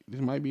 Like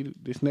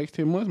this next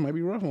 10 months might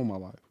be rough on my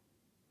life.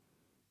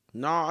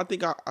 No, I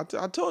think I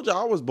told you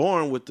I was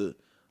born with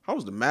I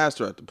was the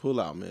master at the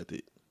pull-out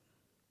method.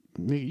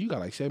 Nigga, you got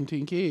like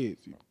 17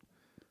 kids.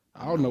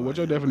 I don't know what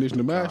your definition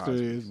of master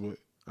is, but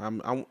I'm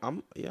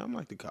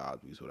like the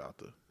Cosby's without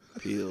the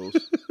pills.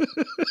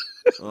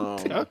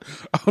 I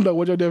don't know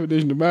what your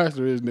definition of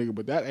master is, nigga,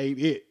 but that ain't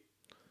it.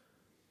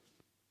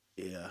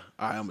 Yeah,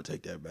 I'm gonna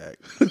take that back.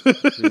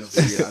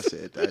 Yeah, I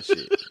said that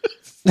shit.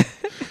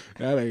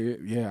 That ain't it.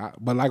 Yeah,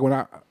 but like when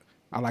I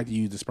like to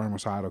use the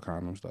spermicidal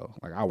condoms though.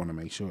 Like I want to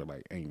make sure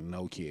like ain't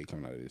no kid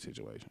coming out of this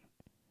situation.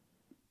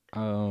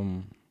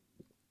 I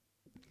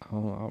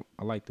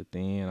like the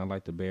thin. I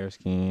like the bear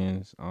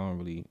skins. I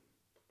don't think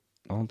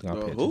I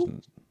pay who?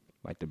 attention.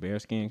 Like the bear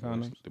skin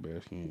condoms. The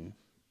bear skin.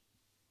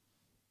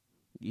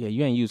 Yeah,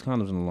 you ain't used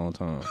condoms in a long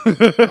time. Oh,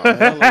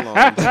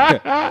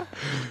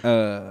 hell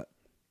long.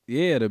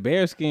 Yeah, the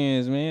bear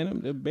skins, man.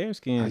 The bear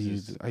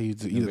skins. I use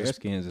the either bear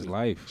skins is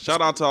life.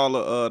 Shout out to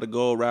all the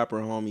gold rapper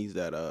homies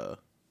that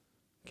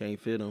can't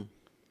fit them.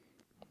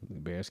 The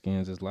bear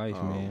skins is life,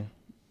 man.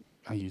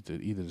 I use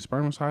either the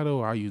spermicidal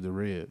or I use the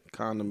rib.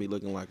 Condom be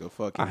looking like a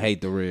fucking. I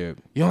hate the rib.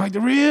 You don't like the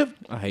rib?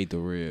 I hate the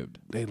rib.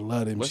 They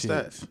love them What's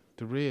shits. that?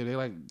 The rib. They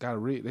like got a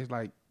rib. They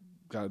like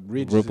got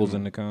ridges Ripples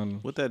in in the condom.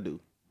 What that do?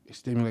 It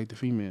stimulate the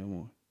female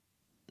more.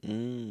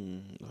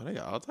 Oh, they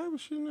got all type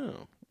of shit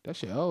now. That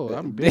shit. Oh,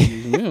 I'm big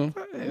using them.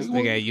 This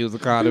nigga ain't used a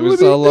condom in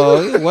so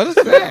long. What is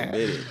that?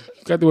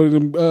 Got one of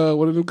them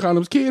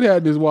condoms kid had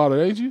in this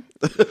water, ain't you?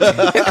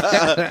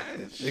 Nigga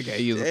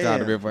ain't used a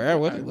condom in forever.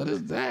 What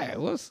is that?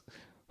 What's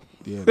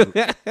Yeah.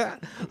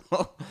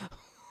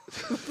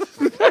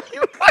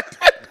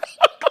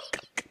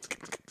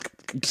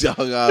 It's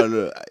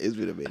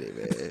been a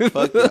minute, man.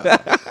 Fuck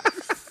y'all.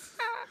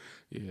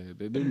 Yeah,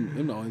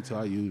 them the only two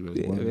I use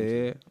really. One of them.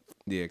 yeah?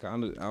 Yeah,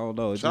 condoms. I don't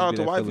know. It Shout out just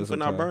to be that wifey feeling for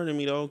not sometimes. burning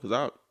me though,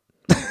 because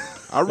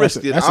I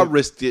risked it. that's I a-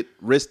 risked it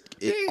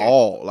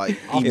all, like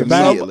If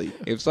immediately.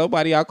 If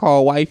somebody I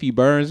call wifey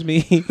burns me,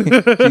 she's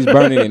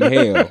burning in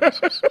hell.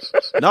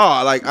 No,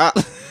 I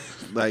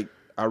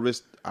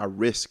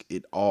risk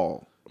it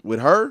all with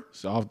her,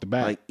 So off the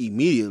bat, like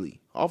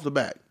immediately off the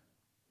back.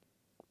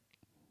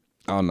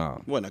 Oh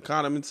no. Wasn't a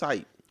condom in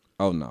sight.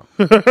 Oh no.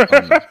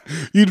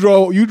 you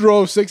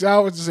drove 6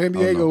 hours to San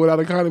Diego no. without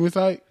a condom in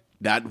sight.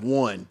 That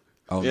one.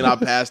 Oh, and no. I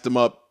passed them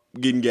up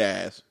getting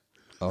gas.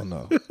 Oh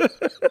no.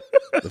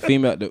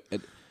 The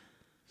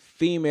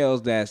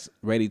females that's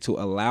ready to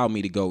allow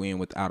me to go in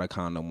without a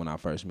condom when I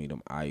first meet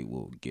them, I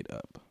will get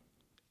up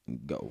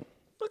and go.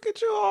 Look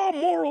at you all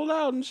moral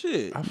out and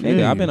shit.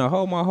 Nigga, I've been a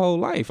hoe my whole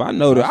life. I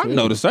know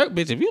the certain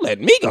bitch. If you let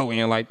me go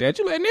in like that,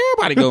 you letting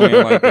everybody go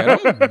in like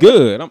that. I'm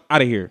good. I'm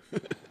out of here.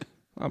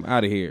 I'm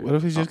out of here. What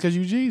if it's just because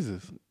you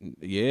Jesus?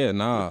 Yeah,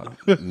 nah.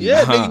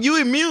 Yeah, Nah. nigga,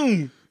 you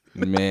immune.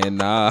 Man,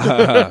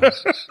 nah.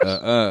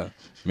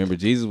 Remember,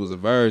 Jesus was a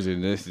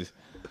virgin.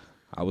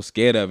 I was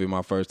scared of it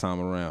my first time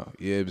around.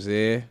 You know what I'm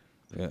saying?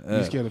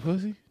 You scared of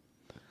pussy?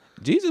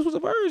 Jesus was a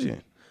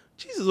virgin.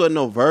 Jesus wasn't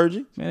no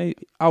virgin. Man,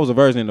 I was a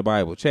virgin in the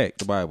Bible. Check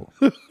the Bible.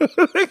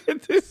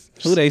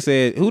 Who they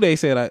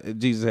said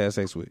Jesus had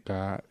sex with?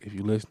 God, if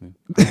you listening,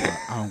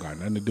 I don't got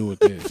nothing to do with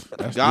this.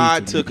 That's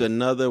God news to me. took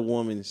another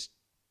woman's,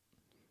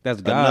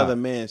 That's God. another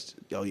man's.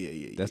 Oh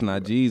yeah. That's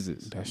not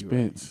Jesus. That's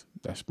Spence.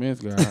 That's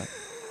Spence, God.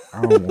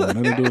 I don't want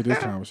nothing to do with this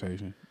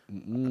conversation.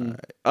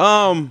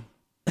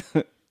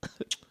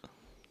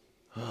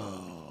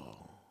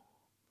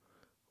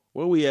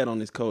 Where we at on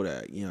this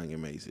Kodak Young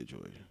and May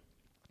situation?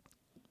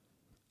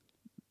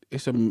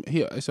 It's a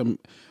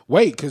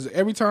wait, because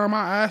every time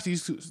I ask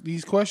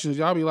these questions,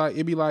 y'all be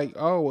like,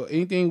 oh, well,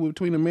 anything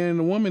between a man and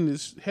a woman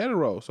is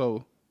hetero.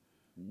 So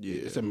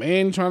Yeah, it's a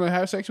man trying to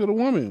have sex with a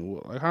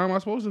woman. Like, how am I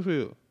supposed to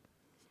feel?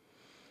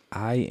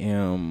 I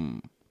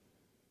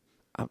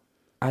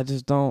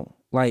just don't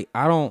like.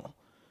 I don't.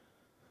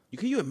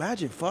 Can you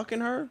imagine fucking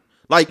her?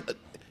 Like,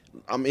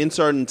 I'm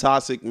inserting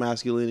toxic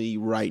masculinity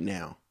right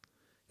now.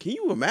 Can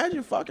you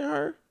imagine fucking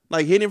her?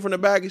 Like hitting from the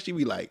back and she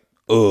be like,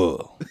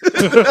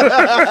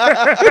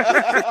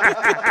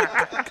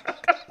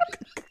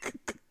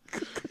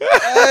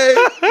 Hey,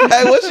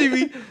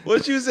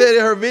 what you said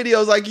in her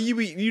videos, like you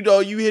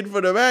hit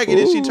for the back, and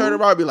then she turned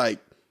around and be like,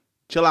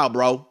 chill out,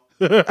 bro.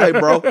 Hey,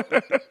 bro.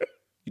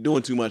 You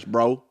doing too much,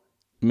 bro.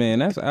 Man,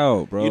 that's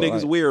out, bro. You think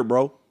it's weird,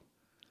 bro?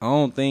 I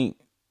don't think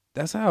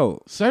that's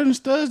out. Certain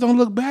studs don't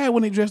look bad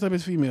when they dress up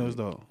as females,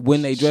 though.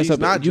 When they dress She's up,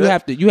 not you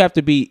have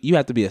to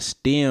be a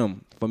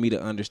STEM for me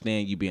to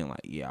understand you being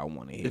like, yeah, I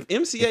want to hit. If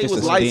MCA If it's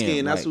was a light STEM,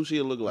 skinned, that's like- who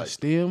she'd look like.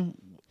 STEM.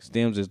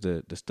 STEMs is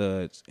the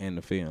studs and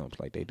the films,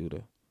 like they do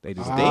they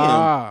just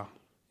Ah,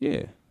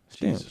 yeah,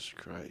 STEM. Jesus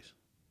Christ.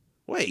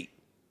 Wait.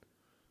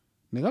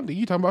 nigga, I'm thinking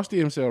you talking about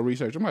stem cell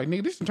research. I'm like,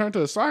 nigga, this turned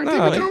to a scientific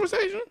Nah,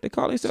 conversation. They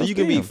call So themselves you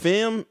can be STEMs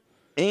femme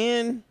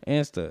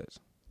and studs.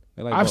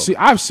 They like I've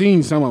both.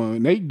 seen some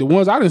of them. The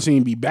ones I done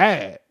seen be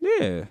bad.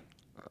 Yeah.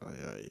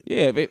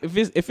 Yeah,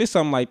 if it's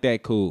something like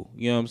that, cool.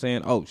 You know what I'm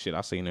saying? Oh shit,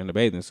 I seen her in the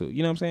bathing suit.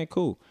 You know what I'm saying?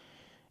 Cool.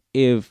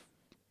 If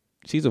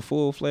she's a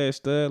full fledged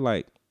stud,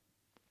 like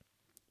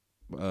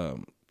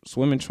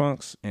swimming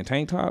trunks and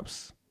tank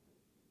tops,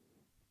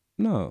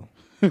 no.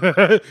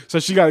 So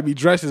she got to be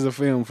dressed as a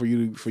film for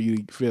you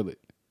to feel it.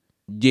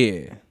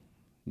 Yeah.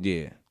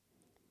 Yeah.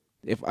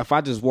 If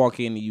I just walk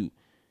in and you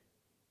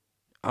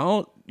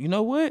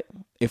know what?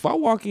 If I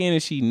walk in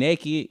and she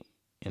naked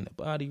and the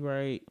body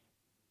right.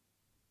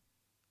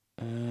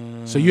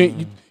 So you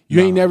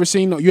ain't never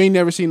seen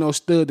no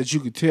stud that you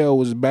could tell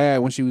was bad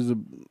when she was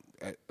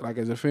like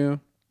as a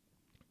film.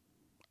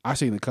 I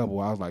seen a couple.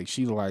 I was like,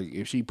 she like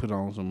if she put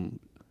on some.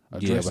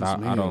 Yeah, but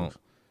I don't.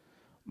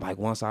 Like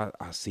once I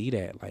see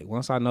that, like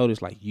once I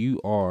notice, like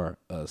you are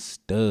a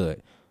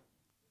stud.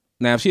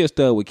 Now if she a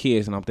stud with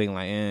kids, and I'm thinking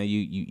like,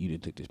 you done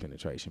took this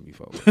penetration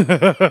before.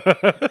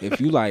 If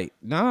you like,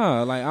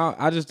 nah, like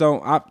I just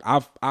don't.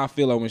 I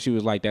feel like when she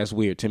was like, that's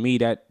weird to me.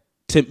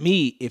 To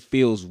me, it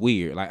feels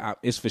weird. Like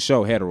it's for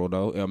sure hetero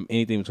though.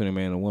 Anything between a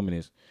man and a woman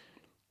is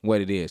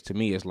what it is. To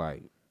me, it's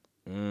like,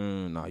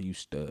 nah, you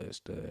stud.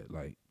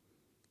 Like,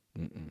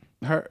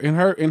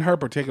 in her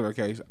particular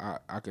case,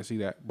 I can see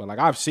that. But like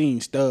I've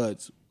seen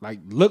studs like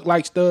look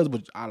like studs,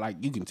 but I like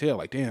you can tell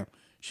like damn,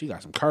 she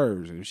got some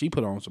curves. And if she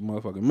put on some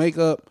motherfucking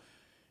makeup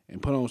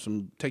and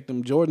take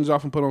them Jordans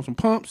off and put on some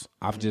pumps.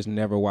 I've just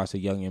never watched a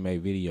Young M.A.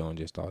 video and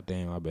just thought,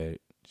 damn, I bet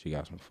she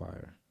got some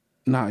fire.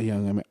 Not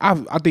young. I mean,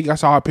 I think I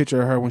saw a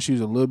picture of her when she was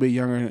a little bit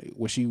younger,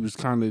 when she was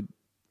kind of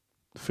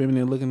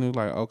feminine looking. It was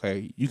like,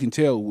 okay, you can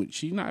tell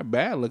she's not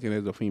bad looking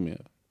as a female.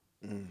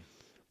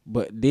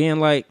 But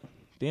then I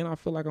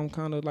feel like I'm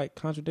kind of like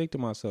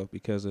contradicting myself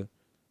because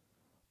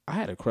I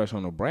had a crush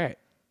on a Brat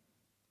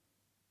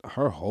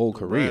her whole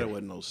career. Brat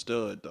wasn't no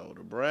stud though.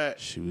 The Brat,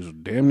 She was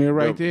damn near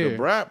right there. The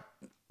Brat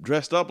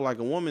dressed up like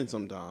a woman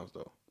sometimes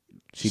though.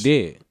 She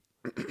did.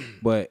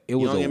 But it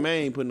was Young and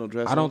man ain't putting no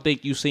dress. I don't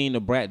think you seen the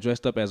Brat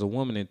dressed up as a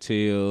woman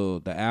until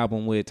the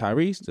album with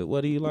Tyrese.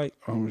 What do you like?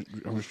 I'm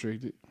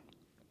restricted.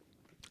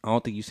 I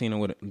don't think you seen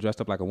her dressed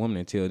up like a woman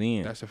until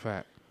then. That's a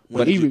fact. When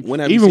But have even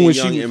you seen when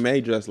Young she, and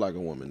May dressed like a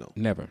woman though?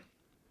 Never.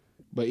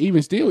 but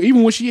even still,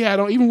 even when she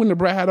had on, even when the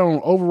Brat had on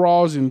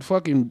overalls and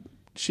fucking,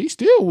 she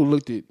still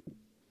looked at.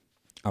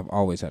 I've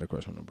always had a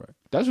crush on the Brat.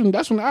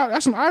 That's when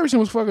Iverson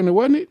was fucking her,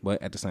 wasn't it?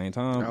 But at the same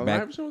time, Allen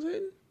back Iverson was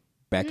hitting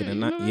in the you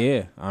night, know that?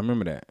 yeah, I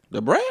remember that.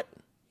 the Brat.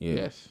 Yeah.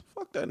 Yes.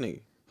 Fuck that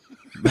nigga.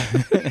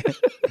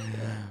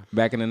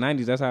 Back in the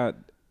 90s, that's how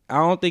I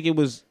don't think it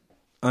was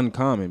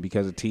uncommon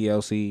because of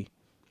TLC.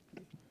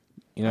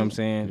 You know what I'm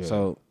saying? Yeah.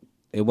 So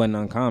it wasn't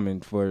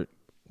uncommon for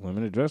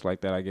women to dress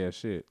like that, I guess.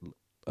 Shit.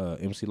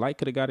 MC Light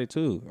could have got it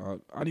too.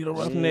 I need a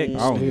roughneck. I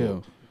don't know.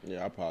 Still.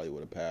 Yeah, I probably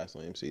would have passed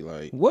on MC.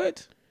 Like,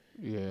 What?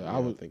 Yeah, I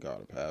would think I would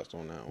have passed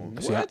on that one.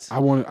 See, What? I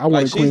wanted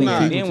she's Queen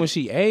not- Latifah. Then when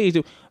she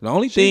aged, the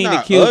only She's thing that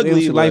not kills ugly,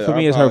 MC Light for but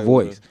me I is her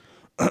probably voice.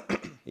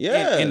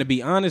 Yeah, And to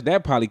be honest,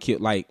 that probably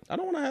killed like I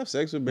don't want to have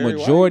sex with Barry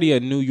majority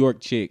of New York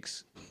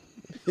chicks.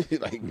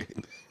 White. Like,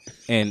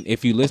 And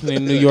if you listen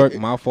in New York,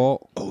 my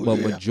fault. Oh, but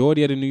yeah.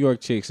 majority of the New York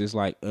chicks is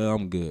like,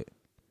 I'm good.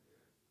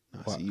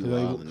 I see you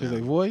Because wilding they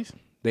now. voice.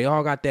 They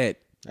all got that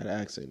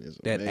Accent is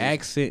that amazing.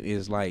 accent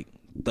is like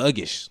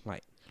thuggish.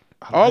 Like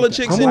All the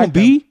chicks Come in on,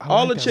 B.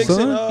 all the chicks in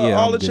son. Yeah,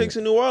 all I'm the good. chicks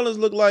in New Orleans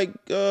look like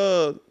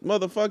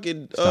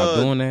motherfucking stop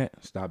doing that.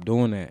 Stop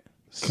doing that.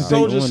 Stop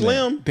Soldier doing that.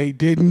 Slim. They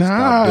did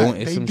not.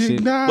 doing it, They some did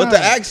shit. not. But the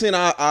accent,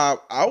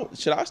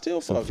 should I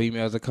still Some fuck?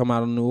 females that come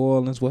out of New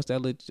Orleans. What's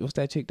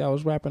that chick that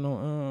was rapping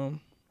on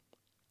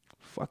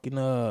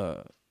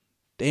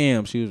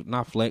damn, she was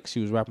not Flex, she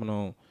was rapping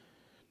on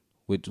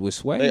with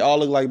Sway. They all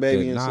look like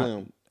Baby Yeah, and not-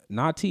 Slim.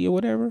 Not T or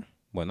whatever.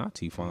 Well, not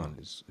T Fon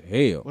is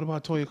hell. What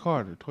about Toya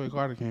Carter? Toya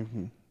Carter came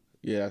from.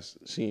 Yeah,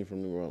 she ain't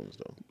from New Orleans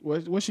though.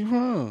 Where's she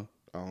from?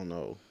 I don't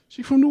know.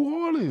 She from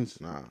New Orleans.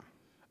 Nah,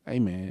 Hey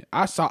man,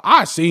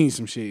 I seen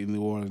some shit in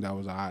New Orleans that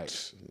was alright.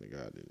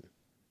 nigga, I didn't.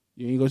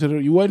 You ain't go to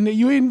you ain't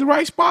in the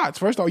right spots.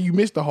 First of all, you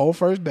missed the whole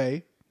first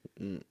day.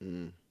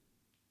 Even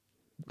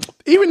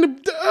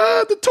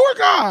the tour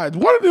guides,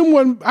 one of them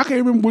wasn't. I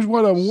can't remember which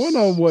one of them. One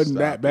of them wasn't Stop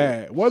that it.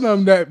 bad. One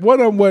of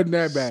them wasn't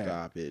that bad.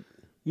 Stop it.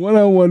 One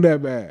of them wasn't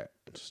that bad.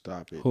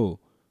 Stop it. Who?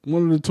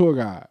 One of the tour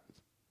guides.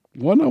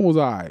 One of them was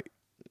all right.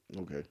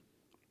 Okay.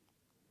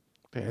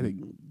 That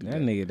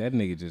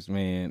nigga just,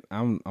 man,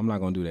 I'm not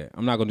gonna do that.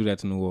 I'm not gonna do that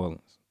to New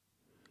Orleans.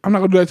 I'm not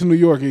going to do that to New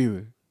York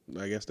either.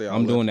 I guess they all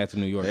I'm left. doing that to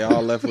New York. They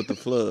all left with the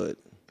flood.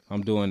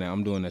 I'm doing that.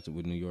 I'm doing that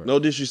with New York. No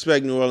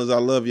disrespect, New Orleans. I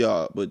love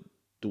y'all, but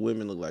the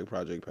women look like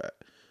Project Pat.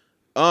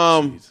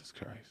 Jesus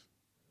Christ.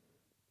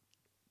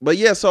 But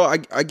yeah, so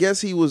I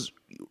guess he was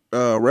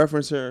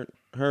referencing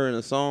her in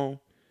a song.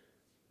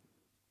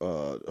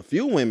 A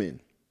few women,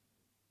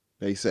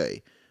 they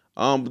say.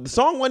 But the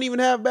song wasn't even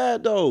half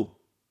bad though.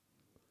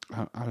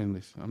 I didn't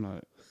listen. I'm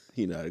not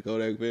He not a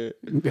Kodak fan.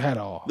 at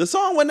all. The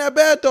song wasn't that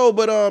bad though,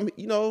 but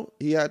you know,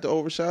 he had to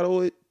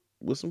overshadow it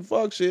with some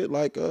fuck shit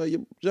like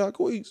your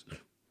Jacquees.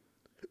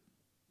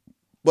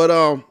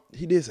 But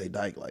he did say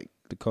Dyke like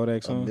The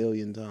Kodak a song.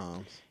 million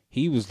times.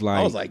 He was like,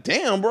 I was like,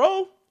 damn,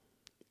 bro.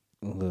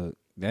 look,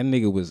 that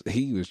nigga was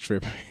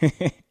tripping.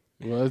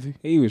 Was he?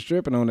 He was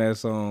tripping on that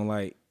song.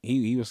 Like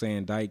he was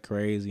saying Dyke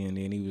crazy, and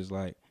then he was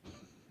like,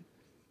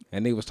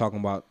 and they was talking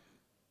about,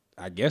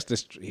 I guess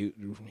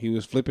he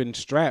was flipping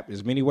strap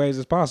as many ways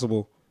as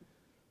possible,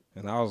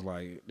 and I was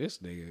like, this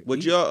nigga.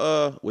 Would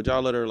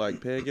y'all let her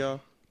like peg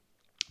y'all?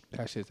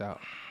 That shit's out.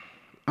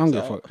 I don't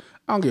give a fuck.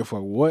 I don't give a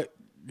fuck what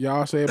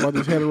y'all say about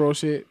this hetero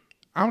shit.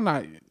 I'm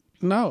not.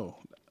 No.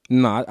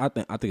 No, I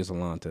think it's a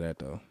line to that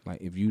though.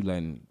 Like if you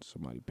letting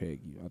somebody peg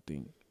you, I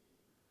think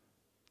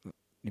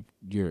if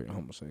you're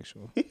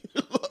homosexual.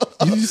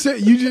 You just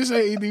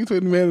say anything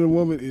between a man and a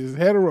woman is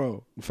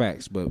hetero.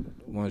 Facts, but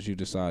once you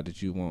decide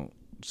that you want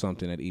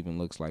something that even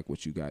looks like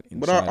what you got inside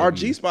But our of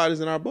you, G spot is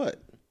in our butt.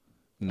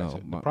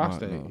 no,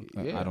 prostate,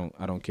 no. yeah.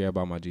 I don't care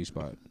about my G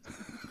spot.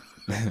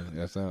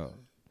 That's all.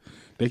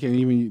 They can't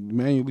even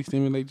manually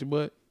stimulate your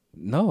butt.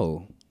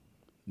 No,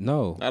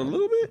 Not a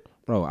little bit.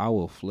 bro, I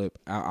will flip.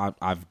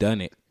 I've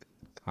done it.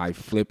 I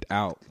flipped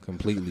out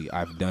completely.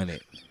 I've done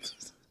it.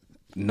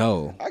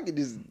 No. I could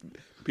just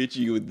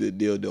picture you with the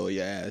dildo in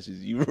your ass.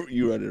 You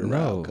running around,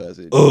 No.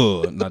 cousin.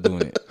 Not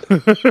doing it.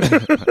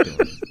 Not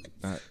doing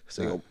it.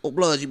 Say, oh,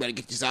 Bloods, you better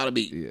get this out of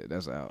me. Yeah,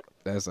 that's out.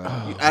 That's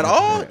out. At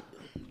all?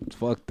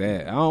 Fuck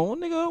that. I don't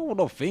want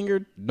no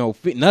finger, no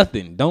fit,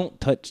 nothing. Don't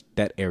touch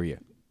that area.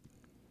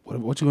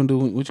 What you gonna do?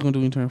 What you gonna do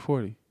when you turn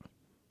 40?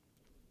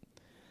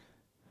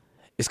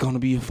 It's gonna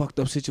be a fucked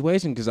up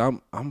situation because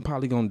I'm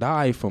probably gonna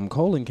die from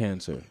colon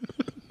cancer.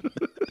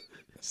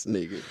 This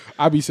nigga.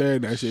 I be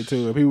saying that shit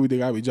too. If people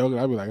think I be joking,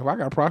 I be like, if I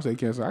got prostate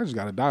cancer, I just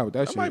gotta die with that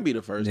That shit. might be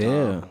the first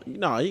Yeah. time.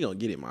 No, you gonna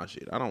get it, my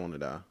shit. I don't want to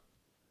die.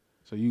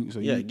 So you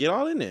Yeah, get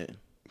all in there.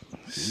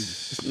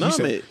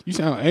 Numb it. You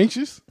sound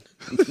anxious.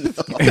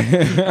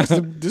 that's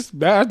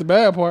the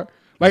bad part.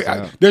 Like,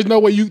 there's no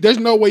way you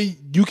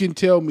can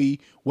tell me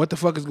what the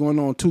fuck is going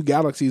on 2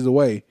 galaxies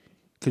away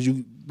because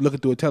you looking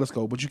through a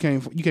telescope, but you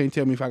can't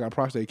tell me if I got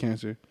prostate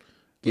cancer.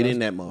 Get in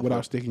that motherfucker.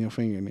 Without sticking your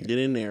finger in there. Get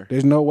in there.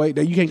 There's no way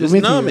that you can't Just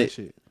convince me of numb that it.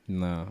 shit.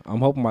 Nah, I'm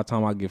hoping by the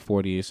time I get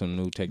 40, it's some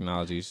new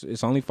technologies.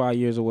 It's only 5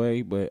 years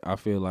away, but I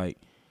feel like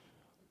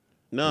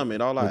Numb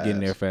it. All I we're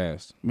getting ask. there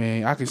fast.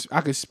 Man,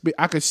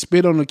 I could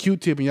spit on a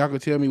Q-tip and y'all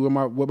could tell me what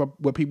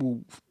my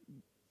people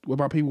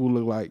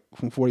look like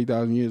from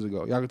 40,000 years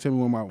ago. Y'all can tell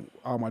me where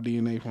all my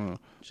DNA from.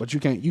 But you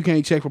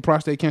can't check for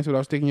prostate cancer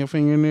without sticking your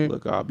finger in there.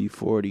 Look, I'll be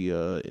 40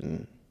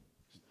 in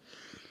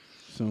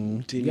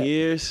Soon. 10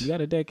 years. You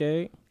got a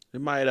decade. It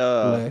might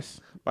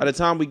Less. by the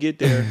time we get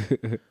there,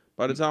 God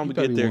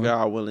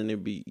 31. willing,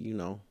 it be,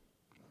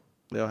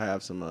 they'll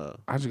have some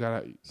I just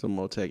gotta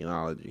more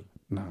technology.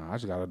 I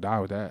just gotta die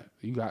with that.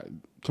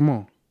 Come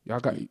on. Y'all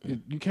got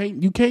you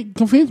can't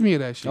convince me of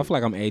that shit. I feel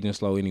like I'm aging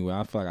slow anyway.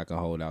 I feel like I can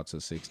hold out to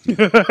 60.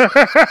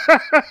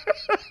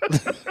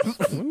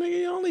 Nigga,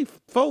 you only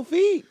 4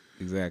 feet.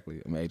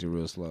 Exactly. I'm aging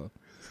real slow.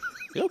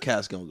 Your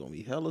casket gonna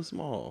be hella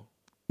small.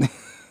 You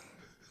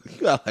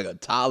got like a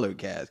taller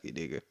casket,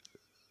 nigga.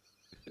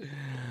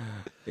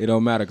 It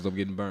don't matter because I'm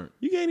getting burnt.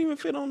 You can't even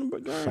fit on the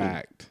gurney.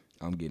 Fact.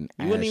 I'm getting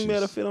You wouldn't even be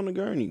able to ashes. fit on the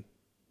gurney.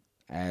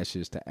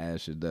 Ashes to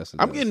ashes, dust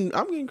to I'm dust.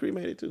 getting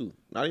cremated too.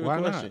 Not even Why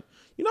a not? question.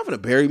 You're not gonna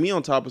bury me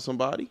on top of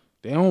somebody.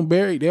 They don't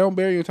bury you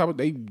on top of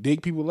they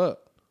dig people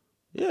up.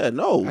 Yeah,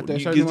 no. At that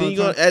Because certain then amount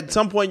you of gonna at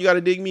some point you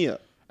gotta dig me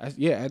up.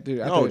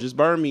 After Just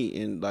burn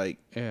me and like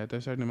at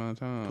that certain amount of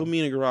time. put me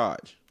in a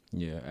garage.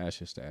 Yeah,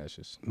 ashes to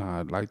ashes.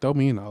 Nah, like throw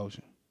me in the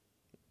ocean.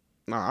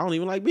 Nah, I don't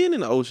even like being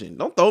in the ocean.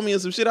 Don't throw me in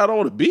some shit I don't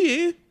want to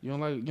be in. You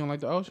don't like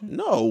the ocean?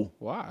 No,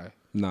 Why?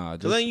 Nah,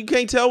 because just, then you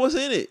can't tell what's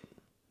in it.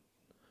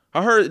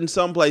 I heard in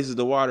some places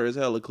the water is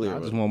hella clear. I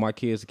just want my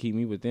kids to keep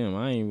me with them.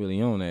 I ain't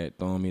really on that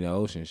throwing me the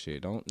ocean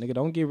shit. Don't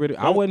get rid of.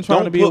 I wasn't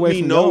trying to be away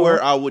from nowhere.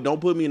 y'all. Don't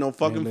put me in no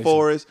fucking listen.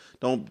 forest.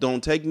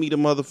 Don't take me to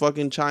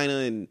motherfucking China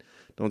and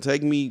don't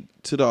take me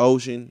to the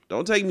ocean.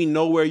 Don't take me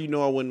nowhere you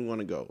know I wouldn't want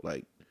to go.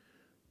 Like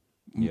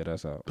Yeah,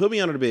 that's out. put me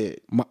under the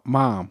bed.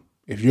 Mom,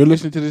 if you're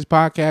listening to this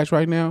podcast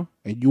right now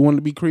and you want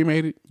to be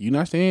cremated, you're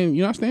not staying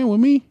with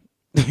me.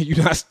 You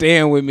not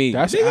staying with me.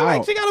 That's Nigga, out.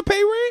 like, she gotta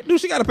pay rent. Do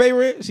she gotta pay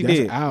rent? She That's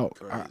did. out.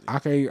 I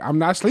can't. I'm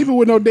not sleeping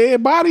with no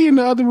dead body in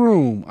the other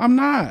room. I'm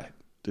not.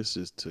 This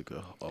just took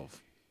a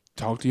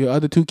talk to your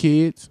other 2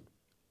 kids.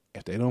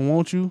 If they don't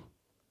want you,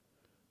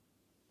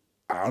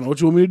 I don't know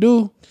what you want me to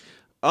do.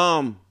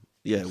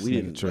 Yeah, we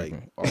didn't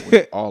tripping.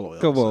 all the way.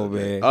 Come on,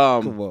 man.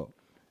 Come on.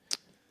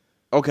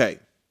 Okay,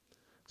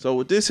 so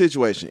with this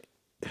situation,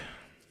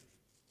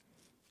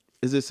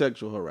 is it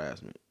sexual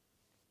harassment?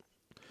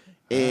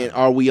 And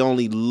are we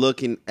only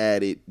looking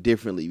at it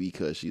differently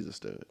because she's a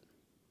stud?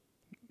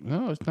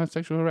 No, it's not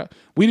sexual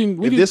harassment. We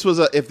didn't.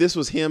 If this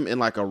was him and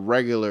like a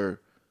regular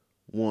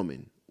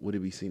woman, would it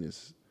be seen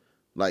as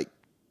like?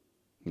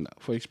 No,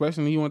 for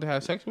expressing that you want to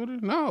have sex with her?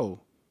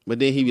 No. But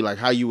then he'd be like,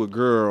 "How you a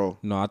girl?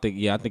 No, I think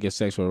it's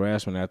sexual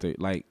harassment after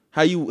like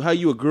How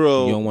you a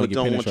girl You don't wanna but get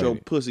don't want your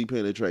penetrated. pussy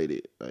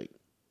penetrated?"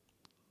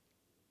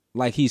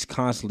 like he's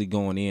constantly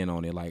going in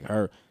on it. Like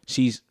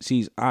she's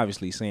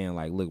obviously saying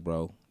like, "Look,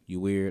 bro, you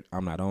weird.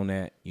 I'm not on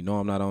that. You know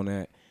I'm not on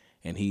that."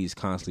 And he's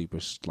constantly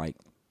like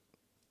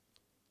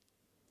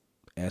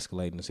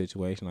escalating the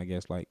situation. I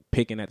guess like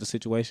picking at the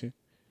situation.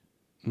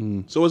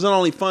 So it's not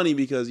only funny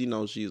because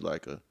she's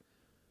like a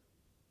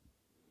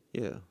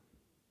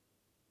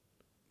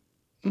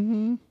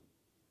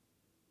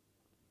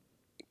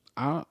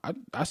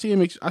I see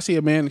him. I see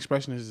a man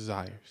expressing his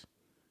desires.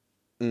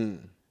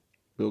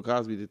 Bill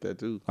Cosby did that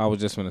too. I was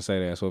just gonna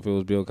say that. So if it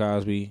was Bill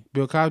Cosby,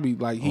 Bill Cosby,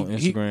 like On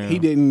Instagram. he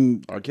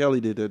didn't. R. Kelly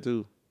did that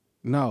too.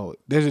 No,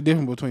 there's a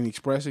difference between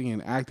expressing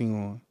and acting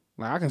on.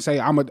 Like I can say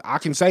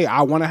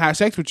I want to have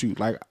sex with you.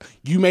 Like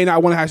you may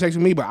not want to have sex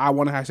with me, but I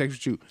want to have sex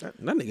with you.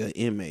 That nigga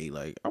MA,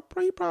 like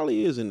he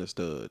probably is in the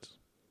studs.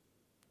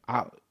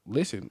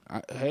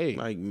 Hey,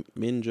 Like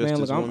men dressed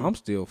man, as look, women. I'm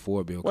still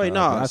for Bill Cosby. Wait,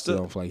 no, I still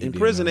don't feel like he in did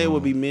prison nothing they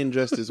would wrong. be men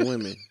dressed as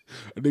women.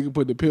 a nigga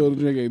put the pill in the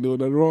drink, ain't doing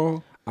nothing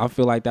wrong. I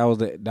feel like that was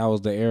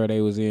the era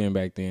they was in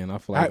back then. I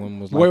feel like women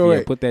was like,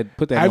 wait. put that.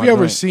 in Have my you ever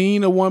drink.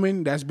 seen a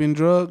woman that's been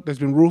drugged, that's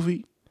been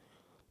roofied?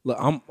 Look,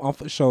 I'm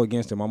for sure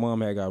against it. My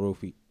mom had got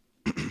roofied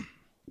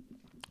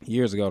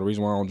years ago. The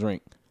reason why I don't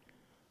drink,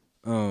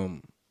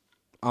 I'm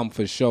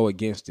for sure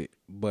against it.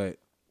 But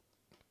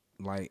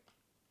like,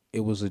 it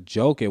was a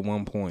joke at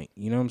one point.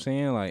 You know what I'm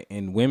saying? Like,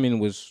 and women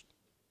was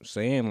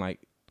saying like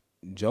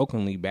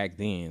jokingly back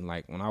then.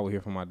 Like when I would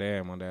hear from my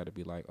dad would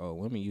be like, "Oh,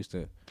 women used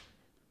to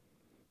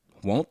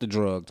want the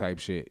drug type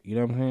shit." You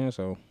know what I'm saying?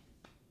 So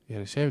Yeah,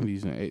 the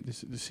 70s and the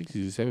 60s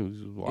and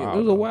 70s was wild. it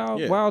was a though.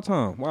 wild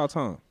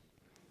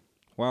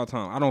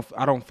time.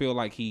 I don't feel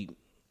like he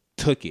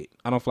took it.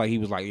 I don't feel like he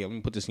was like, "Yeah, let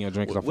me put this in your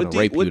drink because I'm gonna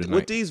rape you tonight."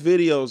 With these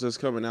videos that's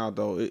coming out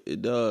though,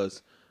 it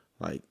does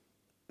like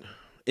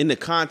in the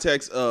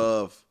context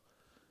of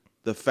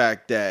the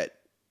fact that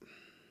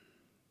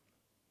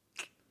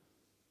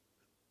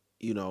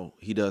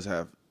he does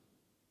have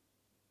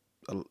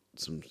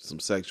some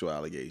sexual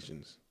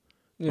allegations.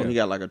 Yeah. He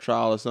got like a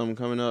trial or something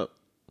coming up.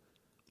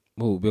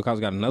 Ooh, Bill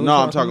Cosby got another. No,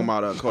 I'm trial talking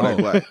coming about Kodak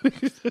Black.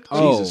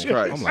 Oh, Jesus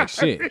Christ. I'm like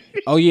shit.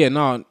 Oh yeah,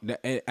 no,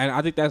 and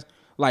I think that's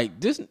like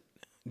this.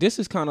 This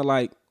is kind of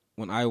like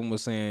when Ivan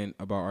was saying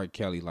about R.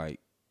 Kelly, like,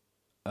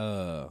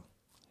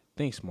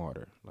 think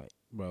smarter. Like,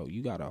 bro,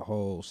 you got a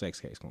whole sex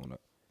case going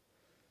up.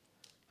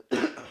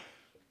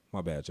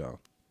 My bad, y'all.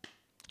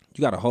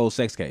 You got a whole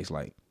sex case,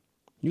 like,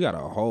 you got a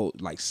whole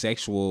like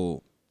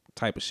sexual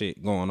type of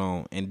shit going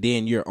on, and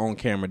then you're on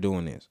camera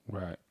doing this.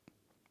 Right.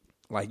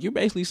 Like, you're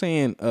basically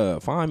saying,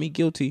 find me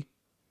guilty.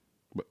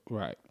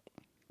 Right.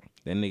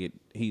 That nigga,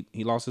 he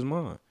lost his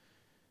mind.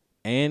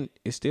 And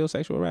it's still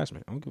sexual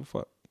harassment. I don't give a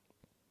fuck.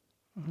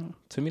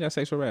 To me, that's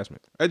sexual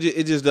harassment.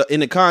 It just in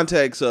the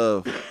context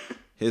of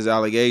his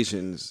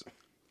allegations,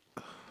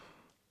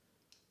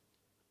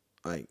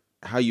 like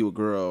how you a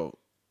girl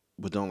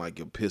but don't like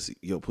your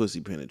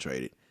pussy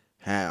penetrated.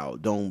 How?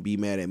 Don't be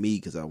mad at me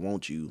because I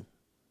want you.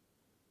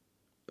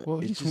 Well,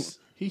 It's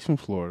he's from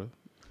Florida,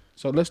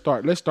 so let's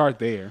start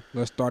there.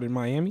 Let's start in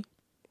Miami.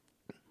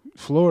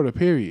 Florida,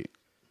 period.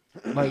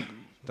 Like,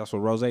 That's what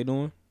Rose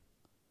doing.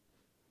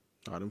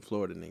 Oh, them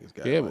Florida niggas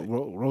got yeah, like,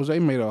 but Rose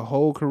made a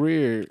whole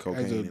career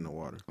cocaine in the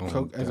water.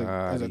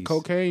 as a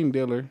cocaine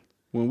dealer.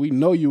 When we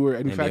know you were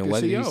in And fact then a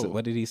what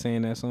CEO. did he say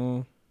in that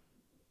song?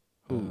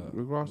 Who?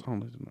 Rick Ross. I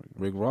don't listen to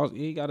Rick Ross. Rick Ross,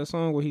 he got a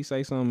song where he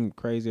say something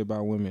crazy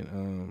about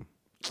women.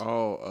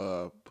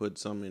 Put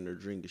something in her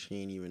drink and she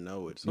ain't even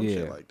know it. Some Yeah.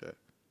 shit like that.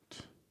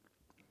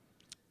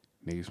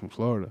 Niggas from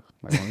Florida.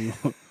 Like,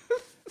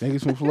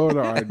 niggas from Florida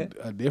are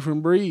a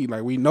different breed.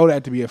 Like, we know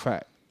that to be a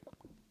fact.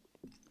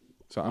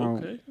 So I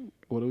don't. Okay.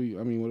 I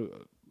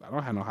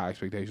don't have no high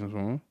expectations for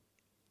him.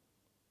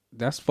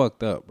 That's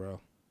fucked up, bro.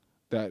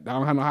 That I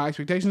don't have no high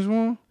expectations for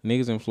him.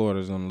 Niggas in Florida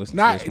is gonna listen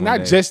to this one Not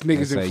day just and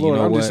niggas say, in you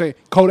Florida. know I'm just what? saying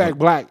Kodak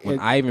Black. When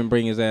I even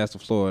bring his ass to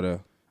Florida,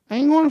 I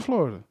ain't going to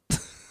Florida.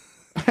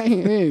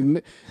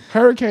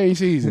 Hurricane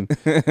season.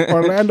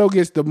 Orlando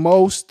gets the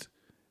most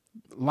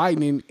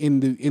lightning in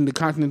the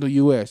continental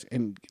U.S.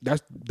 and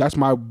that's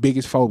my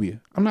biggest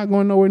phobia. I'm not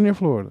going nowhere near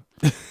Florida.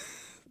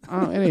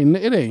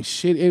 It ain't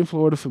shit in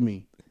Florida for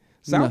me.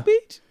 South Nah.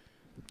 Beach.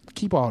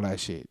 Keep all that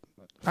shit.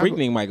 Freak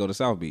nigga might go to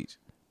South Beach.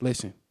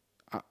 Listen,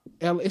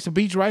 it's a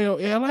beach right in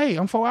L.A.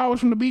 I'm 4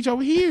 hours from the beach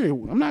over here.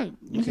 I'm not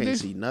You can't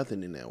see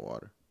nothing in that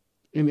water.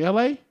 in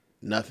L.A.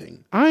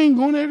 nothing. I ain't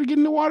going there to get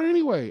in the water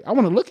anyway. I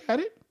want to look at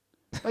it.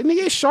 Like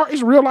nigga,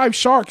 it's real life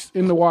sharks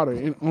in the water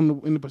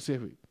in the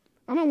Pacific.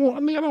 I don't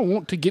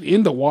want to get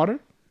in the water.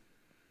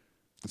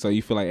 So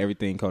you feel like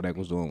everything Kodak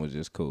was doing was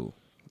just cool?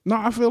 No,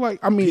 I feel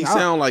like He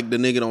sound like the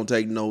nigga don't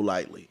take no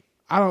lightly.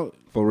 I don't.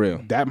 For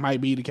real? That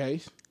might be the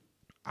case.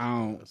 I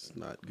don't. That's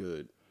not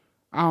good.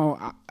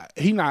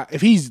 He not.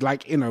 If he's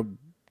like in her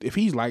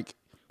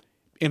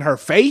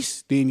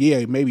face, then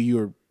yeah, maybe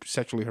you're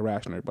sexually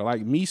harassing her. But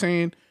like me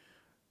saying,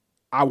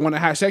 I want to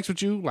have sex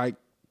with you, like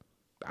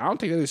I don't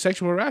think that is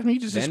sexual harassment.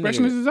 He's just That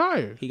expressing nigga- his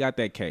desire. He got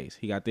that case.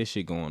 He got this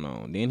shit going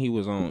on. Then he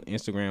was on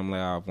Instagram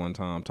Live one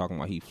time talking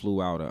about he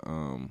flew out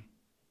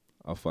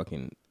a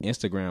fucking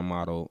Instagram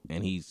model,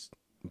 and he's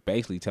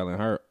basically telling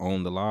her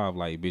on the live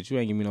like, "Bitch, you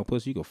ain't give me no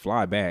pussy. You can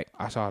fly back."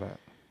 I saw that.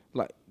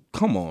 Like,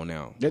 come on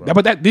now. bro.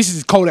 But this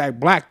is Kodak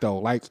Black though.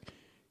 Like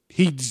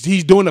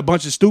he's doing a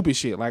bunch of stupid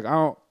shit. Like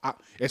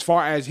as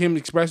far as him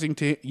expressing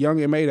to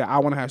Young M.A. that I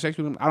want to have sex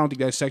with him, I don't think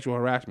that's sexual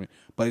harassment.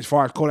 But as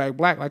far as Kodak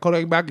Black, like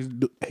Kodak Black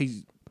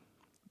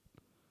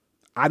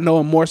I know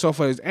him more so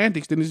for his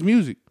antics than his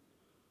music.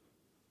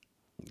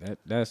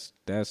 That's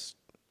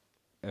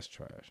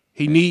trash.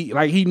 He need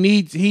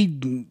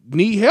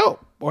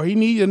help, or he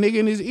need a nigga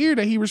in his ear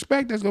that he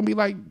respect that's gonna be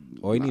like,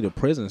 Or he need a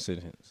prison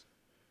sentence.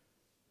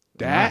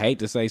 And I that. hate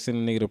to say send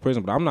a nigga to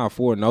prison, but I'm not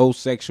for no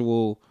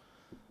sexual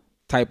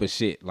type of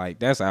shit. Like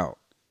that's out.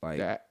 Like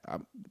That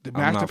the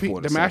I'm not masterpiece,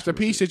 for the the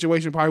masterpiece sexual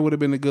situation probably would have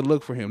been a good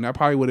look for him. That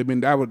probably would have been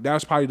that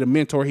was probably the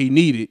mentor he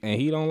needed. and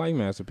he don't like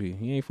Master P.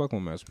 He ain't fucking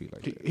with Master P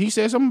like that. He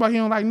said something about he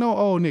don't like no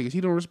old niggas. He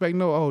don't respect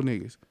no old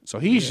niggas. So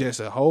he's just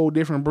a whole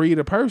different breed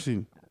of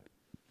person.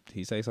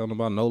 He say something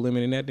about no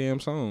limit in that damn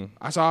song.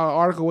 I saw an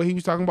article where he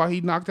was talking about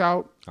he knocked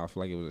out I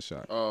feel like it was a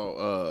shot.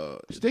 Oh,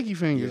 Sticky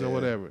Fingers or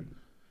whatever.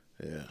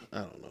 yeah, I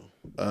don't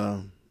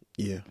know.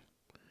 Yeah.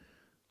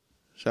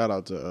 Shout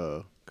out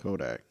to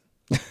Kodak.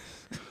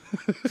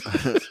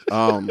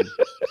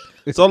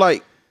 So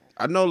like,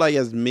 I know like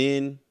as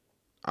men,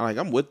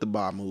 I'm with the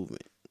bar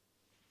movement.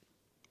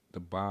 The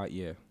bi,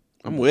 yeah,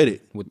 I'm with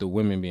it. with the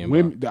women being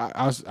Women,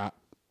 I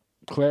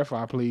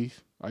clarify, please.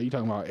 Are you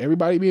talking about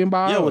everybody being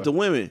bi? Yeah, or- with the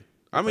women.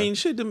 I mean,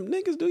 shit, them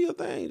niggas do your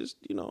thing. Just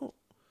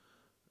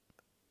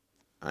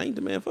I ain't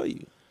the man for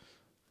you.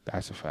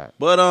 That's a fact.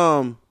 But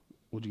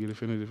Would you get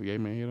offended if a gay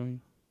man hit on you?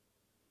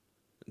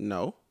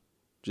 no,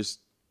 just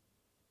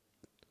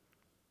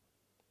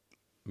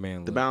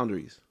man. the Look,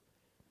 boundaries.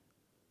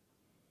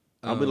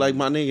 I'll be like,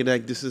 my nigga,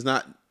 like this is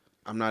not.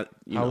 I'm not.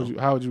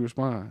 How would you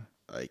respond?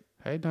 Like,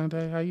 Hey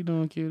Dante, how you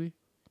doing, cutie?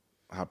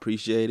 I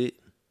appreciate it.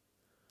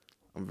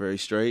 I'm very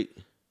straight.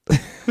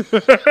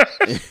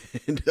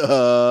 And,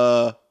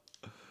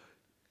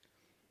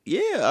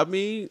 yeah, I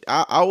mean,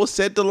 I will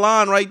set the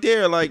line right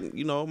there. Like, my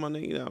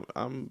nigga,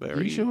 I'm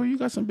very. You sure you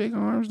got some big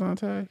arms,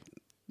 Dante?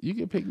 You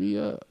can pick me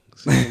up.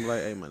 So I'm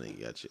like, hey, my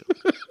nigga, got you.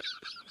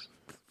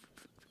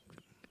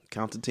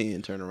 Count to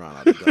 10, turn around,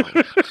 I'll be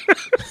gone.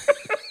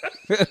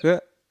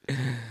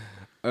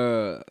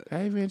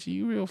 Hey Vinci,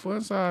 you real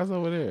fun size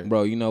over there.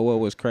 bro, you know what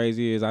was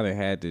crazy is I done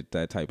had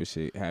that type of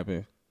shit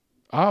happen.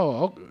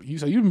 Oh, okay.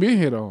 So you been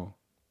hit on?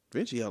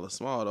 Vinci hella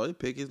small though. He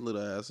pick his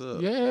little ass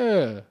up.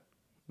 Yeah.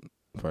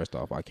 First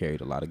off, I carried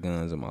a lot of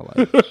guns in my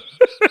life.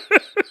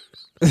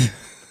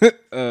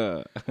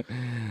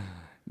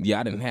 Yeah,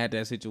 I didn't have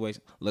that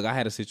situation. Look, I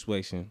had a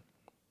situation.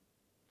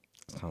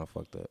 It's kind of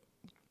fucked up.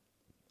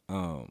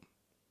 I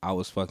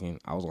was on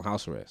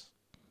house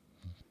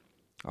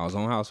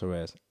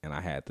arrest. And I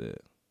had to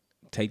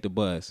take the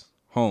bus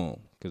home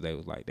because they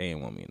was like, they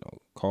didn't want me in no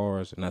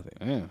cars or nothing.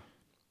 Yeah.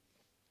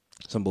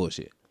 Some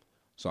bullshit.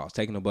 So I was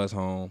taking the bus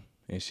home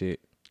and shit.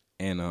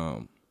 And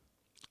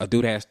a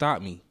dude had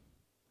stopped me.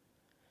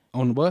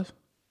 On the bus?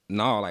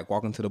 No, like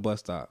walking to the bus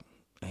stop.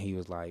 And he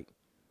was like,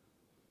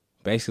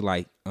 basically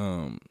like,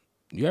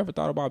 you ever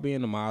thought about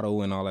being a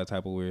model and all that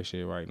type of weird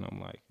shit, right? And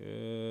I'm like,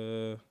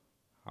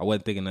 I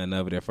wasn't thinking nothing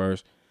of it at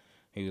first.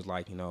 He was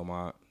like,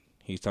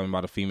 he's telling me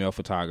about a female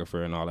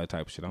photographer and all that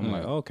type of shit. I'm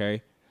like,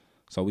 okay.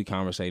 So we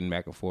conversating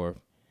back and forth.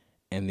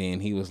 And then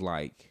he was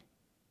like,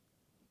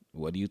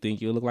 what do you think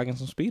you'll look like in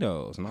some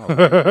Speedos? And I was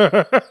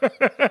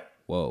like,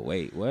 whoa,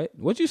 wait, what?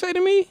 What'd you say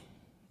to me?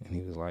 And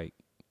he was like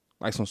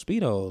some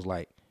Speedos.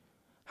 Like,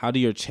 how do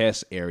your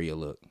chest area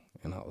look?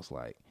 And I was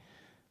like,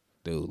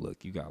 dude,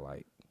 look, you got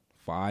like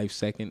 5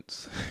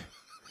 seconds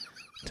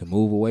to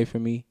move away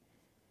from me.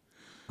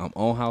 I'm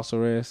on house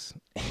arrest.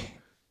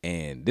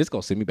 And this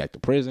gonna send me back to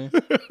prison.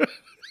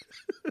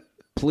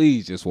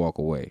 Please just walk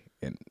away.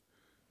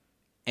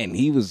 And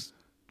he was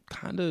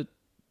kind of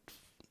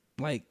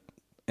like,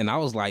 and I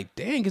was like,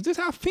 dang, is this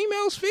how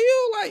females feel?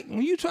 Like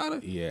when you try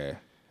to, yeah.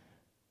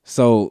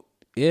 So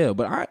yeah,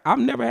 but I've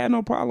never had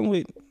no problem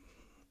with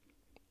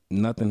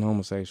nothing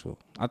homosexual.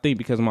 I think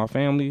because my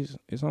family's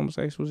is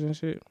homosexuals and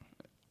shit,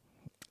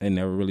 it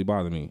never really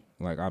bothered me.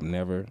 Like I've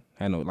never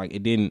had no, like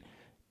it didn't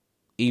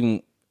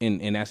even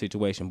in that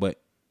situation.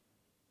 But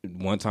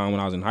one time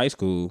when I was in high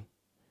school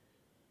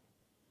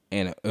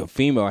and a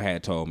female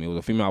had told me, it was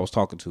a female I was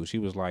talking to, she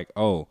was like,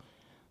 oh,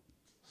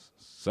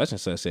 such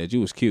and such said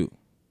you was cute.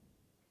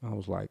 I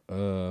was like,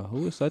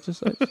 who is such and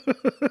such?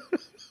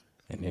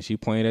 And then she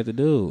pointed at the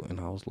dude, and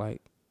I was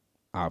like,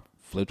 I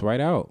flipped right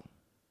out.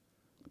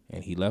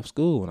 And he left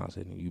school, and I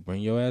said, you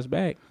bring your ass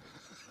back.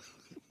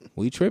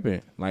 We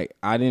tripping. Like,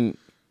 now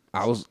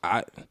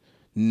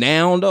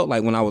though,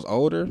 like when I was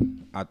older,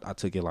 I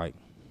took it like,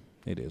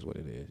 it is what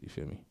it is. You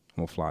feel me?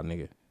 I'm a fly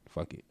nigga.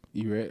 Fuck it.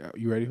 You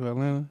ready for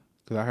Atlanta?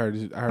 Because I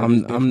heard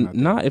I'm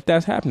not, if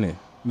that's happening.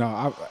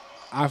 No,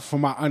 I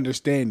from my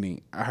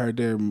understanding, I heard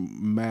they're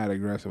mad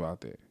aggressive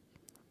out there.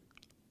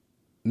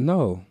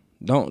 No.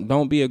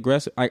 Don't be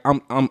aggressive. Like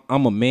I'm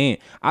a man.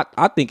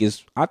 I think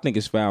it's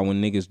foul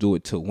when niggas do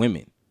it to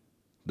women.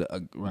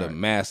 The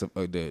massive,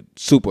 the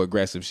super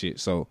aggressive shit.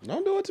 So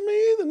Don't do it to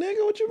me either,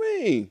 nigga. What you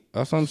mean?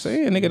 that's what I'm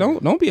saying,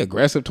 nigga. Don't be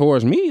aggressive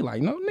towards me.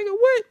 Like, no, nigga,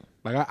 what?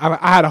 Like I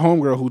had a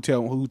homegirl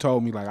who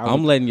told me like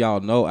I'm letting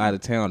y'all know out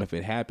of town if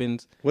it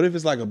happens. What if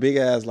it's like a big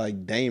ass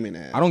like Damon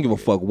ass? I don't give a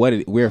fuck what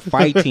it. We're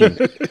fighting,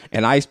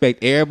 and I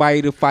expect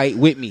everybody to fight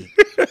with me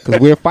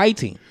because we're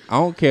fighting. I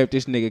don't care if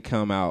this nigga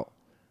come out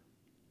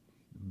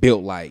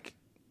built like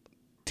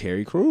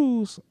Terry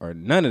Crews or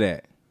none of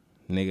that,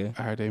 nigga.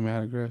 I heard they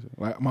mad aggressive.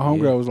 Like my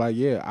homegirl was like,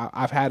 yeah,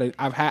 I've had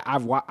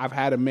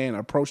a man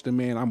approach the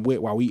man I'm with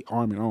while we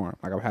arm in arm.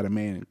 Like I've had a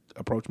man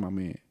approach my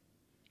man.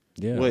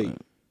 Yeah. Wait,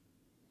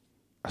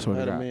 I I swear to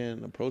had a God.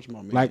 man approach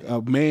my man. Like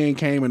a man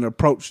came and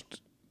approached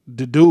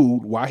the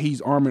dude while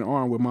he's arm in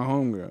arm with my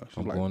homegirl. She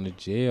I'm was like, going to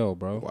jail,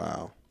 bro.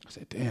 wow. I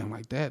said, damn,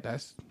 like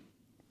that's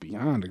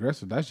beyond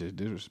aggressive. That's just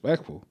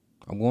disrespectful.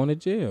 I'm going to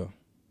jail.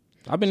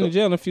 I've been in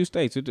jail in a few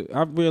states.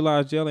 I've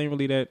realized jail ain't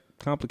really that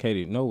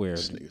complicated nowhere.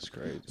 This nigga's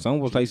crazy. Some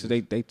places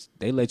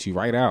they let you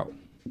right out.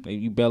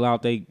 You bail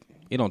out.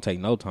 It don't take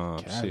no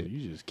time. Shit.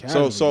 You just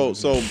casually.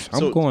 So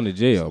I'm going to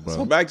jail, bro.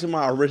 So back to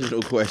my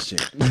original question.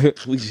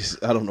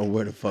 I don't know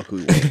where the fuck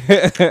we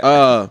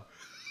went.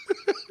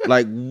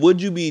 Like,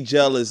 would you be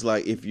jealous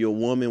like if your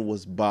woman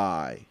was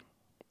bi,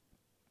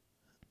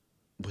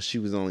 but she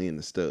was only in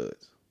the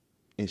studs,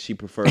 and she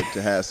preferred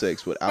to have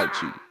sex without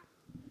you?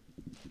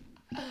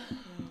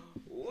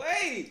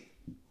 Wait,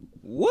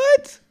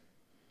 what?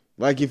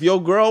 Like if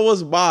your girl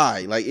was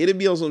bi, like it'd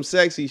be on some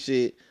sexy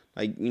shit.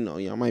 Like, you know,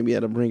 I might be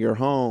able to bring her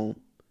home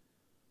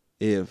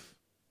if,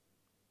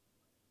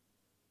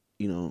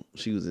 you know,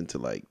 she was into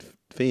like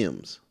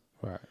femmes.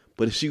 Right.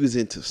 But if she was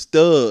into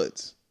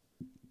studs,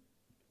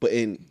 but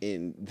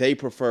and they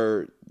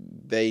prefer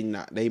they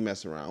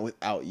mess around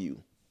without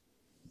you,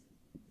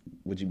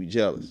 would you be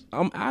jealous?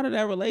 I'm out of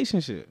that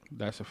relationship,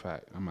 That's a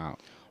fact. I'm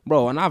out.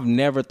 bro. And I've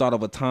never thought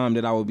of a time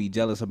that I would be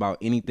jealous about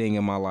anything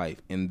in my life.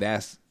 And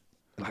that's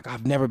like,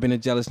 I've never been a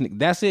jealous nigga.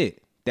 That's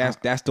it.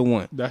 That's the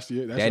one. That's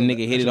it. That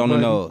nigga hit it on the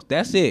nose.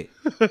 That's it.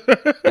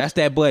 That's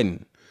that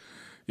button.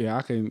 Yeah,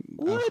 I can.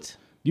 What?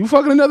 You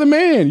fucking another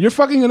man. You're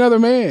fucking another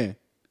man.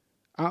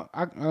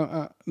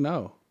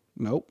 No,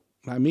 nope,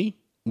 not me.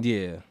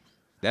 Yeah,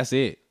 that's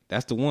it.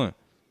 That's the one.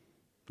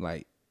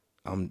 Like,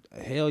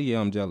 hell yeah,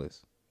 I'm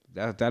jealous.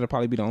 That'll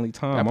probably be the only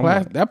time.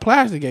 That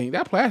plastic ain't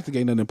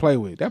nothing to play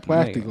with. That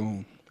plastic Nigga.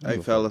 on. Hey,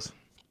 fellas,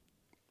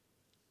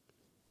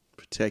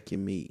 protect your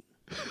meat.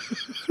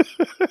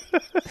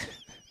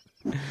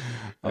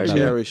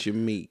 Cherish your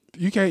meat.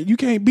 You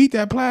can't beat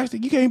that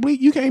plastic. You can't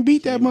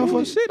beat that Oh,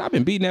 motherfucker. shit, I've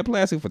been beating that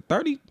plastic for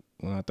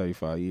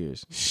 35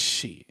 years.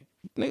 Shit,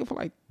 Nigga, for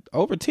like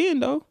over 10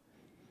 though.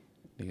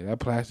 nigga, that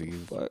plastic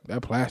is Fuck.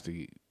 that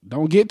plastic.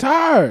 Don't get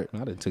tired.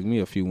 I done took me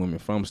a few women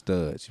from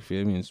studs. You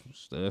feel me? And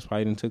studs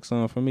probably done took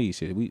some from me.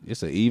 Shit,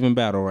 it's an even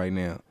battle right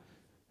now.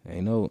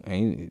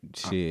 Ain't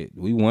shit.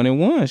 We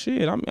 1-1.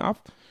 Shit, I mean,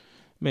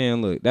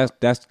 man, look,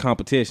 that's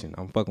competition.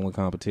 I'm fucking with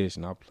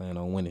competition. I plan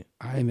on winning.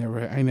 I ain't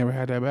never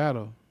had that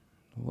battle.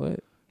 What?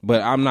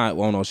 But I'm not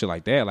on no shit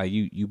like that. Like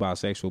you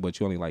bisexual, but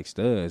you only like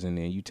studs, and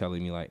then you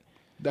telling me like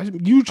That's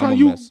you I'm trying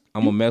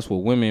gonna mess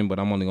with women, but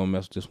I'm only gonna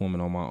mess with this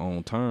woman on my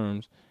own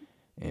terms.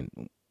 And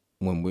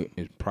when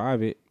it's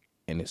private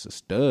and it's a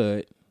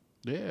stud,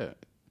 Yeah.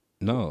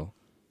 no.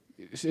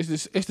 It's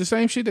the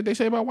same shit that they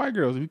say about white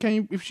girls.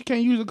 If she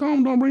can't use a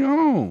comb, don't bring her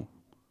home.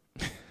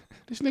 If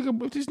this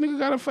nigga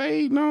got a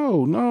fade,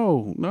 no.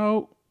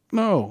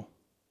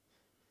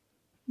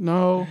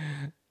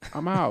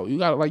 I'm out.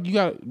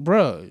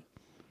 Bruh.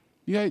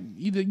 You got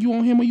either you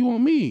want him or you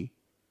want me.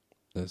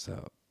 That's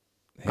out.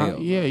 Hell,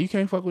 Yeah, you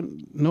can't fuck with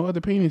no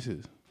other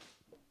penises.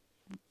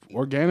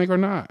 Organic or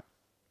not.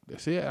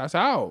 That's it. That's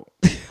out.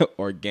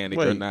 organic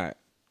or Wait. not.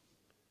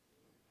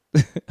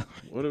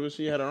 What if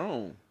she had her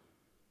own?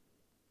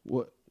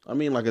 What? I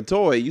mean, like a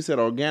toy. You said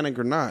organic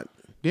or not?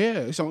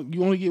 Yeah, so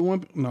you only get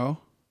one. No,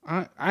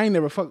 I ain't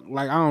never fuck.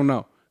 Like I don't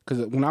know,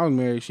 because when I was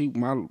married,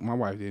 my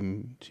wife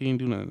didn't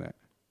do none of that.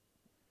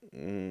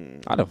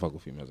 I done fuck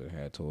with females that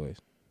had toys.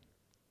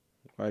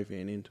 Wife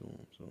ain't into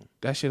them, so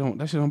That shit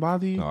don't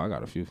bother you. No, I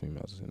got a few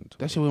females in the toys.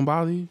 That shit wouldn't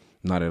bother you.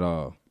 Not at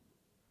all.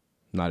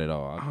 Not at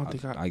all. I don't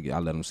think I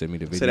let them send me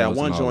the videos. say that and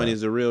one all joint that.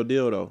 is a real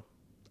deal though.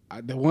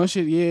 The one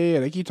shit,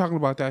 yeah, they keep talking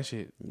about that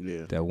shit.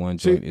 Yeah. That one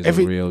See, joint is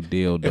a real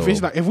deal. Though. If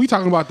it's like, if we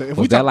talking about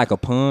was that like a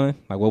pun?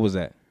 Like what was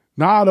that?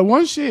 Nah, the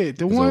one shit,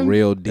 the It's one, a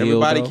real deal.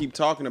 Everybody though. keep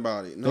talking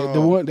about it. No.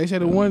 the one. They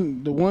said the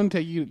one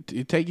take you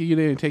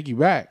there and take you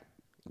back.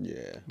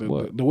 Yeah.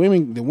 The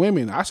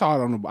women. I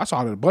saw it I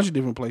saw it at a bunch of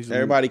different places.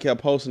 Everybody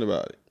kept posting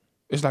about it.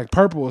 It's like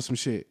purple or some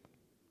shit,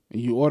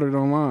 and you order it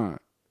online.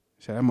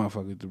 So that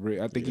motherfucker, the brick.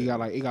 I think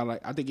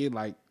I think it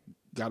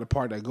got a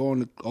part that go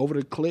over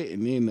the clit,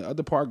 and then the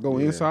other part go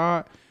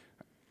inside.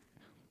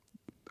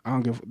 I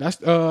don't give. That's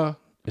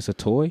It's a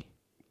toy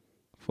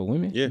for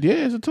women. Yeah.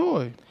 yeah, it's a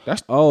toy.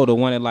 That's Oh, the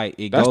one that like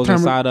it That's goes termi-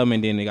 inside them,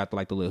 and then they got the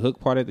little hook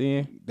part at the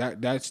end.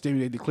 that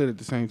stimulate the clit at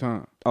the same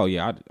time. Oh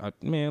yeah,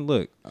 man,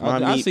 look, My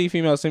I meat- see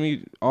females send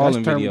me all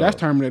in videos. That's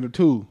Terminator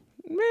 2.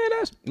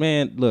 Look, That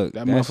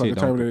that motherfucker shit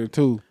don't. Terminator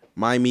 2.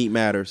 My meat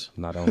matters.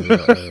 Not only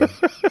that,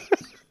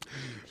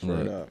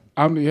 Straight look, up.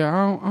 I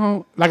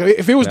don't like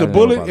if it was That the don't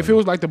bullet, bother if me. it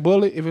was like the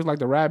bullet, if it was like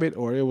the rabbit,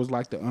 or it was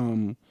like the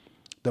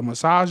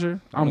massager,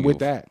 I'm don't with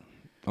give a that.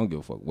 I don't give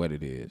a fuck what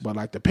it is. But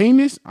like the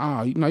penis,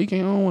 you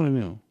can't own one of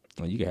them.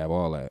 No, you can have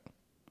all that.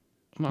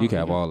 No, You can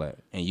have all that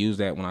and use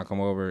that when I come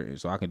over,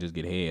 so I can just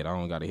get head. I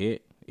don't got to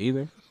hit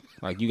either.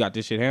 Like you got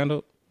this shit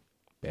handled.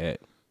 Bad.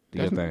 Do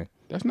your thing,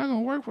 That's not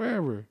gonna work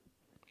forever.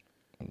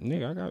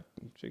 nigga. I got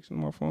chicks in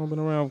my phone. Been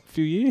around a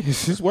few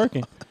years. It's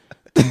working.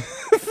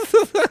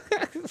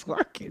 It's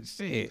working.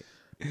 Shit.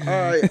 All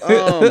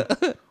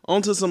right.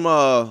 On to some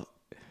hometown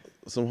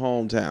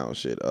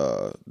shit.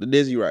 The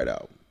Dizzy Wright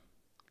album.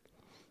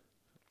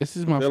 This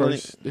is my Feeling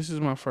first. This is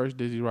my first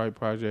Dizzy Wright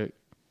project.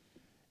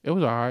 It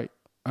was all right.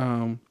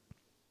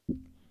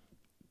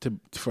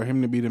 For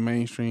him to be the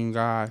mainstream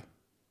guy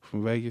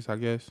from Vegas, I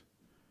guess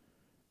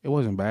it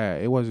wasn't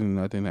bad. It wasn't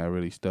nothing that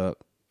really stuck.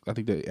 I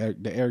think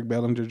the Eric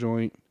Bellinger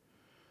joint,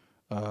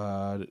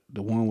 the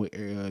one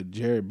with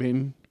Jared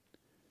Benton.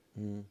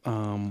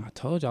 I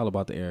told y'all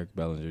about the Eric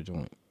Bellinger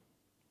joint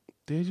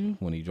Did you?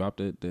 when he dropped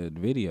the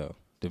video,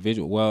 the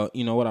visual. Well,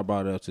 you know what? I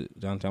brought it up to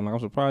Jonathan. I'm like, I'm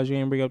surprised you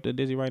didn't bring up the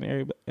Dizzy Wright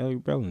and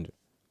Eric Bellinger.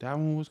 That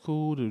one was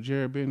cool. The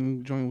Jared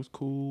Benton joint was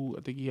cool.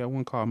 I think he had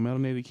one called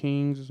Melanated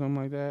Kings or something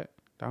like that.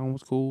 That one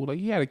was cool. Like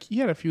he had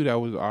a few that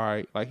was all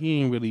right. Like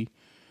he ain't really.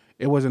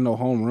 It wasn't no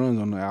home runs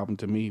on the album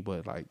to me,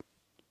 but like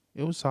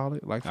it was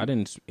solid. Like I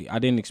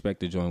didn't expect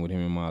to join with him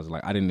and Mozzie.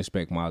 Like I didn't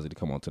expect Mozzie to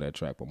come onto that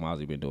track, but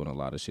Mozzie been doing a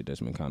lot of shit that's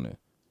been kind of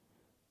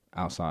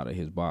outside of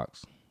his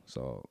box.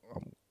 So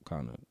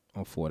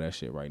I'm for that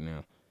shit right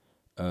now.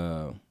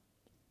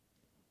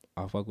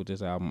 I fuck with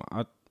this album.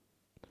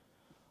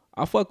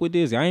 I fuck with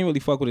Dizzy. I ain't really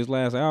fuck with his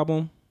last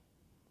album,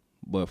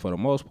 but for the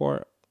most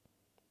part,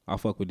 I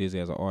fuck with Dizzy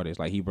as an artist.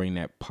 Like he bring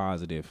that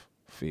positive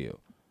feel,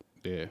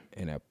 yeah.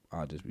 and that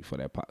I'll just be for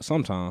that.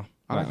 Sometimes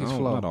I like his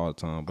flow. not all the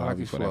time, but I like I'll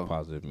be his for flow. that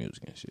positive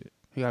music and shit.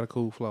 He got a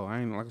cool flow. I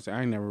ain't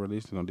never really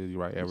listened to no Dizzy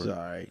Wright It's ever. all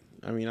right.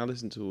 I mean, I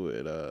listened to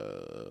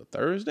it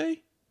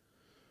Thursday.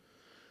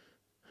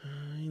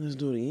 I ain't listened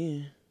to it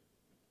again.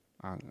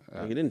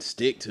 Like, it didn't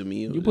stick to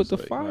me. It You was put the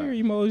just fire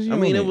emoji. I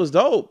mean, on it was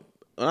dope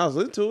when I was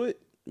listening to it,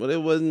 but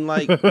it wasn't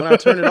like when I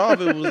turned it off.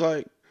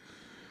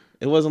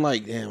 It wasn't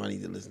like, damn, I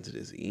need to listen to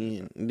this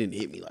again. It didn't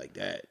hit me like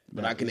that.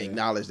 But I can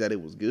acknowledge that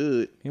it was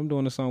good. him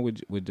doing a song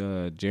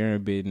with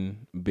Jared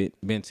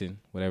Benson,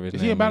 whatever his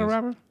Is name he a battle is.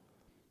 rapper?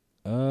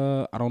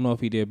 I don't know if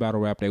he did battle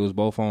rap. They was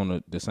both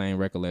on the same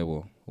record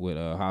label with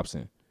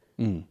Hobson.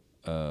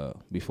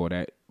 Before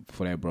that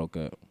broke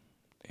up,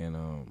 and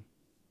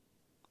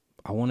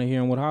I want to hear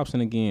him with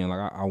Hobson again.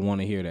 Like I want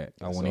to hear that.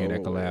 I want to hear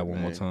that over collab with,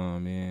 one more man.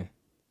 time, man.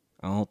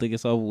 I don't think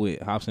it's over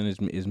with. Hobson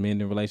is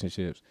mending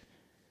relationships.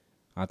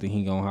 I think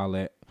he gonna holler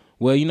at.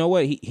 Well, you know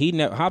what?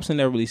 Hobson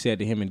never really said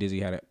that him and Dizzy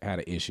had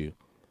an issue.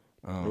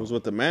 It was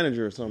with the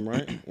manager or something,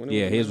 right? When it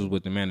Yeah, his was was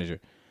with the manager.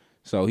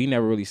 So he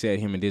never really said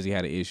him and Dizzy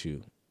had an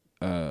issue.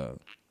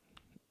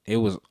 It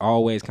was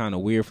always kind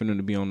of weird for them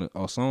to be on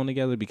a song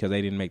together because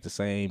they didn't make the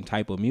same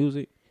type of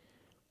music,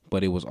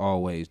 but it was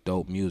always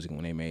dope music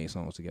when they made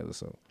songs together.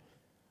 So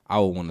I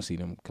would want to see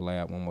them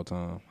collab one more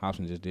time.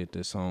 Hobson just did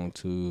this song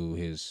to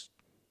his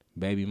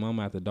baby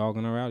mama after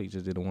dogging her out. He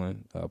just did the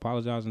one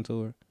apologizing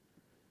to her.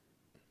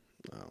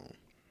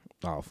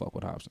 Oh, fuck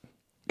with Hobson.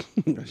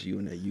 That's you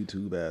and that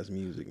YouTube ass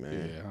music,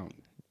 man.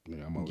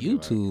 I'm over here,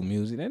 YouTube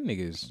music, that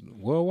nigga's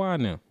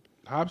worldwide now.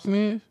 like, Hobson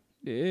is.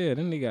 Yeah,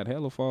 then they got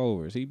hella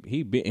followers. He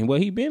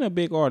been a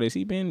big artist.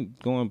 He been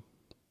going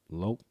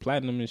low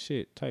platinum and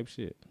shit type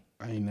shit.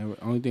 I ain't never.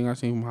 Only thing I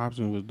seen from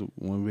Hobson was the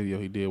one video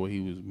he did where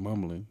he was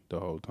mumbling the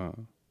whole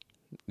time.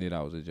 Yeah, that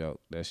was a joke.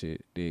 That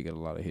shit did get a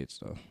lot of hits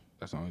though.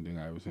 That's the only thing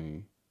I ever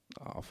seen.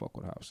 I'll fuck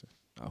with Hobson.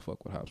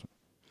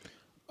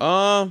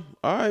 All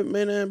right,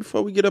 man.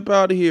 Before we get up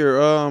out of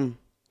here,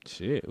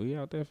 Shit, we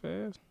out there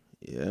fast.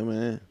 yeah,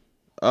 man.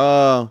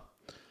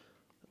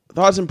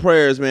 Thoughts and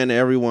prayers, man, to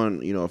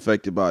everyone,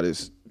 affected by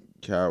this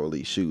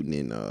cowardly shooting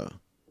in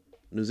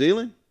New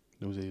Zealand.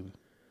 New Zealand,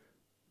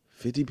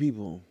 50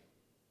 people.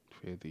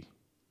 50.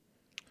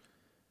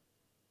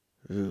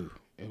 Ooh.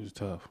 It was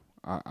tough.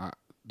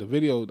 The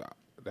video that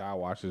I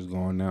watched is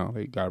gone now.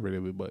 They got rid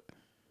of it, but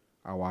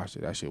I watched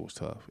it. That shit was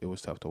tough. It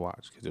was tough to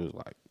watch because it was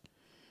like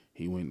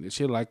he went. This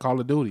shit like Call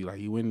of Duty. Like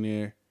he went in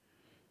there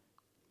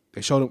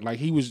they showed him like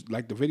he was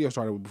like the video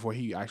started before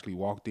he actually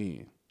walked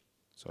in.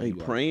 So They he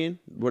like, praying?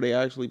 Were they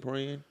actually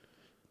praying?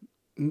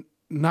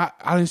 not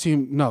I didn't see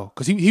him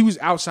because he was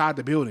outside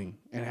the building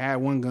and had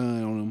one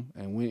gun on him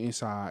and went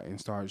inside and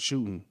started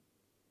shooting.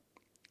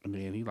 And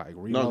then he like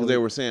reloaded. No, because they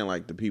were saying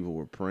like the people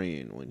were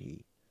praying when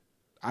he.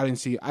 I didn't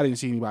see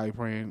anybody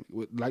praying.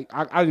 Like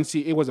I didn't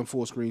see it wasn't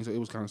full screen, so it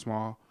was kind of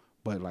small.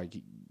 But like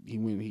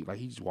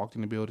he just walked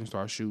in the building,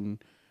 started shooting,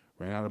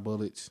 ran out of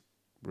bullets,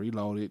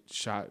 reloaded,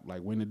 shot,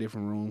 like went to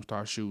different rooms,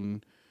 started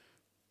shooting,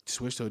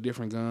 switched to a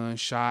different gun,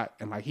 shot,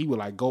 and like he would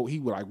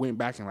went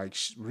back and like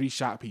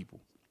re-shot people.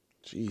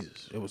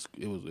 Jesus. It was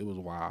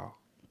wild.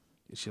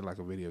 It's shit like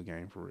a video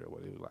game for real,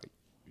 but it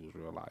was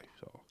real life.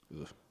 So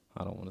ugh.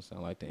 I don't want to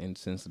sound like the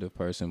insensitive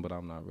person, but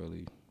I'm not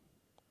really.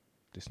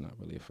 It's not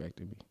really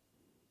affecting me.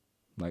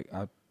 Like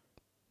I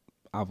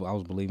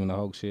was believing the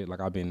hoax shit.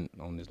 Like I've been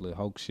on this little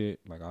hoax shit.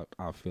 Like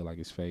I feel like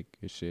it's fake.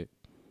 It's shit.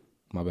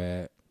 My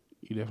bad.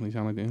 You definitely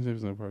sound like the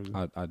insensitive person.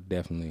 I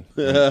definitely.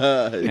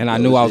 And I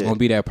knew I was gonna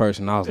be that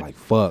person. I was like,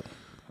 fuck.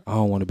 I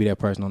don't want to be that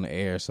person on the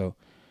air. So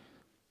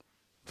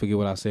forget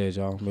what I said,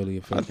 y'all. I'm really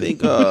affected. I think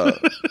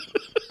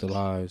the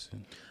lives.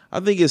 I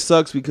think it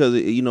sucks because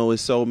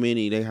it's so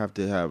many. They have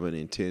to have an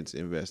intense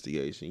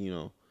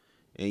investigation.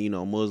 And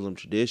Muslim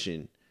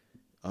tradition.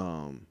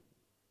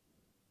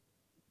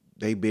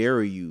 They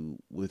bury you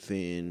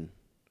within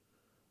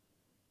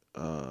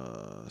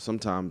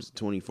sometimes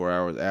 24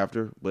 hours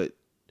after, but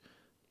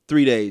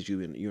 3 days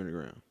you're in the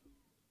ground.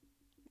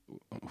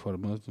 For the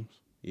Muslims?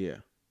 Yeah.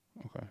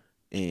 Okay.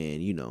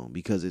 And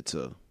because it's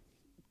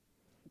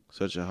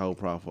such a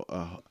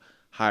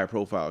high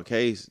profile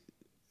case,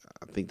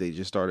 I think they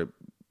just started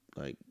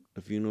like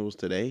the funerals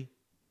today.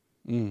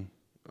 Yeah,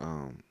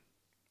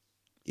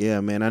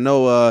 man. I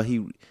know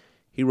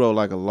he wrote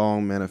like a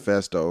long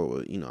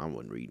manifesto. I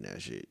wasn't reading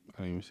that shit.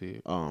 I didn't even see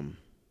it.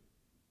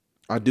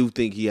 I do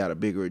think he had a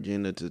bigger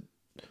agenda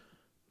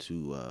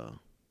to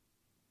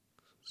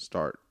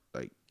start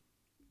like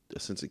a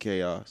sense of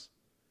chaos.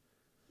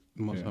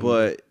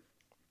 But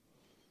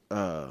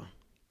the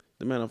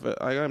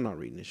manifesto, I'm not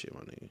reading this shit,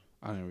 my nigga.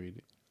 I didn't read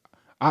it.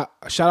 I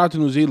shout out to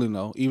New Zealand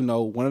though, even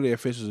though one of their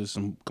officials is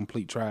some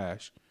complete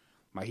trash.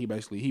 Like he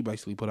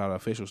basically put out an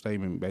official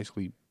statement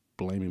basically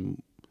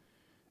blaming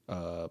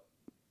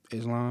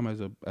Islam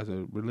as a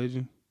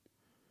religion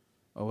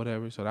or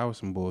whatever. So that was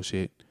some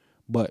bullshit.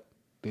 But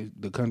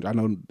the country, I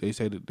know they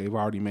say that they've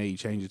already made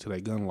changes to their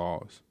gun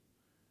laws.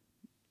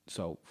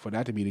 So for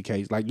that to be the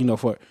case, like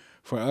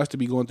for us to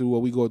be going through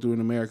what we go through in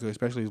America,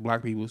 especially as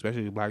black people,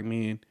 especially as black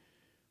men,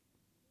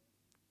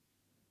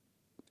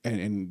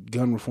 and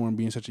gun reform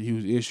being such a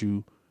huge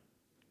issue,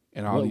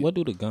 and all what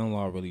do the gun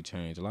law really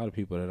change? A lot of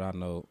people that I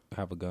know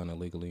have a gun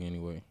illegally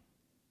anyway.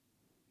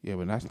 Yeah,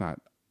 but that's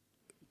not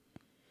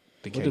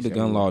the case. What did the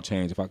gun law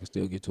change if I could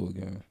still get to a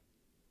gun?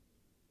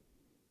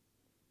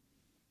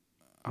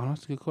 Oh,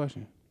 that's a good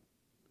question.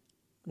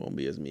 Won't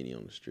be as many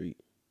on the street.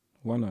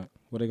 Why not?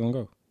 Where they gonna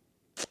go?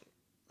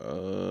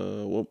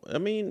 Well, I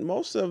mean,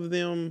 most of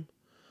them,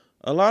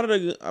 a lot of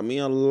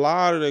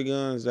the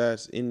guns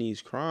that's in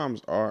these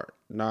crimes are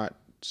not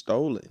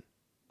stolen.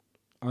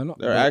 I know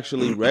They're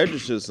actually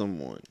registered to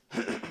someone.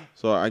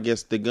 So I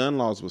guess the gun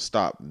laws will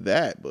stop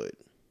that, but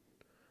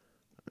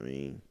I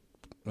mean,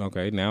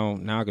 okay. Now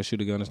I can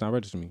shoot a gun that's not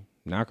registered to me.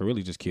 Now I can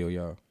really just kill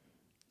y'all.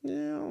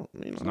 yeah,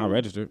 It's not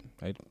registered.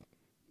 Hey,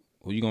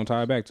 who you gonna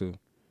tie it back to?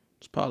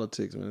 It's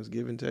politics, man. It's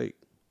give and take.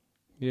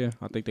 Yeah,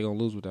 I think they're gonna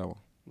lose with that one.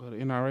 Well, the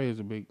NRA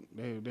is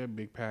they're a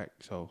big pack,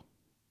 so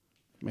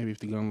maybe if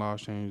the gun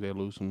laws change, they'll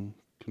lose some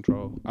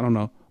control. I don't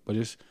know, but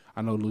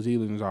I know New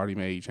Zealand has already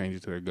made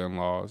changes to their gun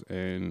laws,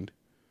 and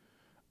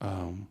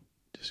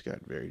Just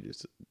got very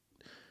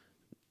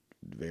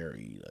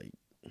like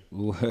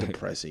What?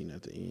 depressing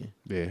at the end.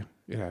 yeah,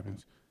 it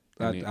happens.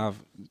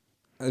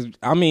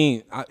 For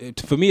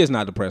me, it's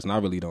not depressing. I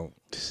really don't.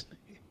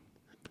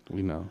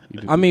 We know.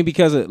 I mean,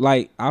 because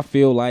I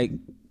feel like,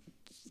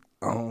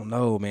 I don't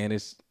know, man.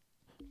 It's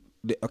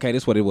okay.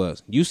 This is what it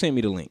was. You sent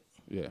me the link,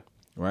 Yeah.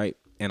 right?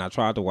 And I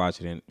tried to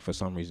watch it, and for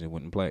some reason, it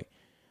wouldn't play.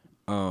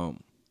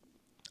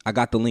 I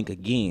got the link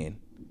again,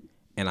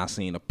 and I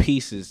seen the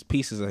pieces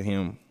of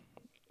him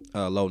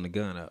loading the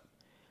gun up.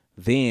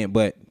 Then,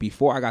 but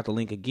before I got the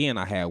link again,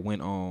 I had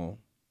went on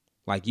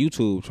like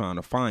YouTube trying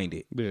to find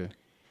it. Yeah.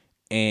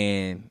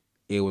 And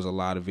it was a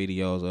lot of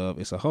videos of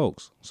it's a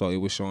hoax. So it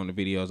was showing the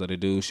videos of the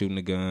dude shooting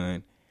the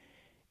gun,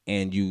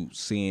 and you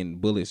seeing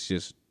bullets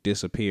just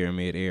disappear in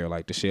midair,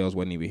 like the shells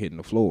wasn't even hitting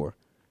the floor.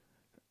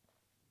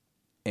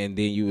 And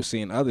then you were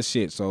seeing other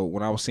shit. So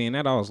when I was seeing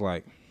that, I was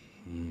like,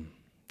 you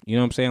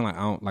know what I'm saying? Like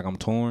I'm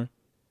torn.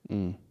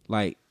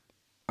 Like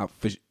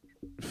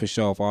for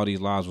sure, if all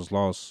these lives was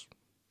lost,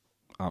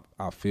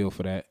 I feel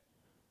for that.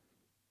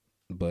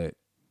 But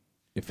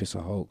if it's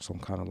a hoax, I'm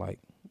kind of like,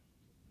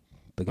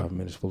 the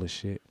government is full of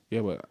shit.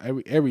 Yeah, but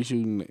every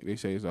shooting they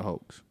say is a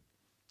hoax.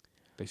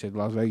 They said the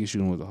Las Vegas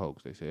shooting was a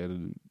hoax. They said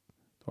the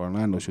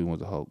Orlando shooting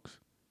was a hoax.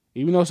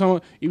 Even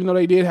though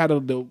they did have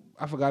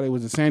I forgot it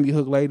was a Sandy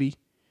Hook lady,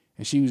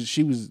 and she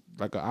was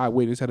like an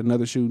eyewitness at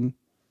another shooting.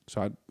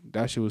 So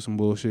that shit was some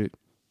bullshit.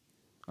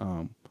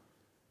 So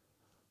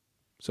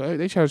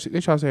they try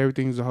to say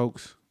everything's a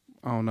hoax.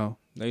 I don't know.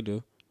 They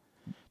do.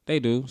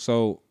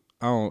 So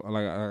I don't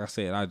like I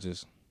said. I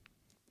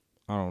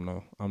don't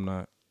know. I'm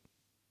not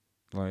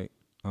like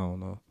I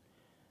don't know.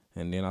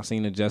 And then I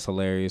seen it just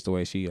hilarious the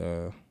way she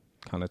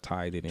kind of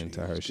tied it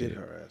into her shit. Get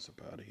her ass up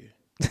out of here.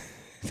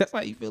 That's how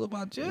you feel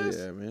about Jess?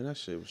 Yeah, man, that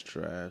shit was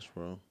trash,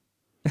 bro.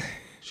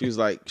 She was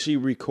like, she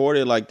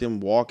recorded like them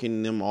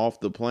walking them off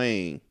the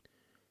plane.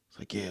 It's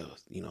like, yeah,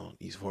 you know,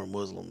 these 4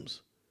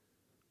 Muslims.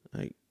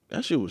 Like,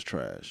 that shit was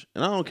trash.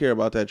 And I don't care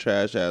about that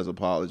trash ass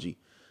apology.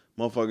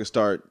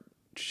 Motherfucker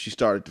she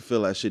started to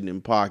feel that shit in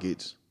them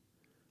pockets.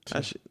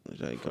 That shit,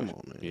 like, come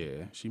on, man.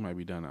 Yeah, she might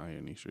be done out here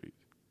in these streets.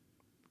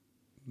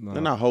 No,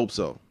 And I hope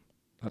so.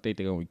 I think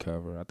they're gonna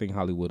recover. I think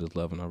Hollywood is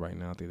loving her right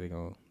now. I think they're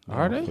gonna.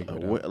 Are they? figure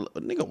it out.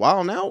 Nigga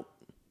wilding out.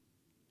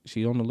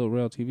 She's on the Little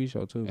Rail TV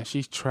show too, And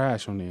she's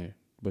trash on there.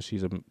 but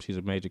she's a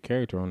major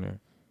character on there.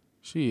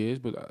 She is,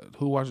 but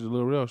who watches the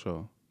Little Real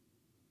show?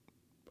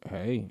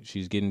 Hey,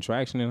 she's getting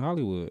traction in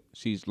Hollywood.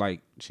 She's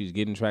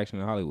getting traction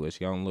in Hollywood.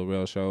 She on the Little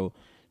Rail show.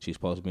 She's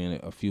supposed to be in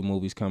a few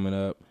movies coming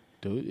up.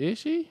 Dude, is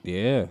she?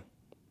 Yeah.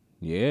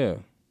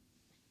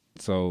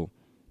 So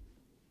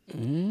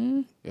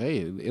Hey,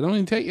 it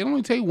only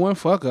take one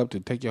fuck up to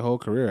take your whole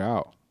career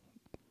out.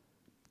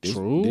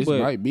 True, this but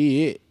might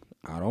be it.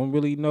 I don't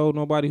really know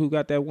nobody who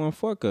got that one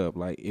fuck up.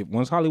 Like, if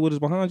once Hollywood is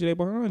behind you, they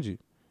behind you.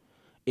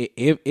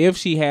 If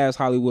she has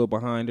Hollywood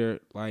behind her,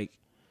 like,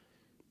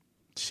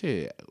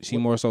 Shit, she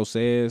more so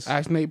says.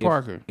 ask Nate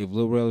Parker. If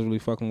Lil Rel is really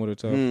fucking with her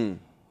tough, Hmm.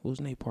 who's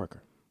Nate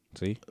Parker?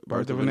 See,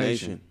 Birth of a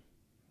Nation.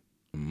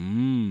 It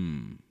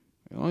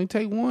only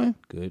take one.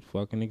 Good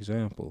fucking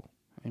example.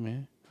 Hey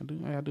man, I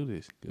do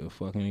this. Good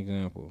fucking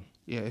example.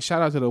 Yeah,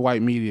 shout out to the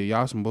white media.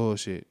 Y'all some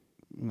bullshit.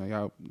 You know,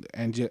 y'all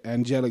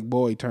angelic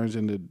boy turns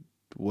into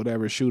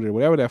whatever shooter,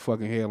 whatever that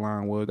fucking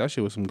headline was. That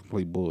shit was some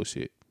complete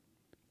bullshit.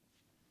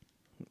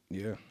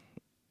 Yeah,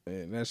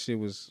 and that shit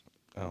was,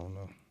 I don't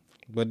know.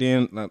 But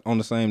then on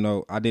the same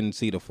note, I didn't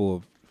see the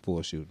full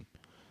shooting.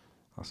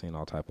 I seen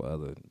all type of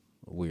other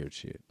weird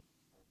shit.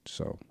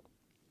 So,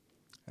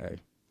 hey,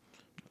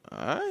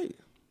 All right.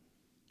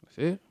 That's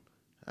it.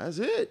 That's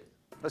it.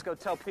 Let's go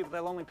tell people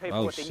they'll only pay for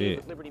oh what they need shit,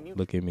 with Liberty Mutual.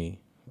 look at me,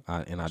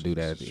 I do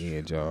that at the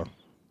end, y'all.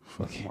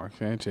 Fuck Mark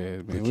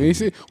Sanchez, man. We ain't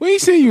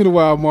seen you in a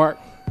while, Mark.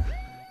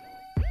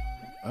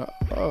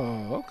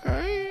 Oh,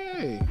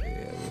 okay.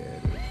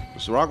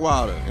 It's Rock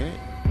Wilder.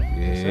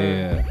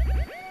 Yeah.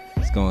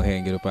 Let's go ahead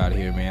and get up out of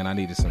here, man. I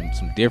needed some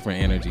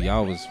different energy.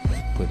 Y'all was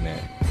putting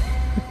that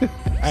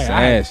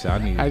sash. I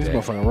needed I just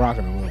that. motherfucking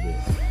rocking a little bit.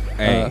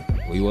 Hey,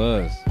 we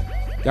was.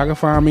 Y'all can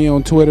find me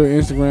on Twitter,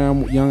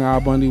 Instagram, Young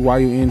Al Bundy,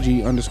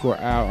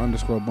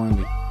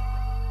 YUNG_Al_Bundy.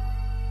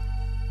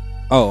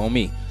 Oh, on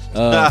me. You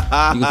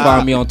can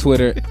find me on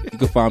Twitter.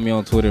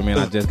 Man.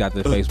 I just got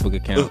the Facebook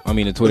account. I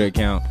mean the Twitter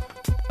account.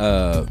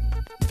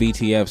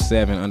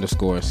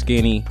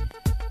 VTF7_skinny.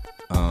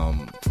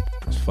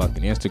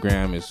 Fucking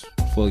Instagram is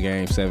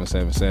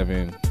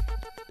fullgame777.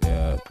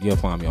 You'll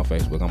find me on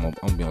Facebook. I'm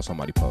gonna be on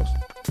somebody's post.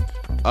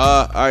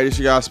 All right, it's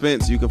your guy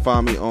Spence. You can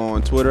find me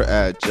on Twitter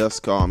at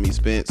Just Call Me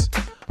Spence.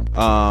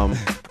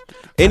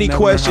 Any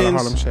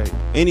questions?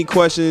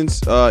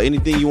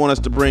 Anything you want us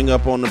to bring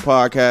up on the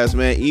podcast,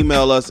 man,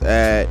 email us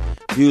at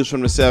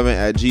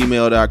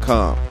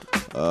viewsfromthe7@gmail.com.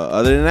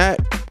 Other than that,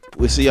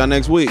 we'll see y'all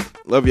next week.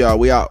 Love y'all.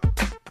 We out.